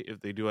Pokemon Day.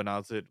 If they do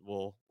announce it,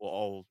 we'll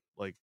all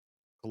like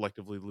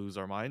collectively lose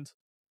our minds.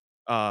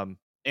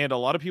 And a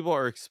lot of people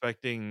are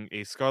expecting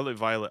a Scarlet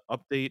Violet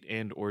update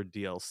and or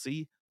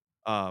DLC.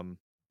 Um,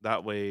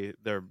 that way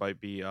there might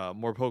be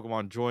more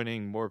Pokemon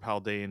joining, more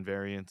Paldean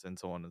variants, and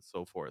so on and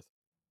so forth.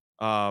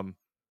 Um,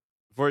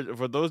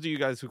 for those of you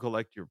guys who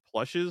collect your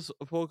plushes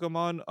of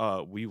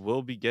Pokemon, we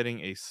will be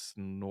getting a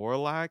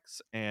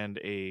Snorlax and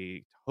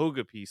a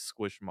Togepi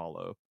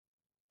Squishmallow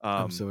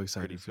I'm so pretty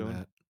excited for soon.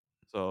 that.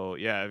 So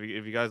yeah,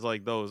 if you guys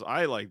like those,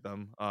 I like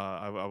them.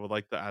 I would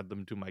like to add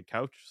them to my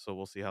couch, so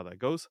we'll see how that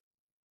goes.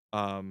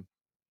 Um,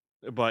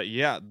 but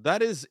yeah,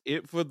 that is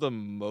it for the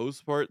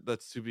most part.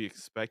 That's to be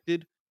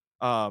expected.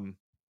 Um,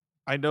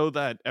 I know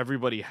that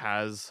everybody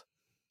has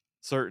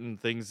certain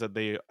things that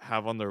they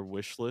have on their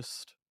wish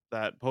list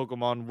that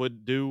Pokemon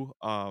would do.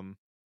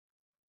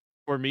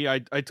 For me, I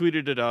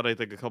tweeted it out I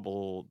think a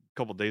couple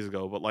days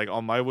ago, but like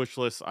on my wish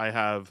list, I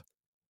have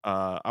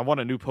I want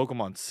a new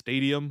Pokemon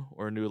Stadium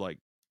or a new like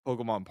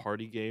Pokemon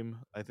party game.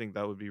 I think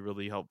that would be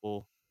really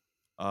helpful.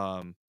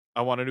 Um,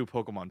 I want a new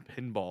Pokemon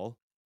Pinball.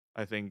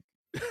 I think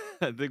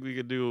I think we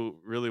could do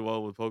really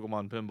well with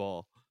Pokemon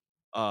Pinball.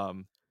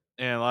 Um,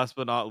 and last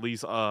but not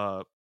least,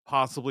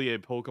 possibly a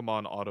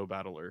Pokemon Auto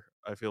Battler.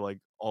 I feel like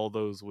all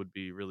those would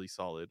be really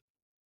solid.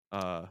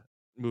 Uh,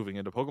 moving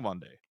into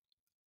Pokemon Day.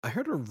 I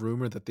heard a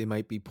rumor that they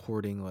might be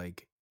porting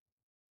like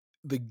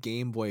the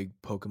Game Boy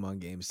Pokemon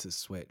games to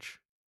Switch.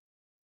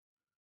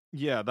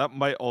 Yeah, that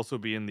might also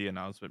be in the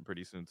announcement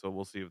pretty soon. So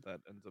we'll see if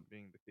that ends up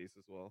being the case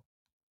as well.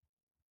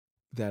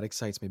 That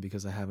excites me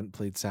because I haven't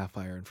played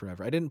Sapphire in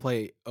forever. I didn't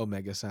play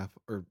Omega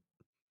Sapphire or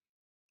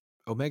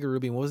Omega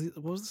Ruby. What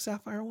was the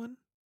Sapphire one?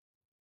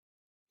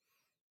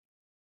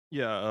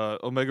 Yeah,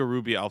 Omega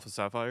Ruby Alpha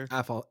Sapphire.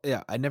 Alpha.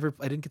 Yeah, I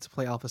didn't get to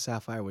play Alpha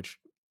Sapphire, which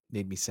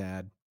made me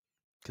sad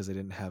because I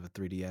didn't have a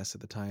 3DS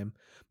at the time.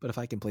 But if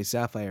I can play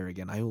Sapphire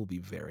again, I will be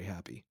very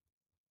happy.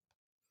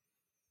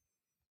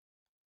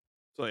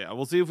 So yeah,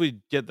 we'll see if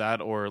we get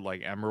that or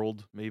like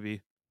Emerald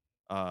maybe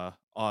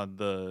on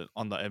the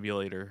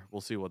emulator.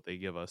 We'll see what they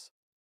give us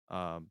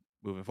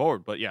moving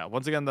forward. But yeah,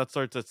 once again that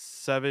starts at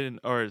 7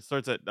 or it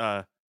starts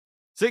at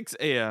 6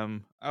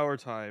 a.m. our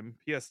time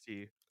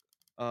PST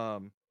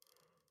um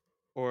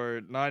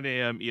or 9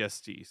 a.m.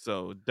 EST.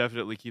 So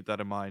definitely keep that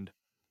in mind.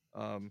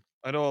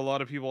 I know a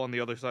lot of people on the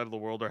other side of the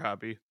world are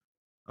happy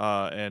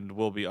and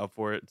will be up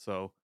for it.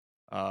 So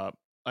uh,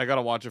 I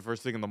gotta watch it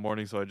first thing in the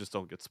morning, so I just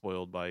don't get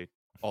spoiled by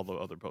all the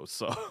other posts.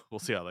 So we'll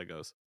see how that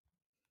goes.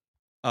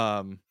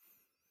 Um,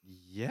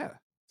 yeah.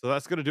 So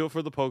that's gonna do it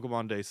for the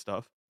Pokemon Day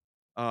stuff.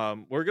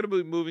 We're gonna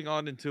be moving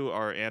on into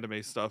our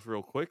anime stuff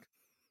real quick.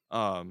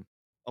 Um,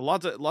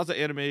 lots of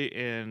anime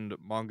and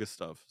manga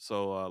stuff.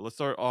 So let's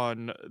start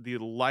on the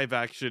live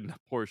action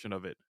portion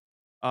of it.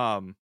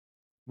 Um,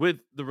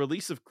 with the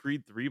release of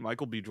Creed 3,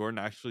 Michael B. Jordan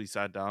actually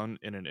sat down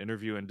in an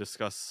interview and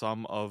discussed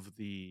some of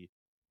the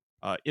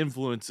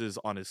influences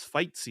on his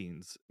fight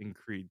scenes in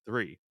Creed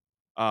 3.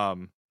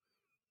 Um,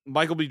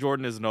 Michael B.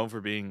 Jordan is known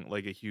for being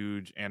like a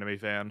huge anime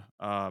fan.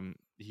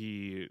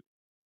 He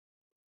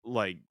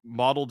like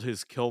modeled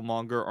his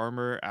Killmonger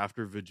armor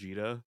after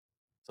Vegeta.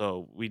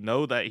 So we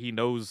know that he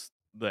knows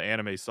the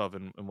anime stuff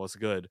and what's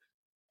good.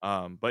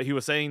 But he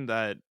was saying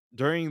that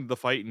during the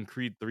fight in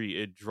Creed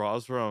 3, it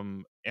draws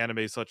from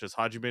anime such as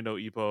Hajime no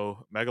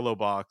Ippo,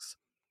 Megalobox,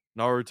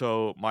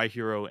 Naruto, My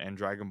Hero, and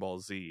Dragon Ball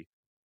Z.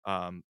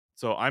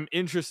 So I'm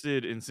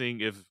interested in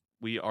seeing if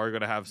we are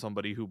gonna have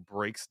somebody who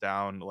breaks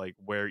down like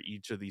where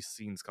each of these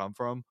scenes come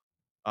from.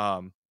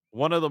 Um,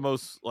 One of the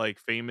most like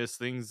famous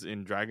things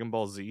in Dragon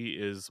Ball Z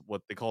is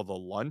what they call the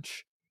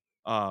lunch.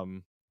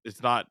 Um,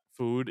 it's not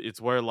food, it's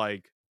where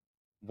like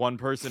one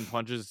person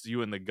punches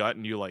you in the gut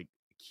and you like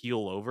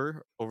keel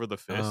over the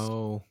fist.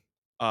 Oh,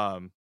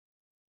 Um,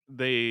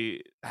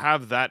 they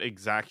have that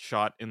exact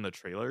shot in the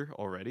trailer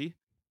already.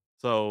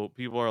 So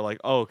people are like,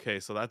 "Oh, okay,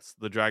 so that's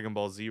the Dragon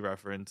Ball Z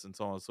reference," and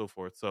so on and so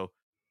forth. So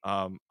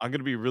I'm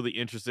gonna be really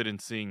interested in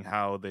seeing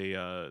how they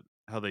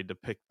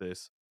depict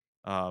this.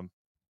 Um,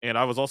 and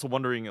I was also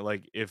wondering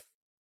like if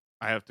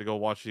I have to go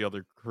watch the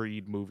other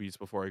Creed movies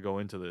before I go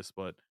into this,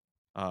 but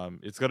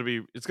it's gonna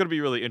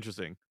be really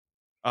interesting.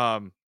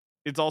 Um,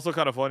 it's also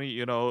kind of funny,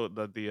 you know,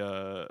 that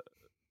the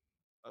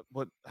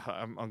what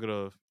I'm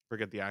gonna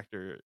forget the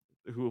actor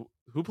who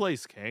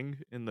plays Kang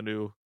in the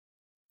new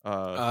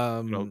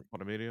um,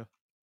 Quantumania.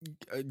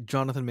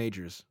 Jonathan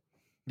Majors.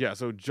 Yeah,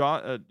 so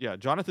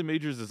Jonathan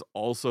Majors is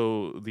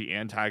also the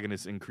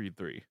antagonist in Creed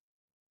 3.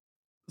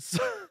 So,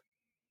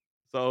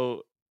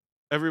 so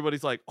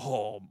everybody's like,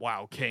 "Oh,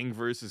 wow, Kang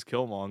versus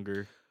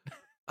Killmonger."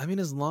 I mean,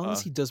 as long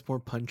as Uh he does more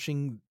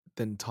punching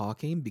than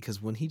talking,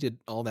 because when he did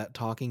all that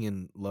talking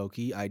in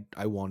Loki, I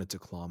wanted to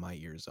claw my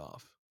ears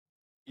off.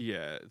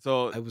 yeah,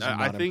 so I was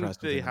I not think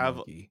impressed with him in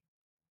Loki.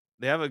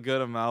 they have a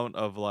good amount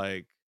of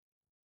like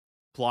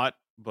plot,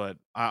 but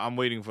I'm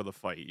waiting for the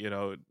fight. You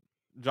know,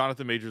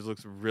 Jonathan Majors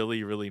looks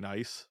really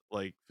nice,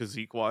 like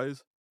physique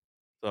wise.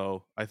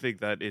 So I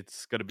think that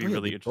it's gonna be Oh yeah,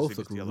 they really both interesting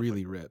to look see how the fight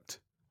really goes. ripped.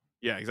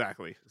 Yeah,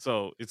 exactly.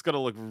 So it's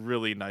gonna look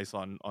really nice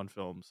on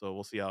film. So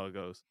we'll see how it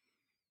goes.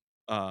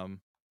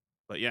 Um,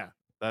 but yeah,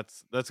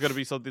 that's gonna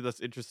be something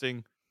that's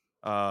interesting.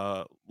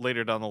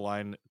 Later down the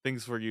line,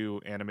 things for you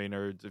anime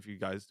nerds if you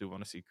guys do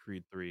want to see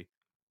Creed 3.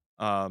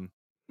 Um,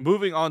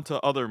 Moving on to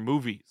other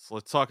movies,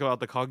 let's talk about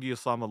the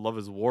Kaguya-sama Love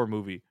is War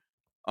movie.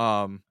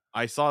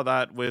 I saw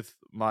that with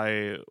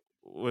my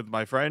with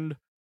my friend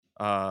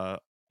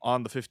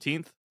on the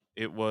 15th.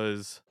 It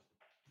was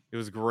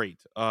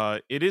great.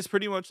 It is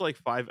pretty much like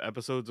 5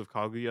 episodes of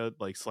Kaguya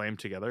like slammed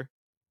together.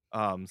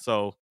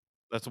 So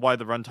that's why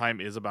the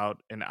runtime is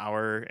about an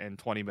hour and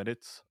 20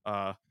 minutes.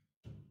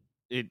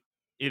 It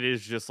it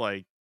is just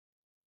like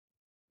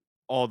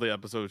all the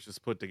episodes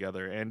just put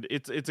together, and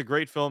it's a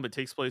great film. It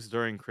takes place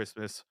during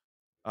Christmas.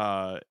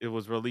 It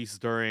was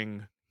released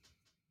during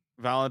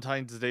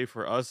Valentine's Day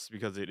for us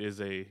because it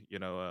is a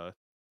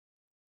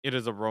it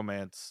is a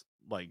romance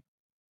like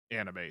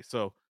anime.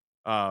 So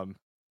um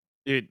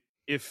it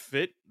it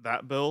fit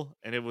that bill,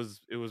 and it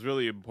was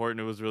really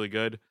important. It was really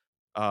good.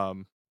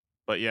 Um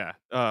but yeah,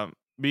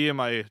 me and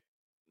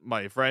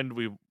my friend,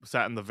 we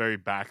sat in the very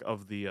back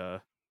of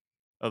the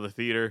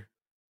theater,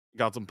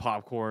 got some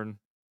popcorn,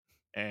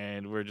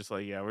 and we're just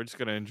like, yeah, we're just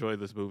gonna enjoy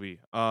this movie.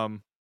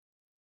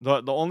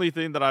 The only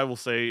thing that I will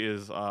say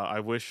is I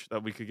wish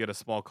that we could get a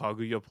small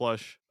Kaguya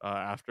plush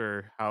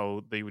after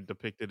how they would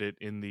depicted it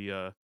in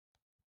the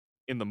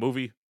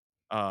movie.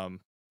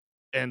 Um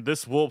and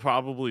this will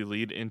probably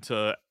lead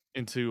into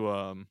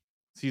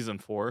season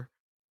 4.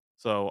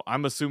 So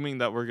I'm assuming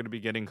that we're going to be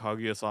getting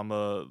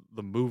Kaguya-sama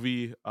the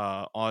movie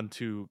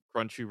onto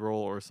Crunchyroll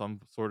or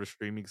some sort of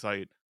streaming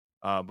site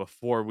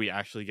before we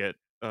actually get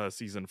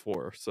season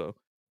 4. So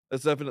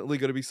that's definitely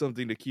going to be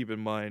something to keep in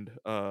mind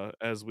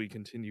as we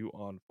continue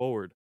on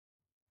forward.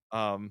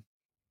 Um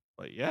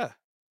but yeah,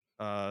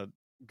 uh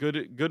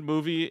good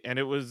movie, and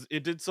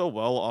it did so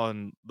well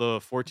on the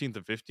 14th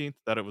and 15th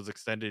that it was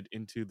extended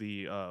into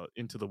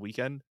the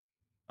weekend.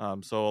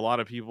 So a lot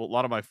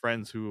of my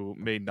friends who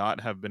may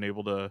not have been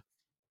able to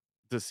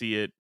see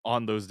it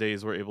on those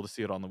days were able to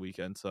see it on the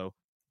weekend. So,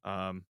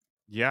 um,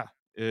 yeah,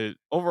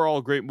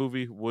 overall great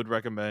movie. Would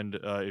recommend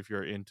if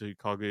you're into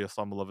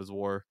Kaguya-sama Love is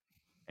War,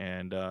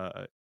 and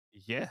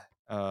yeah,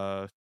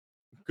 uh,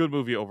 good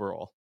movie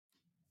overall.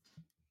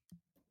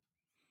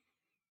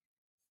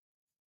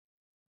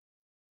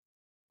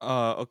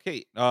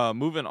 Okay.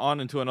 Moving on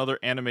into another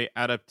anime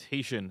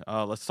adaptation.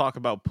 Let's talk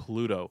about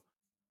Pluto.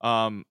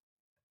 Um,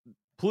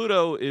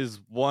 Pluto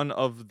is one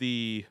of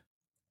the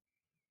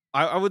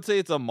I would say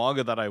it's a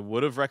manga that I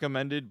would have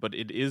recommended, but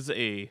it's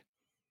a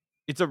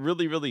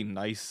really really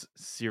nice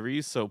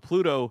series. So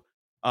Pluto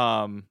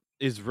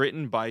is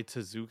written by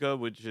Tezuka,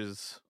 which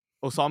is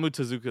Osamu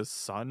Tezuka's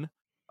son,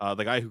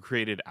 the guy who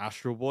created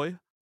Astro Boy.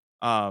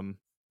 Um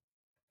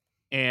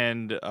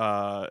and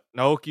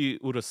Naoki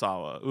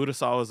Urasawa.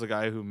 Urasawa is the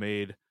guy who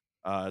made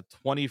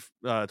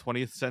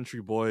 20th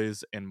Century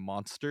Boys and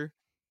Monster,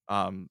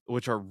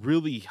 which are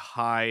really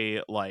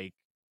high, like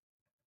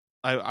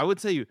I would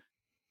say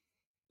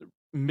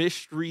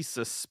mystery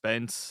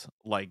suspense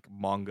like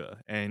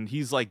manga, and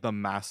he's like the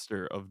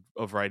master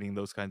of writing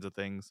those kinds of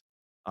things.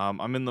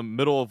 I'm in the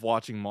middle of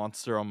watching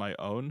Monster on my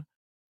own,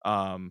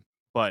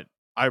 but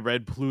I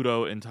read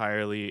Pluto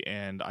entirely,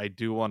 and I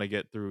do want to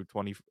get through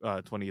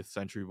 20th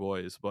Century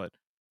Boys. But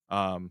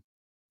um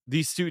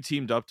these two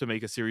teamed up to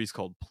make a series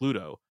called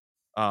Pluto,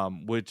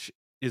 which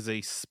is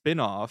a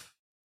spin-off.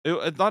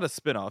 It's not a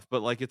spin-off,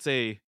 but like it's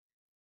a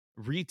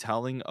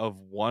retelling of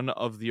one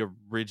of the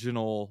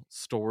original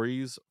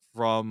stories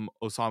from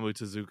Osamu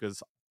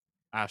Tezuka's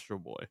Astro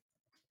Boy.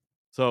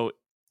 So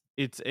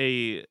it's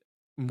a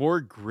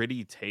more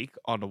gritty take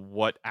on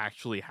what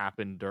actually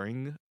happened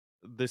during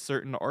this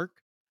certain arc.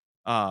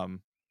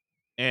 Um,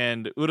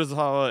 and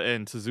Urasawa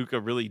and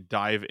Tezuka really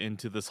dive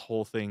into this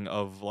whole thing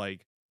of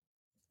like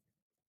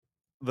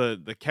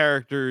the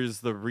characters,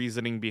 the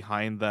reasoning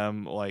behind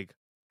them, like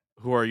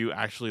who are you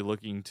actually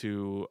looking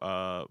to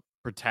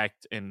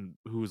protect and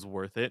who's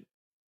worth it.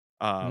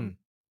 Hmm. Um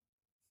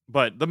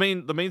But the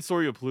main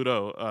story of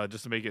Pluto,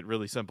 just to make it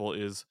really simple,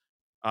 is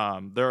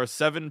there are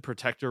 7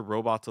 protector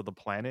robots of the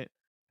planet,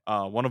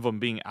 one of them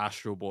being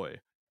Astro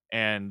Boy.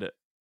 And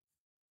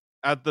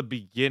at the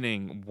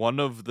beginning, one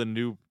of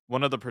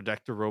the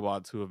protector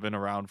robots who have been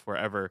around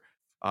forever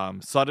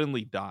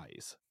suddenly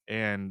dies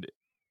and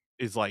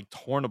is like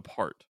torn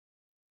apart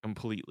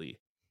completely.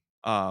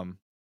 Um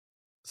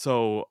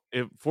so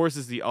it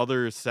forces the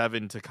other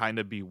 7 to kind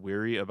of be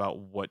weary about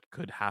what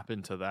could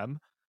happen to them,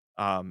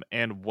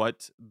 and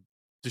what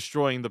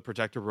destroying the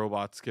protector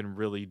robots can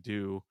really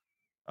do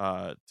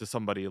to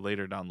somebody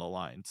later down the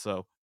line.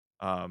 So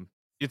um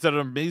it's an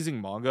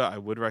amazing manga. I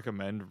would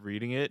recommend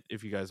reading it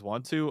if you guys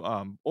want to.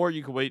 Or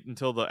you can wait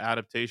until the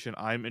adaptation.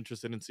 I'm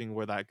interested in seeing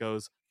where that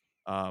goes.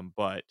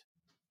 But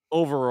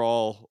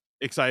overall,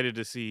 excited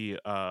to see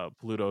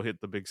Pluto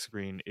hit the big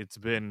screen. It's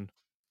been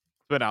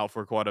out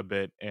for quite a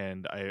bit,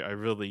 and I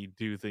really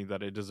do think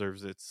that it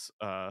deserves its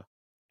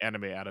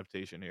anime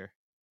adaptation here.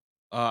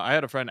 I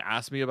had a friend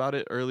ask me about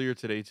it earlier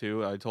today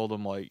too. I told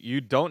him like, you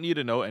don't need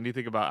to know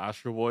anything about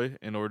Astro Boy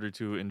in order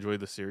to enjoy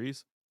the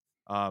series.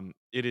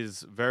 It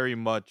is very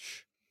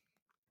much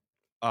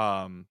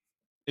um,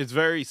 it's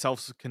very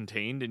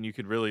self-contained, and you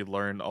could really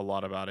learn a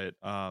lot about it.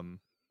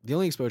 The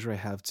only exposure I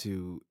have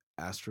to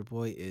Astro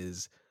Boy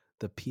is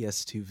the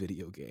PS2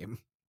 video game,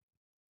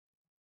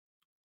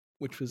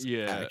 which was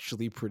Yeah,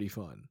 actually pretty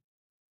fun.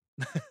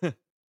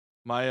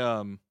 my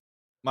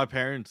my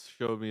parents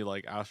showed me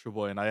like Astro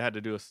Boy, and I had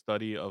to do a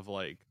study of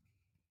like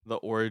the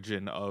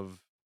origin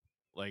of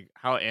like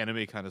how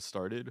anime kind of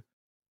started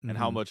and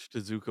how Hmm. much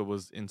Tezuka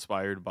was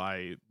inspired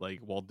by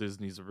like Walt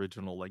Disney's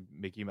original like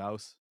Mickey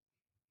Mouse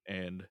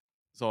and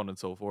so on and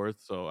so forth.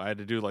 So I had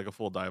to do like a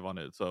full dive on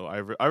it. So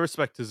I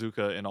respect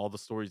Tezuka and all the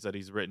stories that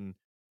he's written.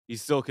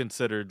 He's still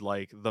considered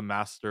like the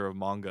master of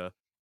manga,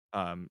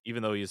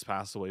 even though he has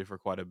passed away for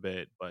quite a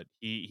bit. But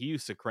he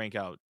used to crank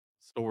out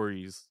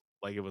stories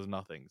like it was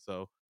nothing.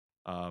 So,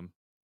 um,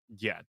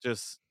 yeah,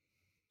 just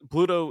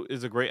Pluto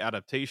is a great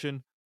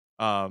adaptation.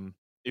 Um,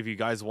 if you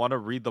guys want to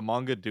read the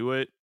manga, do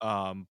it.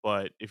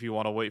 But if you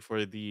want to wait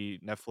for the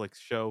Netflix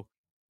show,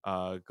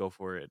 go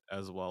for it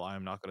as well.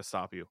 I'm not going to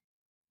stop you.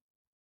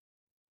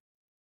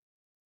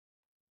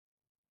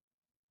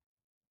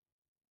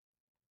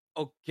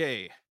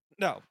 Okay.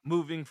 Now,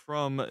 moving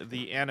from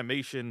the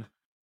animation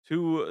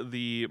to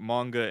the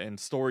manga and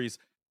stories.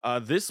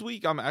 This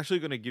week I'm actually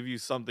going to give you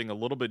something a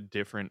little bit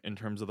different in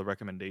terms of the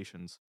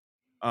recommendations.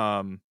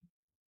 Um,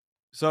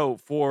 so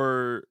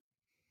for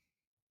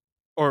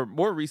or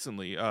more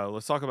recently,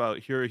 let's talk about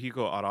Hirohiko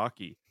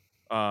Araki.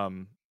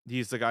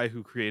 He's the guy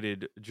who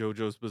created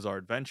JoJo's Bizarre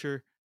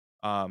Adventure.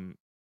 Um,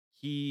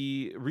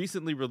 he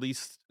recently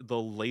released the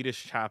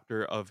latest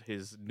chapter of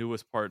his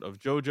newest part of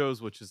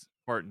JoJo's, which is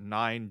part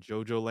 9,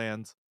 JoJo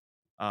Lands.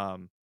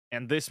 Um,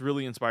 and this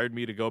really inspired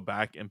me to go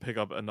back and pick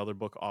up another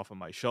book off of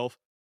my shelf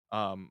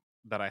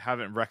that I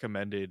haven't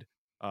recommended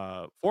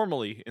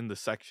formally in the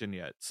section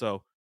yet.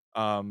 So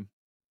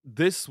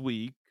this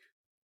week,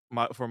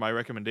 for my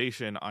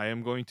recommendation, I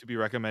am going to be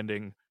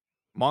recommending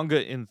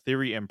Manga in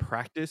Theory and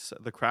Practice: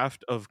 The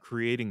Craft of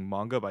Creating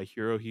Manga by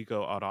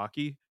Hirohiko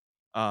Araki.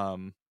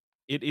 Um,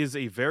 it is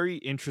a very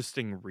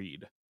interesting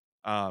read.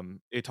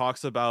 It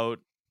talks about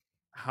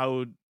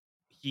how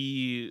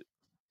he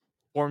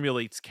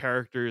formulates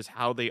characters,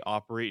 how they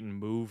operate and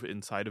move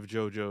inside of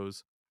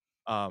JoJo's,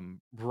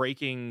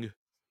 breaking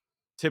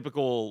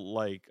typical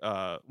like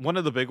one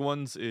of the big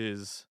ones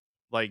is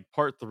like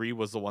part 3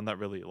 was the one that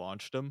really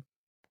launched him,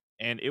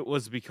 and it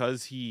was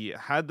because he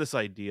had this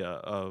idea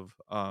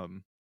of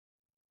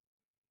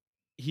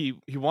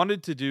he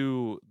wanted to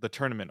do the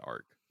tournament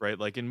arc, right?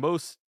 Like in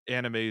most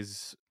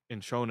animes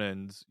and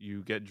shonens,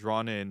 you get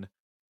drawn in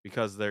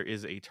because there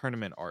is a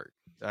tournament arc.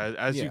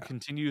 As you Yeah.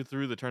 continue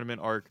through the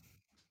tournament arc,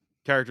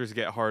 characters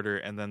get harder,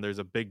 and then there's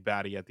a big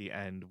baddie at the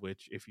end,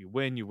 which if you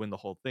win the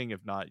whole thing.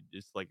 If not,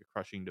 it's like a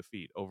crushing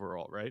defeat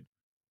overall, right?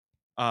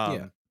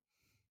 Yeah. Um,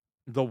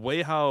 the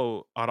way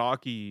how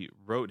Araki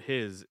wrote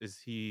his is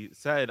he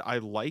said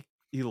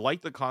he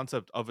liked the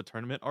concept of a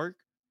tournament arc,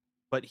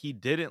 but he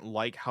didn't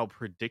like how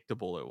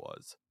predictable it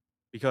was.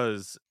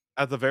 Because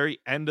at the very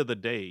end of the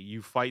day,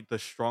 you fight the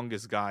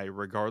strongest guy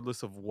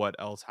regardless of what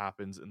else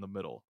happens in the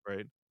middle,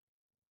 right?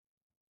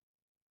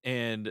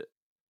 And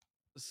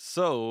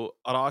so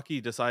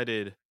Araki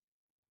decided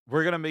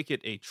we're gonna make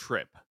it a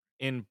trip.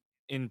 In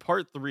in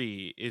part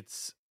 3,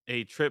 it's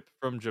a trip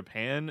from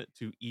Japan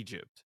to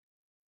Egypt.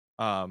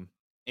 Um,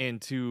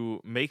 and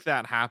to make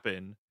that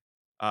happen,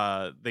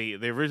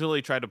 they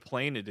originally tried a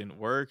plane, it didn't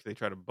work. They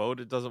tried a boat,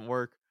 it doesn't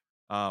work.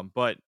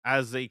 But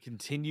as they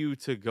continue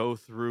to go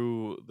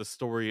through the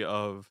story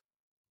of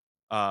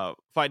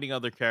fighting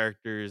other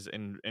characters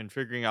and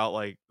figuring out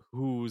like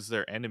who's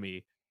their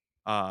enemy,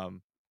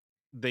 um,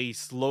 they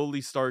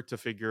slowly start to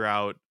figure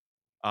out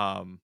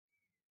um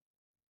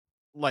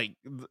like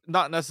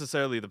not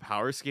necessarily the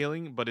power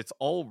scaling, but it's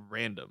all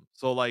random.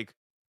 So like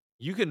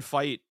you can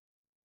fight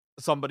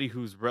somebody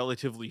who's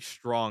relatively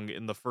strong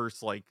in the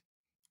first like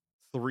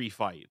 3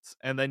 fights,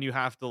 and then you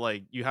have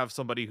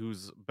somebody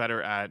who's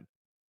better at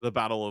the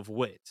battle of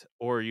wit,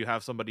 or you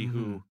have somebody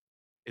who Hmm.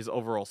 is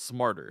overall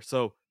smarter.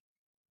 So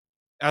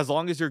as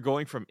long as you're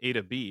going from A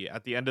to B,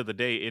 at the end of the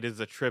day, it is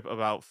a trip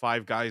about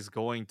 5 guys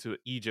going to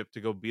Egypt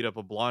to go beat up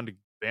a blonde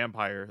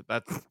vampire.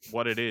 That's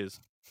what it is.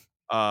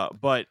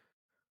 But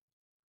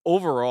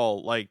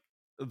overall, like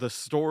the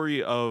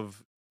story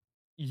of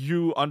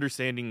you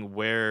understanding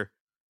where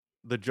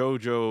the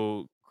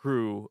JoJo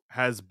crew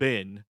has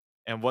been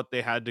and what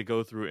they had to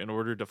go through in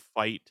order to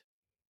fight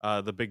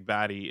the big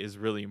baddie is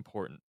really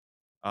important.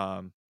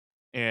 Um,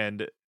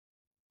 and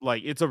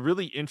like it's a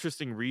really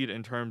interesting read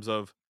in terms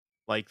of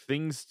like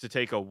things to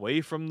take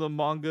away from the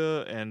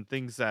manga and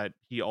things that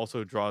he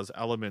also draws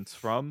elements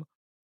from.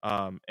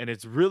 And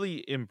it's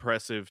really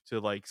impressive to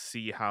like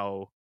see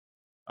how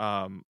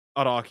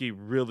Araki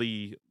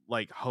really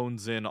like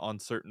hones in on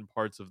certain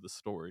parts of the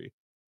story.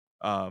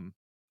 Um,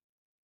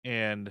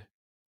 and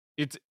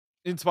it's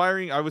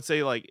inspiring, I would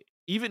say, like,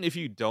 even if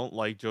you don't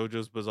like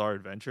JoJo's Bizarre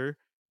Adventure,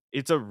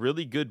 it's a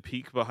really good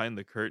peek behind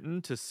the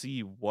curtain to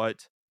see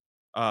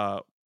uh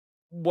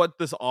what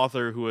this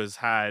author who has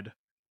had,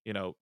 you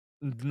know,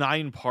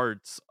 9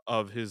 parts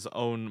of his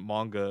own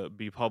manga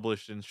be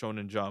published in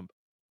Shonen Jump.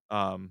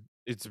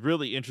 It's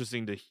really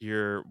interesting to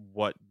hear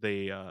what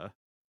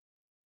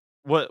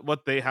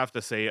they have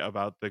to say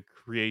about the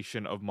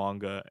creation of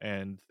manga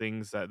and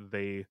things that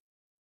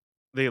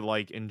they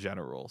like in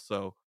general.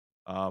 So,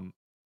 um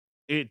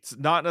it's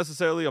not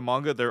necessarily a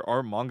manga. There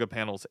are manga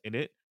panels in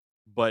it,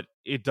 but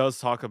it does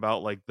talk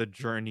about like the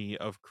journey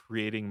of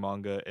creating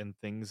manga and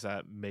things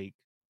that make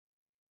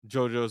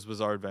JoJo's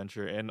Bizarre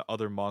Adventure and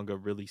other manga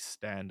really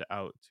stand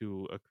out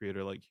to a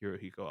creator like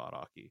Hirohiko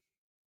Araki.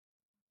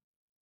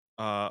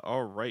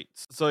 All right.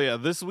 So yeah,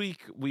 this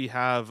week we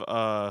have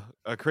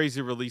a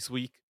crazy release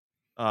week.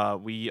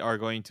 We are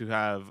going to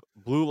have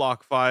Blue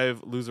Lock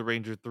 5, Loser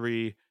Ranger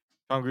 3,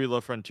 Shangri-La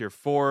Frontier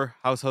 4,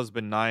 House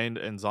Husband 9,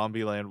 and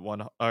Zombieland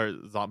 1 or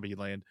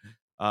Zombieland.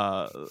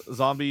 Uh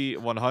Zombie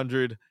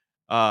 100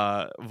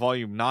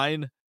 Volume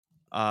 9.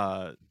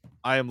 Uh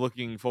I am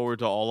looking forward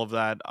to all of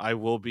that. I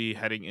will be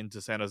heading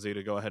into San Jose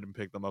to go ahead and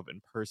pick them up in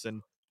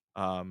person.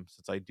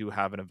 Since I do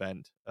have an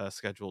event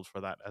scheduled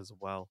for that as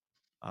well.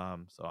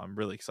 So I'm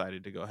really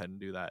excited to go ahead and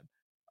do that.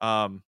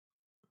 Um,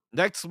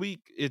 Next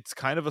week it's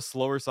kind of a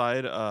slower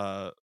side.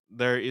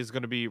 There is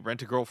going to be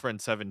Rent a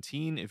Girlfriend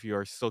 17 if you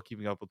are still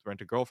keeping up with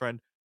Rent a Girlfriend.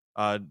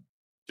 Uh,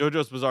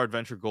 JoJo's Bizarre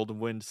Adventure Golden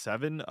Wind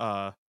 7.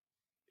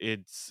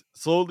 It's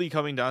slowly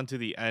coming down to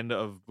the end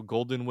of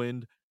Golden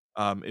Wind.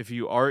 If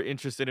you are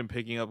interested in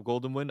picking up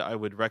Golden Wind, I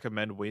would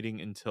recommend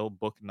waiting until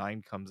book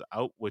 9 comes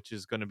out, which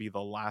is going to be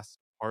the last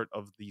part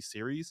of the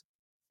series.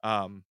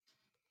 Um,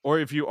 or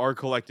if you are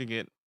collecting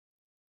it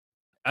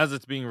as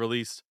it's being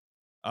released,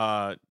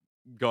 uh,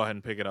 go ahead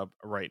and pick it up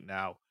right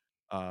now.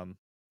 Um,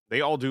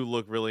 they all do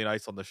look really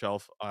nice on the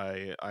shelf.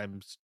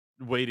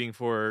 Waiting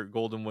for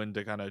Golden Wind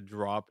to kind of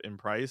drop in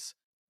price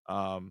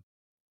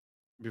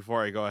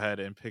before I go ahead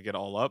and pick it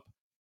all up.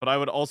 But I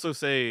would also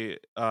say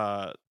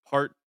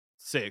part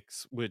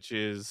 6, which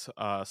is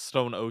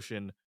Stone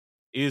Ocean,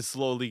 is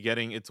slowly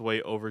getting its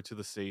way over to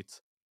the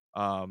States.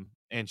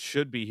 And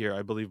should be here,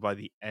 I believe, by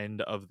the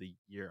end of the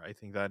year. I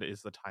think that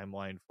is the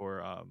timeline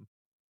for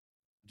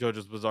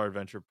JoJo's Bizarre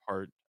Adventure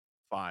Part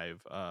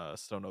 5,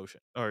 Stone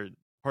Ocean, or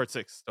Part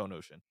 6, Stone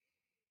Ocean.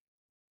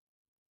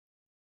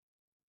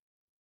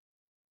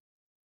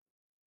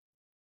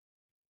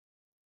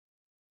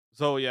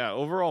 So yeah,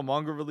 overall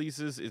manga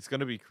releases, it's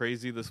gonna be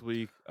crazy this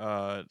week.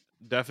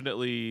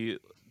 Definitely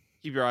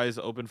keep your eyes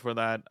open for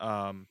that.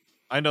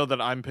 I know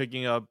that I'm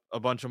picking up a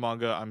bunch of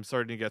manga. I'm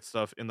starting to get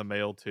stuff in the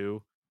mail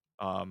too,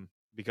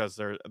 because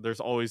there's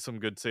always some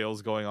good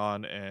sales going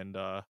on, and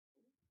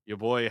your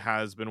boy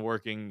has been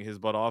working his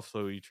butt off,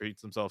 so he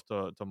treats himself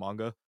to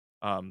manga.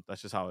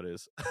 That's just how it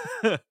is.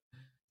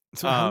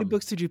 So how many um,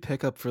 books did you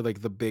pick up for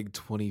like the big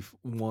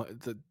 21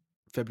 the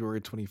February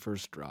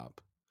 21st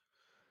drop?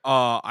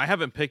 I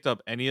haven't picked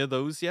up any of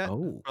those yet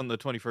Oh. from the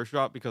 21st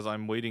drop because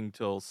I'm waiting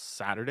till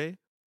Saturday.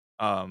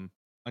 Um,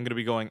 I'm gonna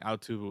be going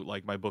out to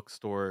like my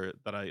bookstore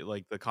that I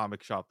like, the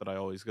comic shop that I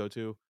always go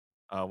to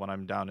when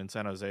I'm down in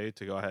San Jose,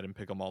 to go ahead and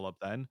pick them all up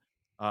then.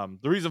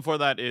 The reason for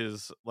that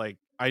is like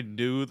I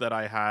knew that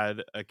I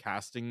had a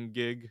casting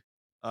gig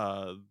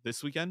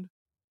this weekend.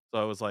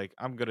 So I was like,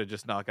 I'm gonna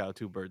just knock out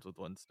two birds with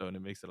one stone.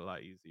 It makes it a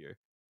lot easier.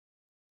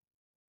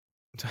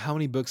 So how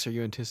many books are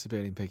you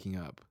anticipating picking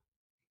up?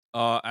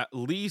 At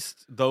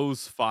least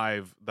those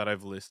 5 that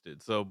I've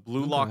listed. So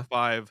Blue Okay. Lock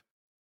 5,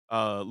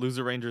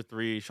 Loser Ranger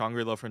 3,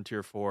 Shangri-La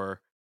Frontier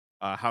 4,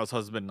 House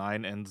Husband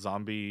 9, and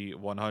Zombie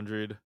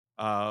 100,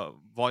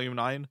 Volume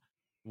 9.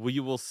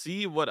 We will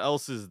see what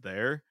else is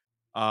there.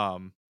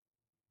 Um,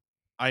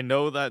 I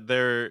know that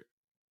there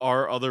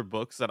are other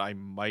books that I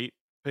might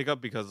pick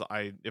up because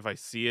if I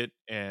see it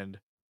and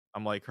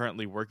I'm like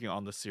currently working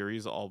on the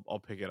series,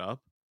 I'll pick it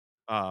up.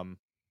 Um,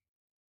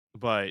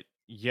 but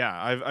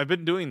yeah, I've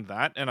been doing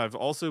that, and I've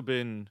also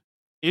been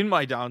in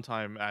my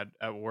downtime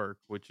at work,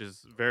 which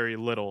is very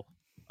little.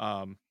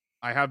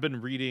 I have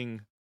been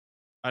reading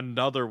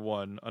another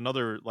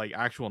like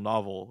actual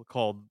novel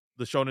called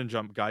The Shonen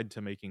Jump Guide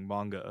to Making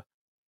Manga,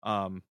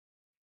 um,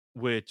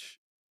 which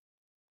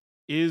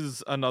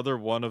is another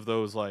one of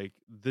those like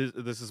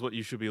this is what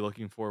you should be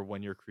looking for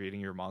when you're creating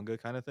your manga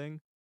kind of thing.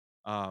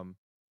 Um,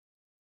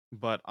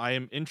 but I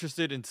am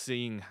interested in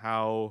seeing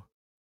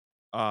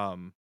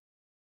um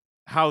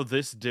how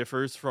this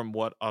differs from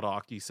what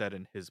Araki said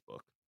in his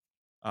book.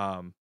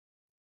 Um,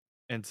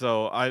 and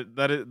so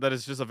that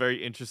is just a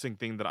very interesting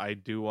thing that I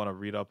do want to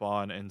read up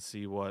on and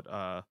see what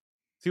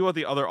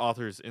the other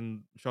authors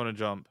in Shonen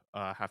Jump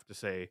have to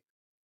say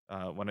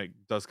when it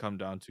does come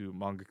down to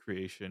manga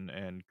creation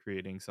and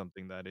creating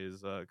something that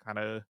is kind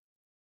of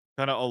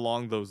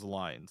along those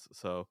lines.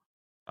 So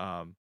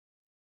um,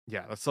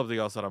 yeah, that's something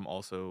else that I'm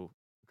also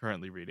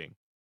currently reading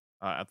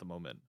at the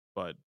moment.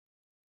 But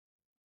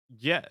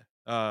yeah,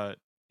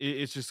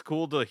 it's just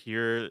cool to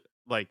hear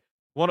like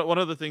one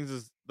of the things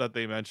is that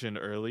they mentioned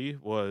early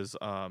was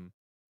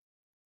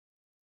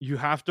you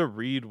have to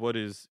read what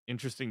is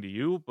interesting to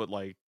you, but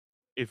like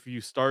if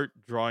you start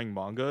drawing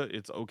manga,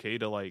 it's okay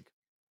to like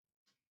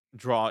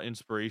draw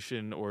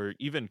inspiration or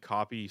even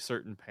copy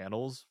certain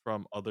panels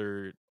from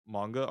other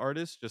manga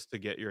artists just to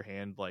get your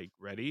hand like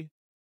ready.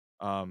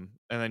 And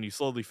then you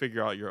slowly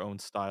figure out your own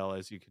style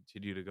as you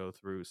continue to go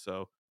through.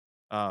 So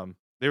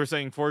they were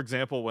saying, for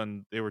example,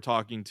 when they were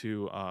talking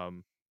to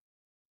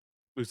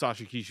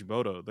Musashi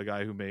Kishimoto, the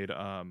guy who made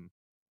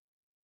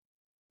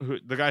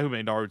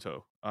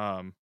Naruto,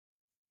 um,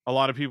 a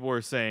lot of people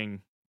were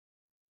saying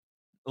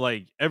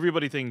like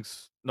everybody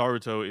thinks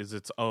Naruto is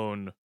its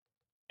own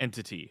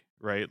entity,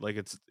 right? Like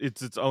it's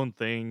its own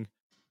thing,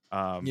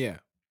 um, Yeah.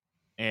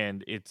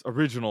 and it's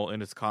original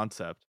in its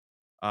concept.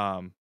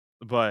 Um,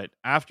 but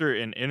after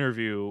an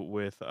interview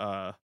with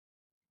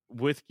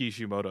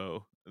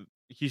Kishimoto,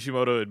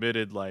 Kishimoto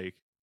admitted like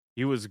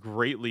he was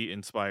greatly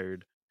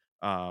inspired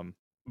um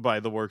by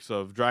the works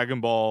of Dragon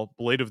Ball,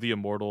 Blade of the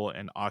Immortal,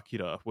 and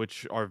Akira,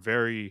 which are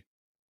very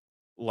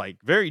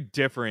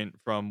different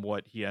from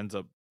what he ends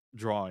up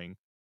drawing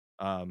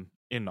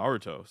in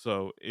Naruto.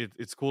 So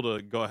it's cool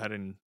to go ahead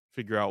and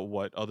figure out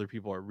what other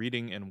people are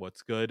reading and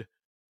what's good.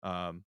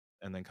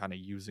 And then kind of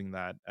using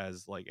that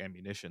as like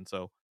ammunition.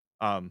 So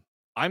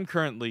I'm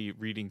currently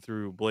reading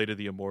through Blade of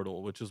the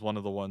Immortal, which is one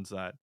of the ones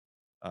that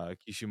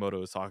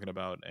Kishimoto is talking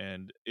about,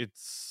 and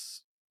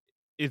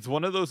it's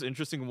one of those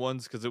interesting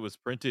ones because it was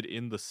printed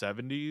in the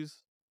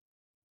 70s.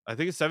 I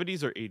think it's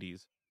 70s or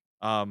 80s.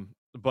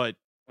 But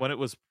when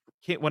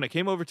when it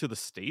came over to the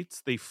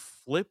states, they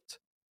flipped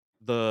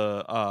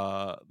the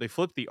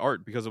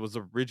art because it was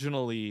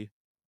originally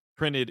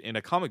printed in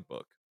a comic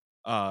book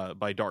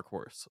by Dark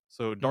Horse.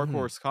 So Dark Mm-hmm.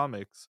 Horse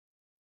Comics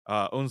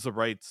owns the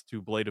rights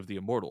to Blade of the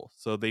Immortal.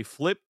 So they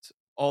flipped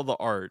all the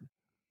art,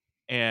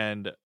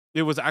 and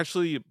it was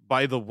actually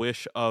by the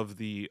wish of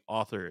the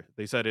author.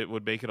 They said it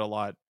would make it a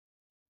lot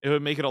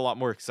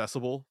more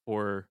accessible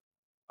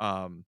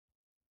um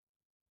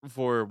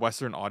for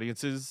Western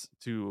audiences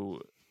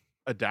to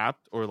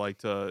adapt or like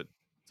to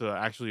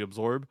actually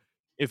absorb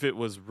if it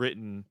was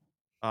written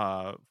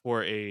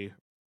for a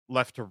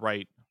left to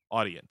right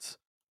audience.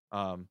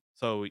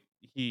 So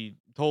he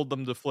told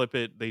them to flip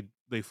it.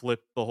 They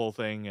flipped the whole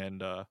thing,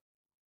 and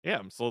yeah,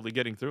 I'm slowly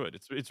getting through it.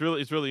 It's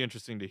really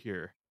interesting to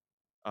hear.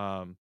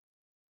 Um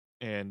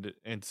and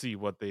see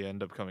what they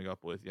end up coming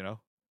up with, you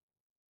know?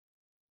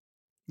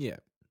 Yeah.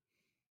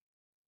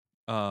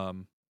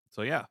 Um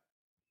so yeah.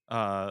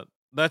 Uh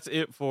that's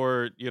it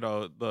for,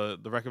 the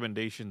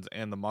recommendations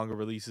and the manga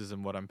releases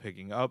and what I'm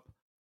picking up.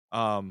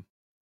 Um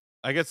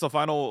I guess the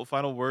final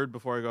word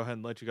before I go ahead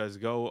and let you guys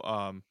go.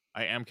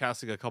 I am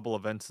casting a couple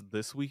events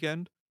this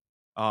weekend.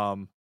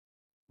 Um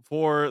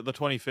for the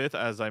 25th,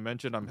 as I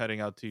mentioned, I'm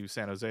heading out to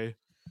San Jose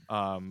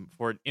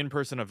for an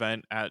in-person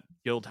event at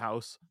Guild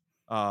House.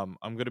 I'm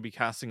going to be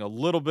casting a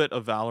little bit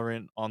of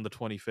Valorant on the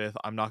 25th.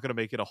 I'm not going to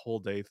make it a whole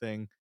day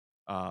thing.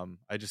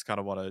 I just kind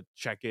of want to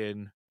check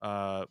in,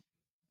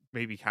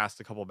 maybe cast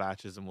a couple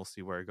matches, and we'll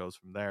see where it goes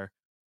from there.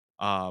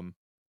 Um,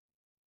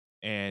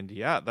 and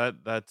yeah,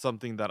 that's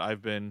something that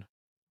I've been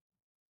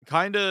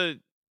kind of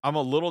I'm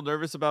a little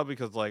nervous about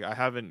because like I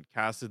haven't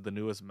casted the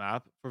newest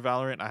map for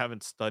Valorant. I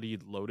haven't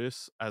studied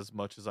Lotus as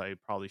much as I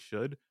probably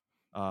should.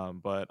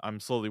 But I'm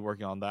slowly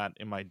working on that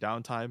in my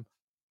downtime.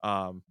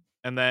 Um,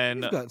 and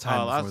then You've got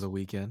time before last the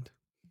weekend.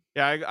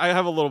 yeah, I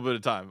have a little bit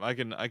of time. I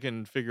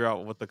can figure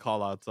out what the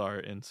call outs are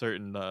in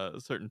certain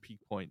peak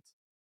points.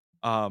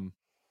 Um,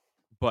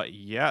 but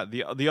yeah,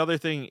 the other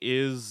thing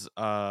is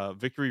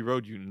Victory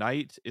Road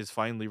Unite is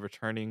finally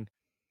returning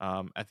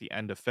at the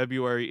end of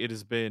February. It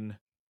has been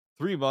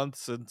 3 months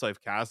since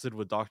I've casted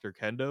with Dr.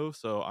 Kendo,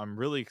 so I'm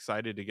really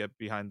excited to get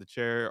behind the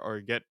chair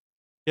or get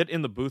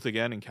in the booth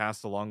again and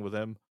cast along with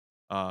him.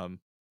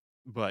 Um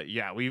but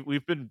yeah,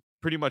 we've been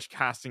pretty much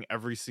casting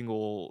every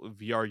single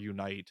VR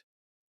Unite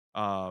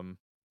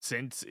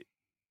since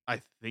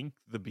I think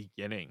the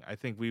beginning. I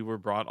think we were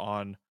brought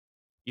on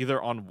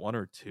either on 1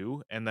 or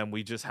 2, and then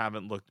we just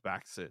haven't looked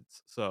back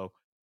since. So,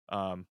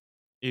 um,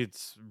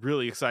 it's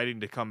really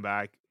exciting to come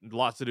back.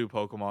 Lots to do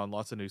Pokemon,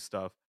 lots of new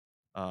stuff.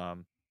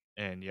 Um,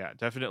 and yeah,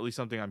 definitely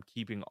something I'm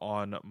keeping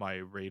on my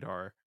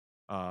radar,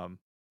 um,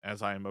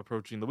 as I'm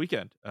approaching the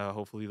weekend.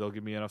 Hopefully they'll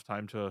give me enough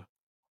time to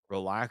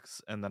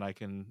relax, and then I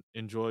can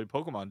enjoy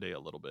Pokemon Day a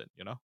little bit,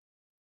 you know?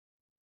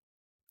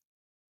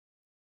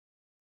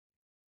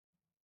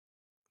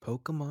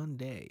 Pokemon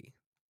Day.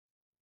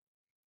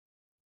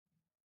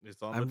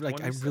 It's on the I'm like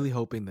twenty-sixth.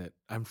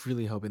 I'm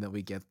really hoping that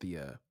we get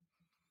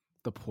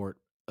the port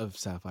of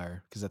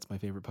Sapphire because that's my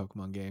favorite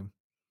Pokemon game.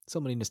 So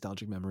many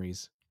nostalgic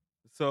memories.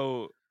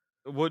 So,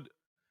 would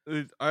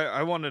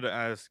I wanted to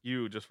ask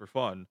you just for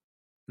fun,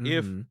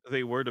 if Mm-hmm.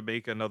 they were to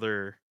make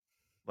another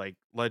like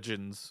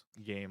Legends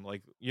game,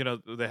 like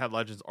they had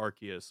Legends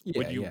Arceus,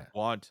 would Yeah, you yeah.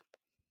 want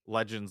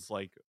Legends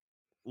like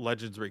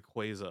Legends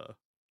Rayquaza?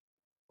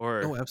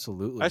 Or Oh,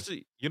 absolutely.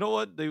 actually, you know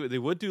what? They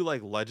would do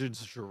like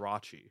Legends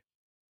Jirachi.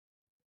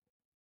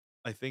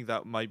 I think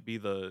that might be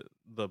the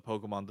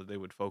Pokemon that they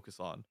would focus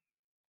on.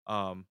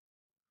 Um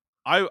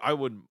I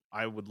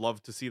would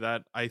love to see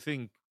that. I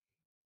think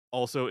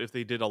also if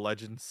they did a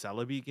Legends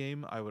Celebi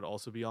game, I would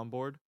also be on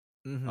board.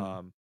 Mm-hmm.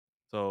 Um,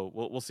 so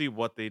we'll see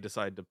what they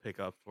decide to pick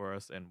up for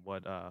us and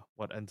what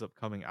ends up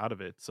coming out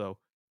of it. So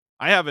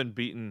I haven't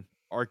beaten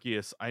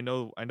Arceus. I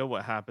know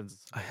what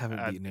happens I haven't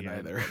at beaten it the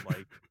end, either. but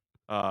like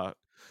uh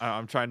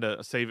I'm trying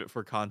to save it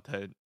for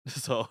content.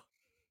 So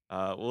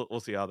we'll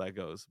see how that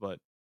goes. But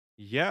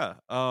yeah,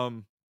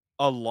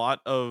 a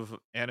lot of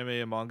anime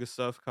and manga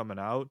stuff coming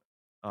out.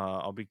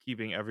 I'll be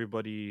keeping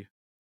everybody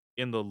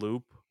in the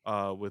loop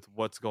with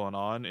what's going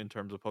on in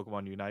terms of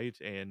Pokemon Unite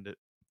and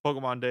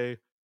Pokemon Day,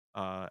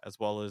 as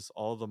well as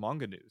all the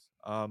manga news.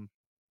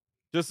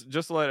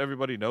 Just to let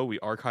everybody know, we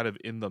are kind of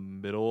in the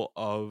middle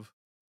of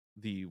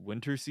the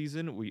winter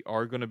season. We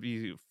are going to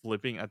be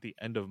flipping at the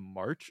end of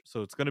March,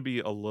 so it's going to be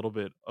a little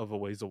bit of a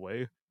ways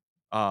away.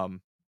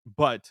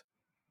 But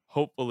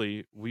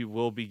hopefully we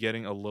will be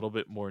getting a little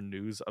bit more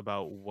news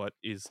about what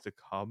is to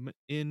come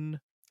in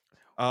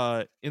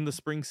the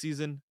spring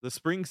season. The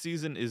spring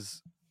season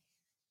is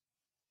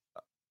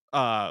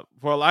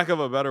for lack of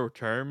a better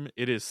term,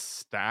 it is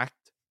stacked.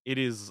 It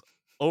is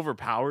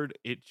overpowered.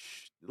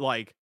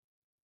 Like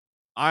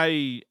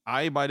I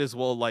might as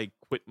well like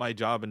quit my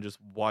job and just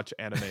watch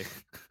anime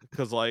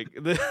because like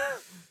this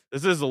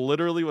is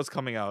literally what's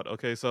coming out.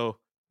 Okay, so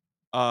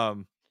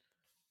um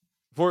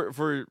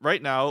for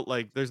right now,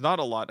 like there's not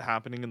a lot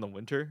happening in the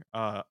winter.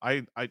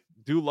 I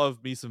do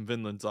love me some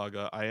Vinland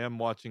Saga. I am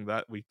watching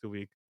that week to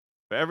week,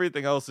 but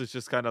everything else is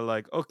just kind of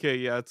like, okay,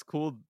 yeah, it's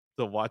cool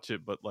to watch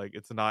it, but like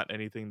it's not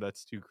anything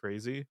that's too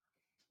crazy.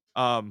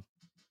 Um,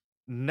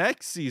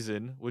 Next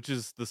season, which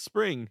is the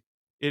spring,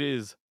 it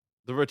is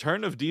the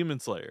return of Demon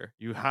Slayer.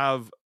 You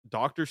have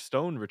Doctor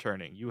Stone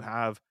returning. You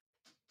have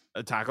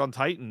Attack on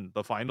Titan,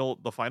 the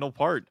final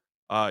part.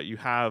 You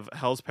have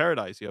Hell's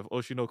Paradise. You have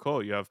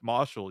Oshinoko. You have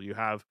Marshall. You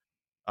have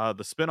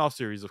the spin-off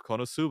series of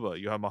Konosuba.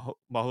 You have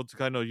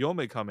Mahotsukai no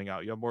Yome coming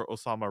out. You have more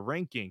Osama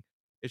ranking.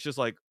 It's just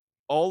like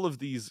all of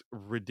these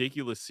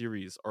ridiculous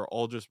series are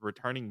all just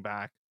returning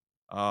back,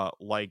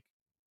 like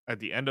at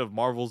the end of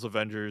Marvel's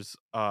Avengers,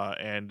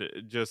 and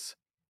just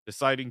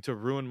deciding to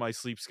ruin my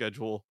sleep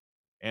schedule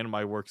and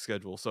my work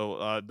schedule.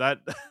 So that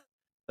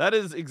that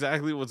is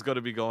exactly what's going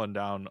to be going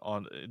down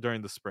on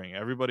during the spring.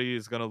 Everybody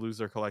is going to lose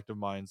their collective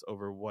minds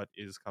over what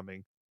is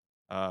coming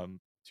um,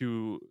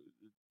 to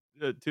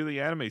to the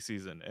anime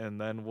season,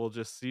 and then we'll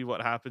just see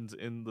what happens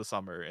in the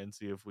summer and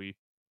see if we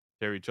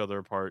tear each other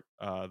apart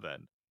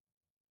then.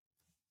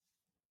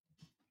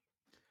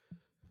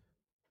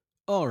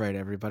 All right,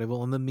 everybody.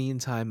 Well, in the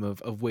meantime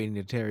of waiting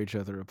to tear each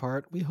other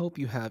apart, we hope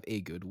you have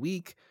a good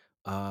week.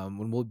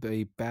 When we'll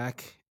be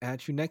back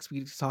at you next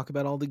week to talk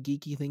about all the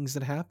geeky things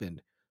that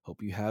happened.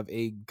 Hope you have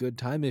a good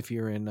time. If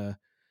you're in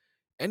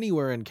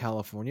anywhere in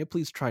California,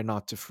 please try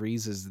not to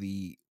freeze as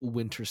the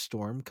winter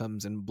storm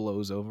comes and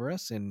blows over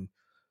us and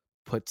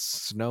puts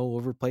snow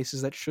over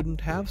places that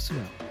shouldn't have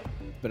snow.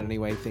 But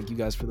anyway, thank you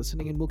guys for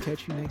listening, and we'll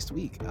catch you next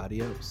week.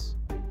 Adios.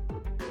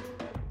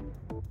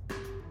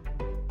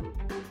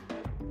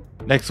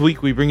 Next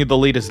week, we bring you the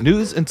latest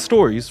news and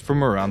stories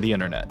from around the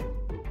internet.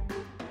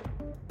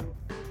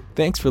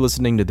 Thanks for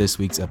listening to this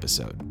week's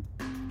episode.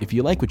 If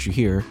you like what you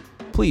hear,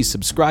 please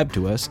subscribe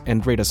to us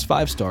and rate us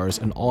 5 stars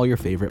on all your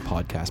favorite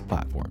podcast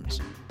platforms.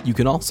 You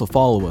can also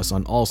follow us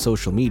on all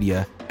social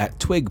media at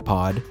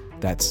TwigPod,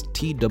 that's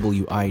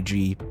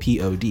TWIGPOD,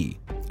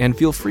 and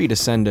feel free to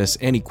send us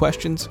any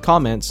questions,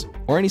 comments,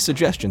 or any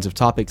suggestions of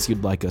topics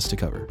you'd like us to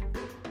cover.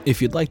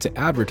 If you'd like to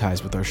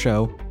advertise with our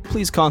show,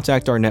 please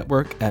contact our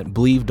network at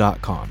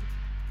Believe.com.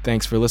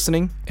 Thanks for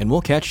listening, and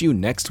we'll catch you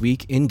next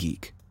week in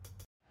Geek.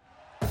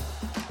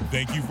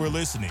 Thank you for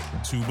listening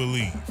to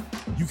Believe.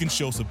 You can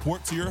show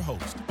support to your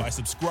host by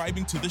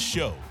subscribing to the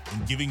show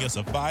and giving us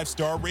a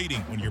 5-star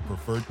rating on your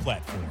preferred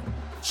platform.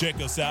 Check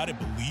us out at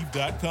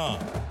Believe.com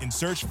and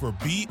search for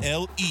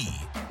BLEAV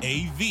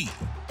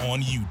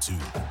on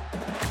YouTube.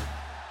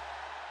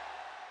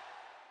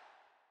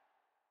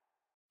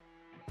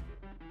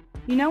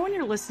 You know when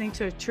you're listening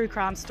to a true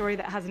crime story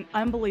that has an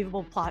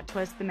unbelievable plot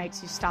twist that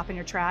makes you stop in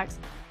your tracks?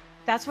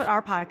 That's what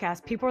our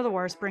podcast, People Are the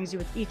Worst, brings you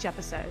with each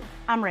episode.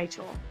 I'm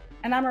Rachel.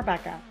 And I'm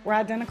Rebecca. We're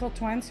identical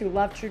twins who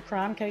love true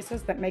crime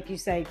cases that make you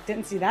say,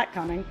 didn't see that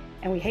coming,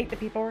 and we hate the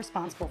people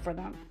responsible for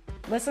them.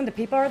 Listen to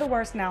People Are the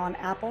Worst now on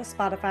Apple,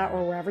 Spotify,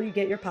 or wherever you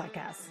get your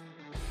podcasts.